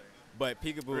peekaboo, but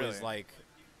peekaboo is like,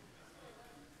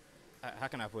 how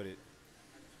can I put it?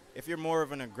 If you're more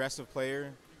of an aggressive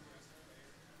player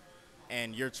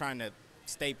and you're trying to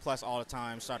stay plus all the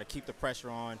time, try to keep the pressure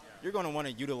on, you're going to want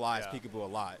to utilize peekaboo a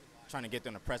lot, trying to get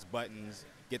them to press buttons,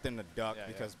 get them to duck,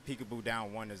 because peekaboo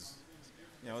down one is,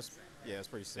 you know, it's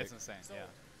pretty sick. It's insane,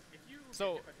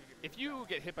 So, if you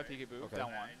get hit by peekaboo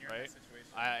down one, right,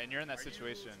 and you're in that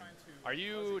situation, are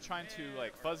you trying to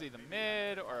like fuzzy the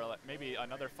mid or like maybe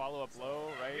another follow-up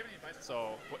low, right?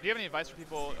 So, do you have any advice for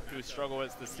people who struggle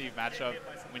with the Steve matchup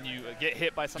when you get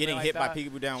hit by something like that? Getting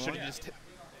hit by peekaboo down one? You just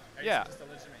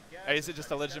is it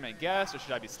just a legitimate guess, or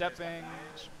should I be stepping?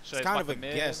 Should it's I kind of a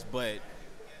mid? guess, but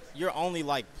you're only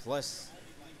like plus,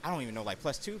 I don't even know, like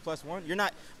 +2, +1. You're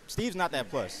not, Steve's not that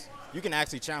plus. You can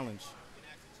actually challenge.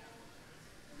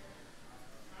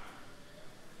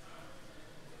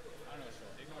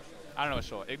 I don't know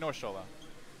what Shola. Ignore Shola.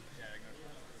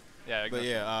 Yeah, ignore But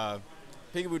yeah,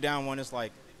 peekaboo down one is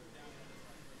like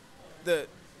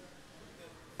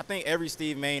I think every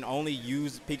Steve main only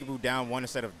use peekaboo down one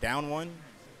instead of down one,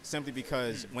 simply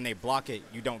because when they block it,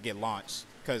 you don't get launched.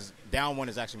 Because down one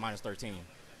is actually -13.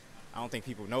 I don't think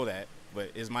people know that,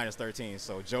 but it's -13.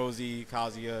 So Josie,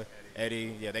 Kazuya,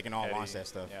 Eddie, they can all launch that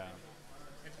stuff.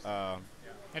 Yeah.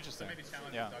 Interesting.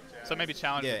 So maybe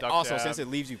challenge the duck also, jab. since it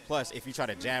leaves you plus, if you try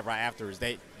to jab right afterwards,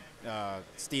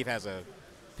 Steve has a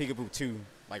peekaboo 2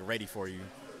 like ready for you.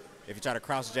 If you try to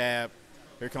cross jab,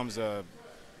 here comes a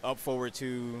up forward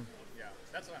 2. Yeah,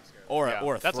 that's what I'm scared. Or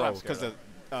a that's throw, because the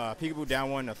peekaboo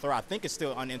down one, the throw, I think is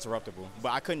still uninterruptible,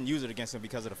 but I couldn't use it against him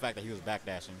because of the fact that he was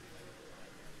backdashing.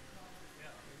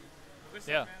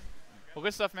 Yeah. Well,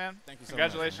 good stuff, man. Thank you so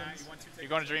Congratulations. much. You're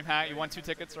going to DreamHack. You won 2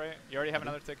 tickets, right? You already have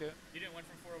another ticket. You didn't win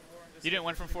from 404? You didn't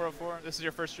win from 404? This is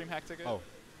your first DreamHack ticket? Oh,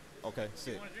 okay,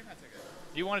 sick.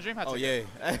 You won a DreamHack Oh, ticket?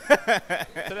 yeah.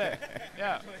 Today.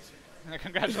 Yeah.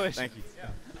 Congratulations. Thank you.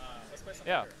 Let's play some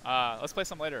Yeah. Let's play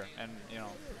some later, and, you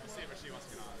know. Let's see if Rashid wants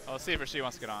to get on. Let's see if Rashid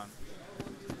wants to get on.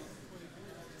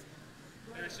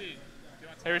 Hey, Rashid. Do you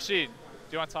want to Hey, Rashid. Do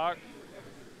you want to talk?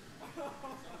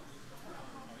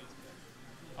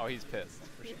 Oh, he's pissed.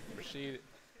 Rashid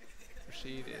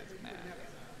is mad.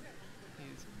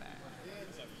 He's mad.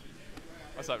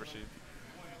 What's up, Rashid?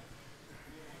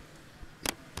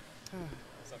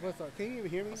 What's up? Can you even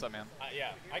hear me? What's up, man?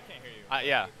 Yeah, I can't hear you.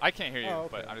 Yeah, I can't hear you, Oh, okay.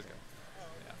 but I'm just kidding.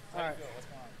 All right. What's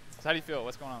going on? So how do you feel?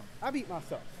 What's going on? I beat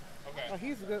myself. Okay.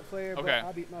 He's a good player, but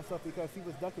I beat myself because he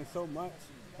was ducking so much,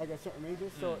 like at certain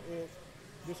ranges, so it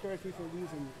discouraged me from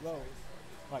losing lows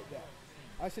like that.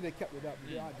 I should have kept it up.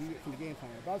 Yeah, I deviated from the game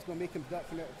plan. If I was going to make him duck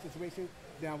from that situation,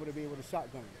 then I would have been able to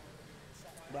shotgun him.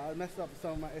 But I messed up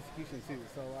some of my execution too,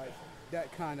 so like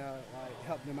that kind of like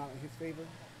helped him out in his favor.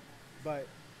 But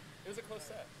it was a close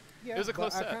set. Yeah, it was a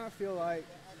close set. I kind of feel like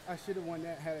I should have won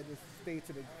that had I just stayed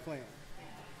to the plan.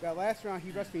 That last round, he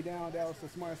rushed me down. That was the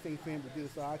smartest thing for him to do,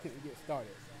 so I couldn't get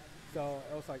started. So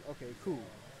I was like, okay, cool.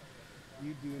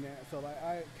 You doing that. So like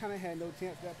I kind of had no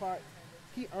chance at that part.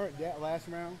 He earned that last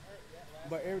round.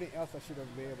 but everything else I should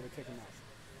have been able to take him out.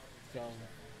 So,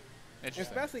 Interesting.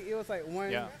 especially it was like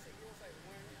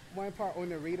one part on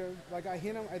the reader, like I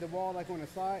hit him at the wall like on the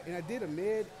side, and I did a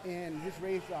mid, and his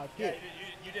raise drive hit.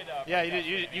 Yeah,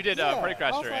 you did Party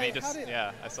Crasher, and he just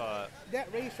I saw that.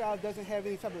 That raise drive doesn't have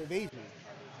any type of evasion,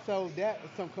 so that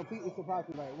is some completely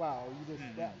surprising. Like wow, you just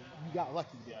you got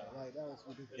lucky there. Like that was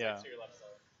ridiculous. Yeah,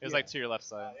 it was like to your left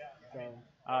side. So,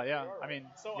 yeah, I mean,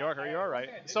 you are right.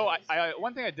 So I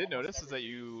one thing I did notice is that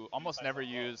you almost never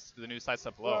used the new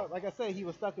sidestep low. well, like I said, he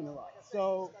was stuck in the lock.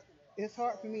 So it's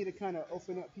hard for me to kind of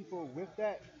open up people with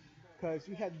that because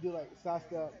you had to do like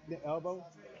sidestep the elbow.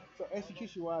 So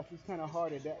execution-wise, it's kind of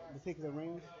hard at that particular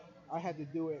range. I had to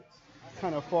do it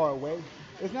kind of far away.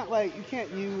 It's not like you can't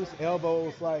use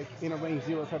elbows like in a range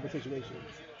 0 type of situation.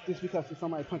 Just because if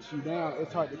somebody punches you down,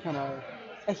 it's hard to kind of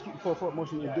execute full forward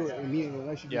motion and do it immediately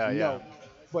unless you just know.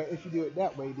 But if you do it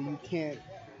that way, then you can't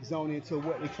zone into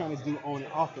what they're trying to do on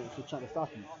offense. They're trying to stop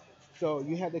you. So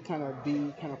you had to kind of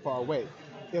be kind of far away.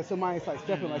 If somebody's like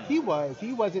stepping like he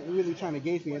wasn't really trying to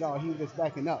gauge me at all. He was just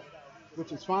backing up,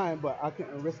 which is fine, but I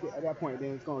couldn't risk it at that point.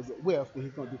 Then it's going to get whiffed, and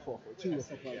he's going to do 4-4-2 or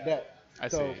something like that.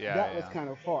 That was kind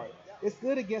of hard. It's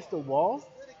good against the wall,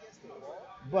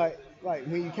 but like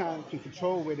when you kind of can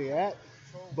control where they're at.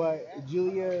 But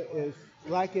Julia is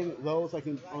lacking lows like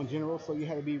on general, so you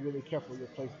had to be really careful with your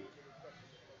placement.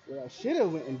 What I should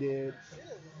have went and did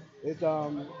is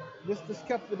just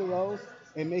kept with the lows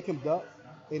and make him duck,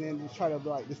 and then just try to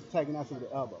like just antagonize him with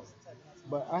the elbow.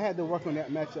 But I had to work on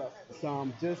that matchup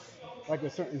some, just like a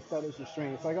certain stutters and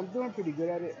strains. Like I'm doing pretty good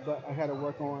at it, but I had to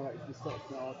work on like just certain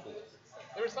small things.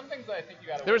 There were some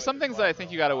things that I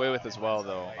think you got away with as well,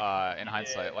 though. In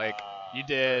hindsight, like you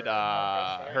did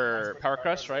her power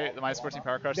crush, right? The -14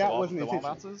 power crush, the wall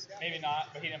bounces. Maybe not,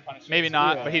 but he didn't punish it. Maybe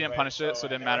not, but he didn't punish it, so it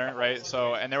didn't matter, right?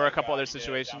 So, and there were a couple other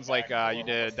situations, like you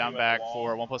did down back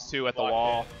for 1+2 at the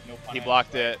wall. He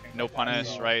blocked it, no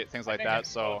punish, right? Things like that.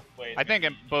 So, I think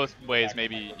in both ways,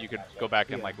 maybe you could go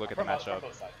back and like look at the matchup.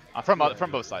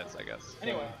 From both sides, I guess.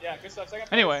 Anyway, yeah, good stuff. Second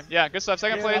place. Anyway, yeah, good stuff.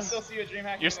 Second place. I'll still see you at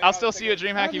DreamHack. I'll still see you at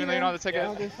DreamHack, even though you don't have the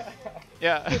ticket.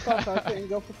 Yeah.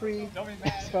 Go for free. Don't be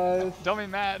mad. Don't be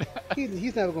mad.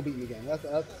 He's never gonna beat me again. That's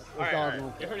all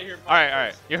I'm You heard it here. All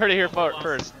right. You heard it here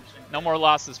first. No more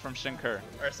losses from Shinkur.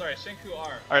 Or sorry, Shinku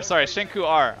R. Or sorry, Shinku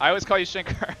R. I always call you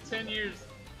Shinkur. 10 years.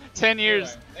 10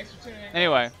 years. Thanks for tuning in.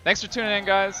 Anyway, thanks for tuning in,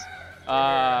 guys.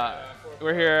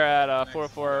 We're here at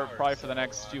 404 probably for the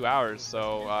next few hours,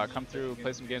 so come through,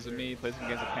 play some games with me, play some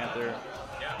games with Panther.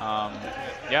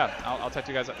 Yeah, I'll talk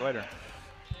to you guys later.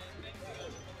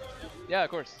 Yeah, of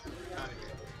course.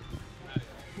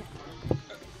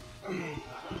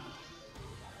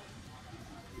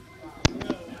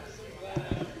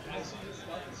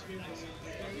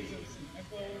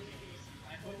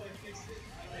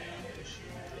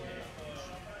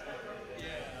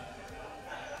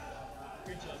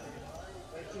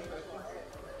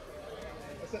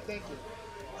 Thank you.